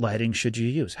lighting? What lighting should you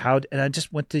use? And I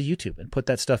just went to YouTube and put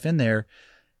that stuff in there,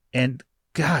 and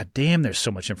God damn, there's so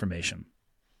much information.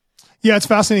 Yeah, it's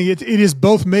fascinating. It is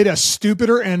both made us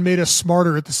stupider and made us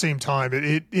smarter at the same time.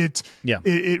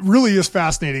 It really is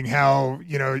fascinating how,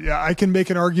 I can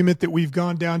make an argument that we've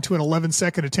gone down to an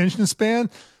 11-second attention span,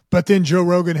 but then Joe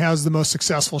Rogan has the most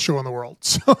successful show in the world.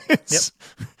 So it's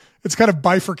kind of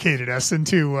bifurcated us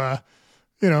into,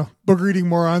 booger eating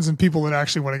morons and people that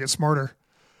actually want to get smarter.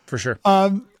 For sure.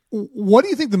 What do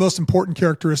you think the most important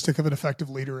characteristic of an effective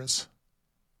leader is?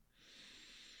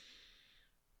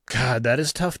 God, that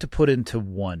is tough to put into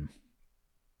one.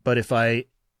 But if I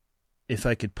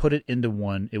could put it into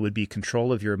one, it would be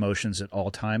control of your emotions at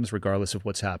all times, regardless of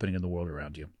what's happening in the world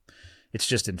around you. It's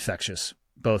just infectious,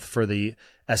 both for the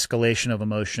escalation of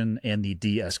emotion and the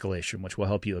de-escalation, which will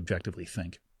help you objectively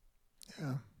think.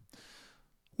 Yeah.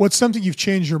 What's something you've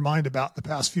changed your mind about the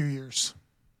past few years?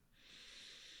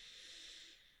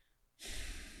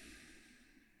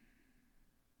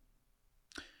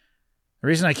 The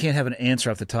reason I can't have an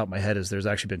answer off the top of my head is there's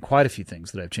actually been quite a few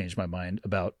things that I've changed my mind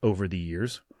about over the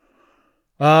years.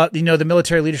 The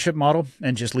military leadership model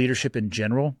and just leadership in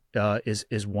general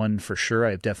is one for sure.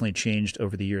 I've definitely changed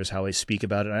over the years how I speak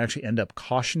about it. I actually end up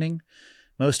cautioning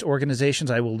most organizations.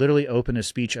 I will literally open a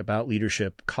speech about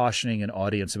leadership, cautioning an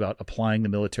audience about applying the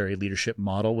military leadership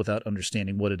model without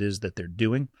understanding what it is that they're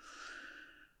doing.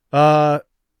 As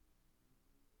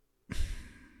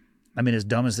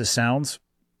dumb as this sounds,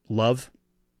 love.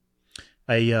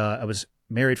 I was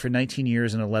married for 19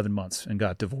 years and 11 months and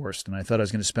got divorced, and I thought I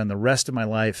was going to spend the rest of my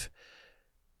life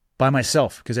by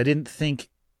myself because I didn't think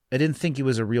it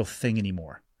was a real thing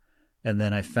anymore. And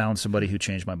then I found somebody who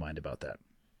changed my mind about that.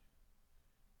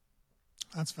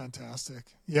 That's fantastic.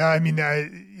 Yeah,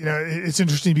 it's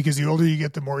interesting because the older you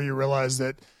get, the more you realize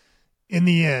that in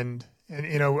the end,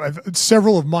 and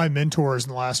several of my mentors in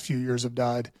the last few years have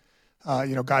died.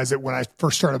 Guys that when I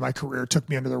first started my career took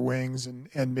me under their wings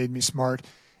and made me smart.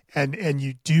 And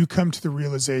you do come to the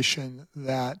realization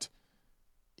that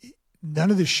none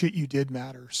of the shit you did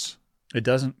matters. It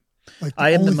doesn't. Like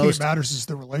I am only the thing most that matters is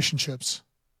the relationships.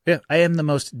 Yeah, I am the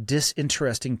most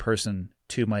disinteresting person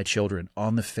to my children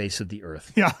on the face of the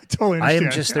earth. Yeah, I totally I understand.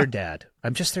 am just their dad.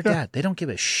 I'm just their dad. They don't give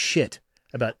a shit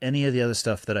about any of the other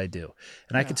stuff that I do.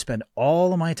 And I could spend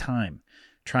all of my time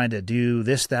trying to do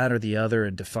this, that, or the other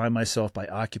and define myself by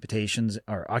occupations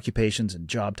and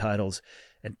job titles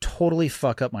and totally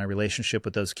fuck up my relationship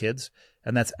with those kids.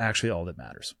 And that's actually all that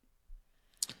matters.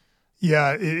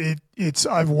 Yeah, it's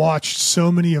I've watched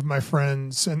so many of my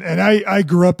friends, and I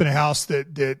grew up in a house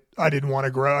that I didn't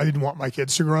want my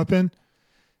kids to grow up in,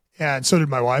 and so did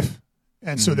my wife,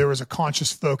 and so there was a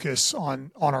conscious focus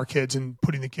on our kids and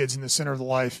putting the kids in the center of the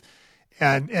life,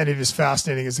 and it is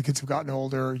fascinating as the kids have gotten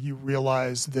older, you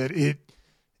realize that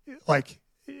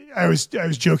I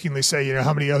was jokingly say,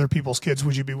 how many other people's kids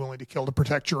would you be willing to kill to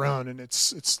protect your own, and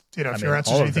it's if your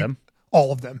answer is anything.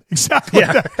 All of them. Exactly.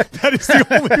 Yeah. That is the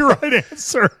only right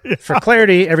answer. Yeah. For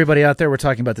clarity, everybody out there, we're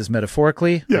talking about this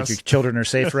metaphorically. Yes. Like your children are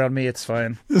safe around me. It's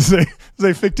fine. It's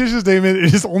a fictitious statement.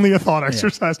 It is only a thought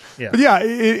exercise. Yeah. But yeah,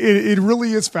 it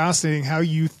really is fascinating how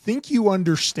you think you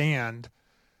understand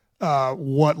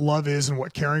what love is and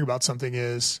what caring about something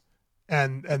is.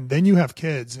 And then you have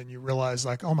kids and you realize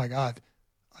like, oh my God,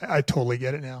 I totally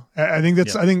get it now. I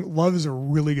think love is a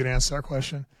really good answer to that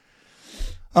question.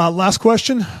 Last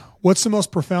question. What's the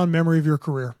most profound memory of your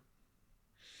career?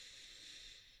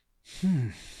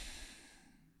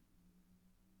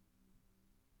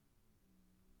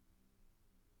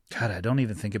 God, I don't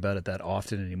even think about it that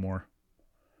often anymore.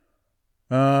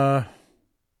 Probably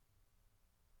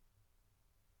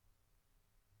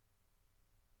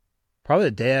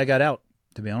the day I got out,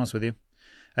 to be honest with you.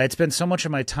 I had spent so much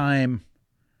of my time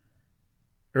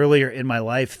earlier in my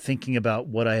life thinking about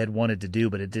what I had wanted to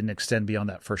do, but it didn't extend beyond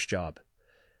that first job.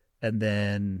 And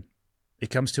then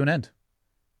it comes to an end.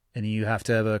 And you have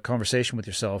to have a conversation with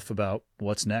yourself about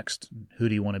what's next. Who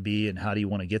do you want to be and how do you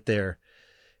want to get there?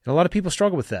 And a lot of people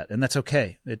struggle with that, and that's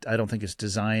okay. I don't think it's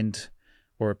designed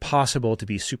or possible to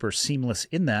be super seamless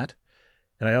in that.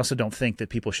 And I also don't think that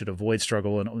people should avoid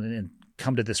struggle and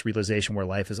come to this realization where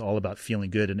life is all about feeling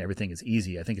good and everything is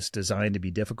easy. I think it's designed to be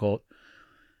difficult.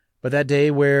 But that day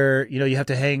where, you have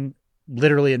to hang,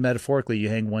 literally and metaphorically, you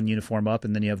hang one uniform up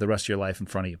and then you have the rest of your life in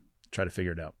front of you. Try to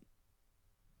figure it out.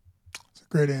 That's a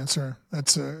great answer.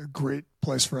 That's a great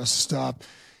place for us to stop.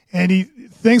 Andy,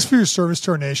 thanks for your service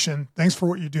to our nation. Thanks for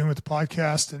what you're doing with the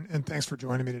podcast, and thanks for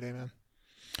joining me today, man.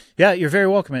 Yeah, you're very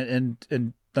welcome.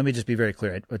 And let me just be very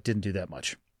clear. I didn't do that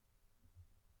much.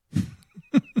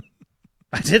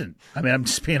 I didn't. I mean, I'm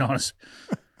just being honest.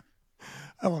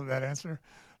 I love that answer.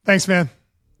 Thanks, man.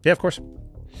 Yeah, of course.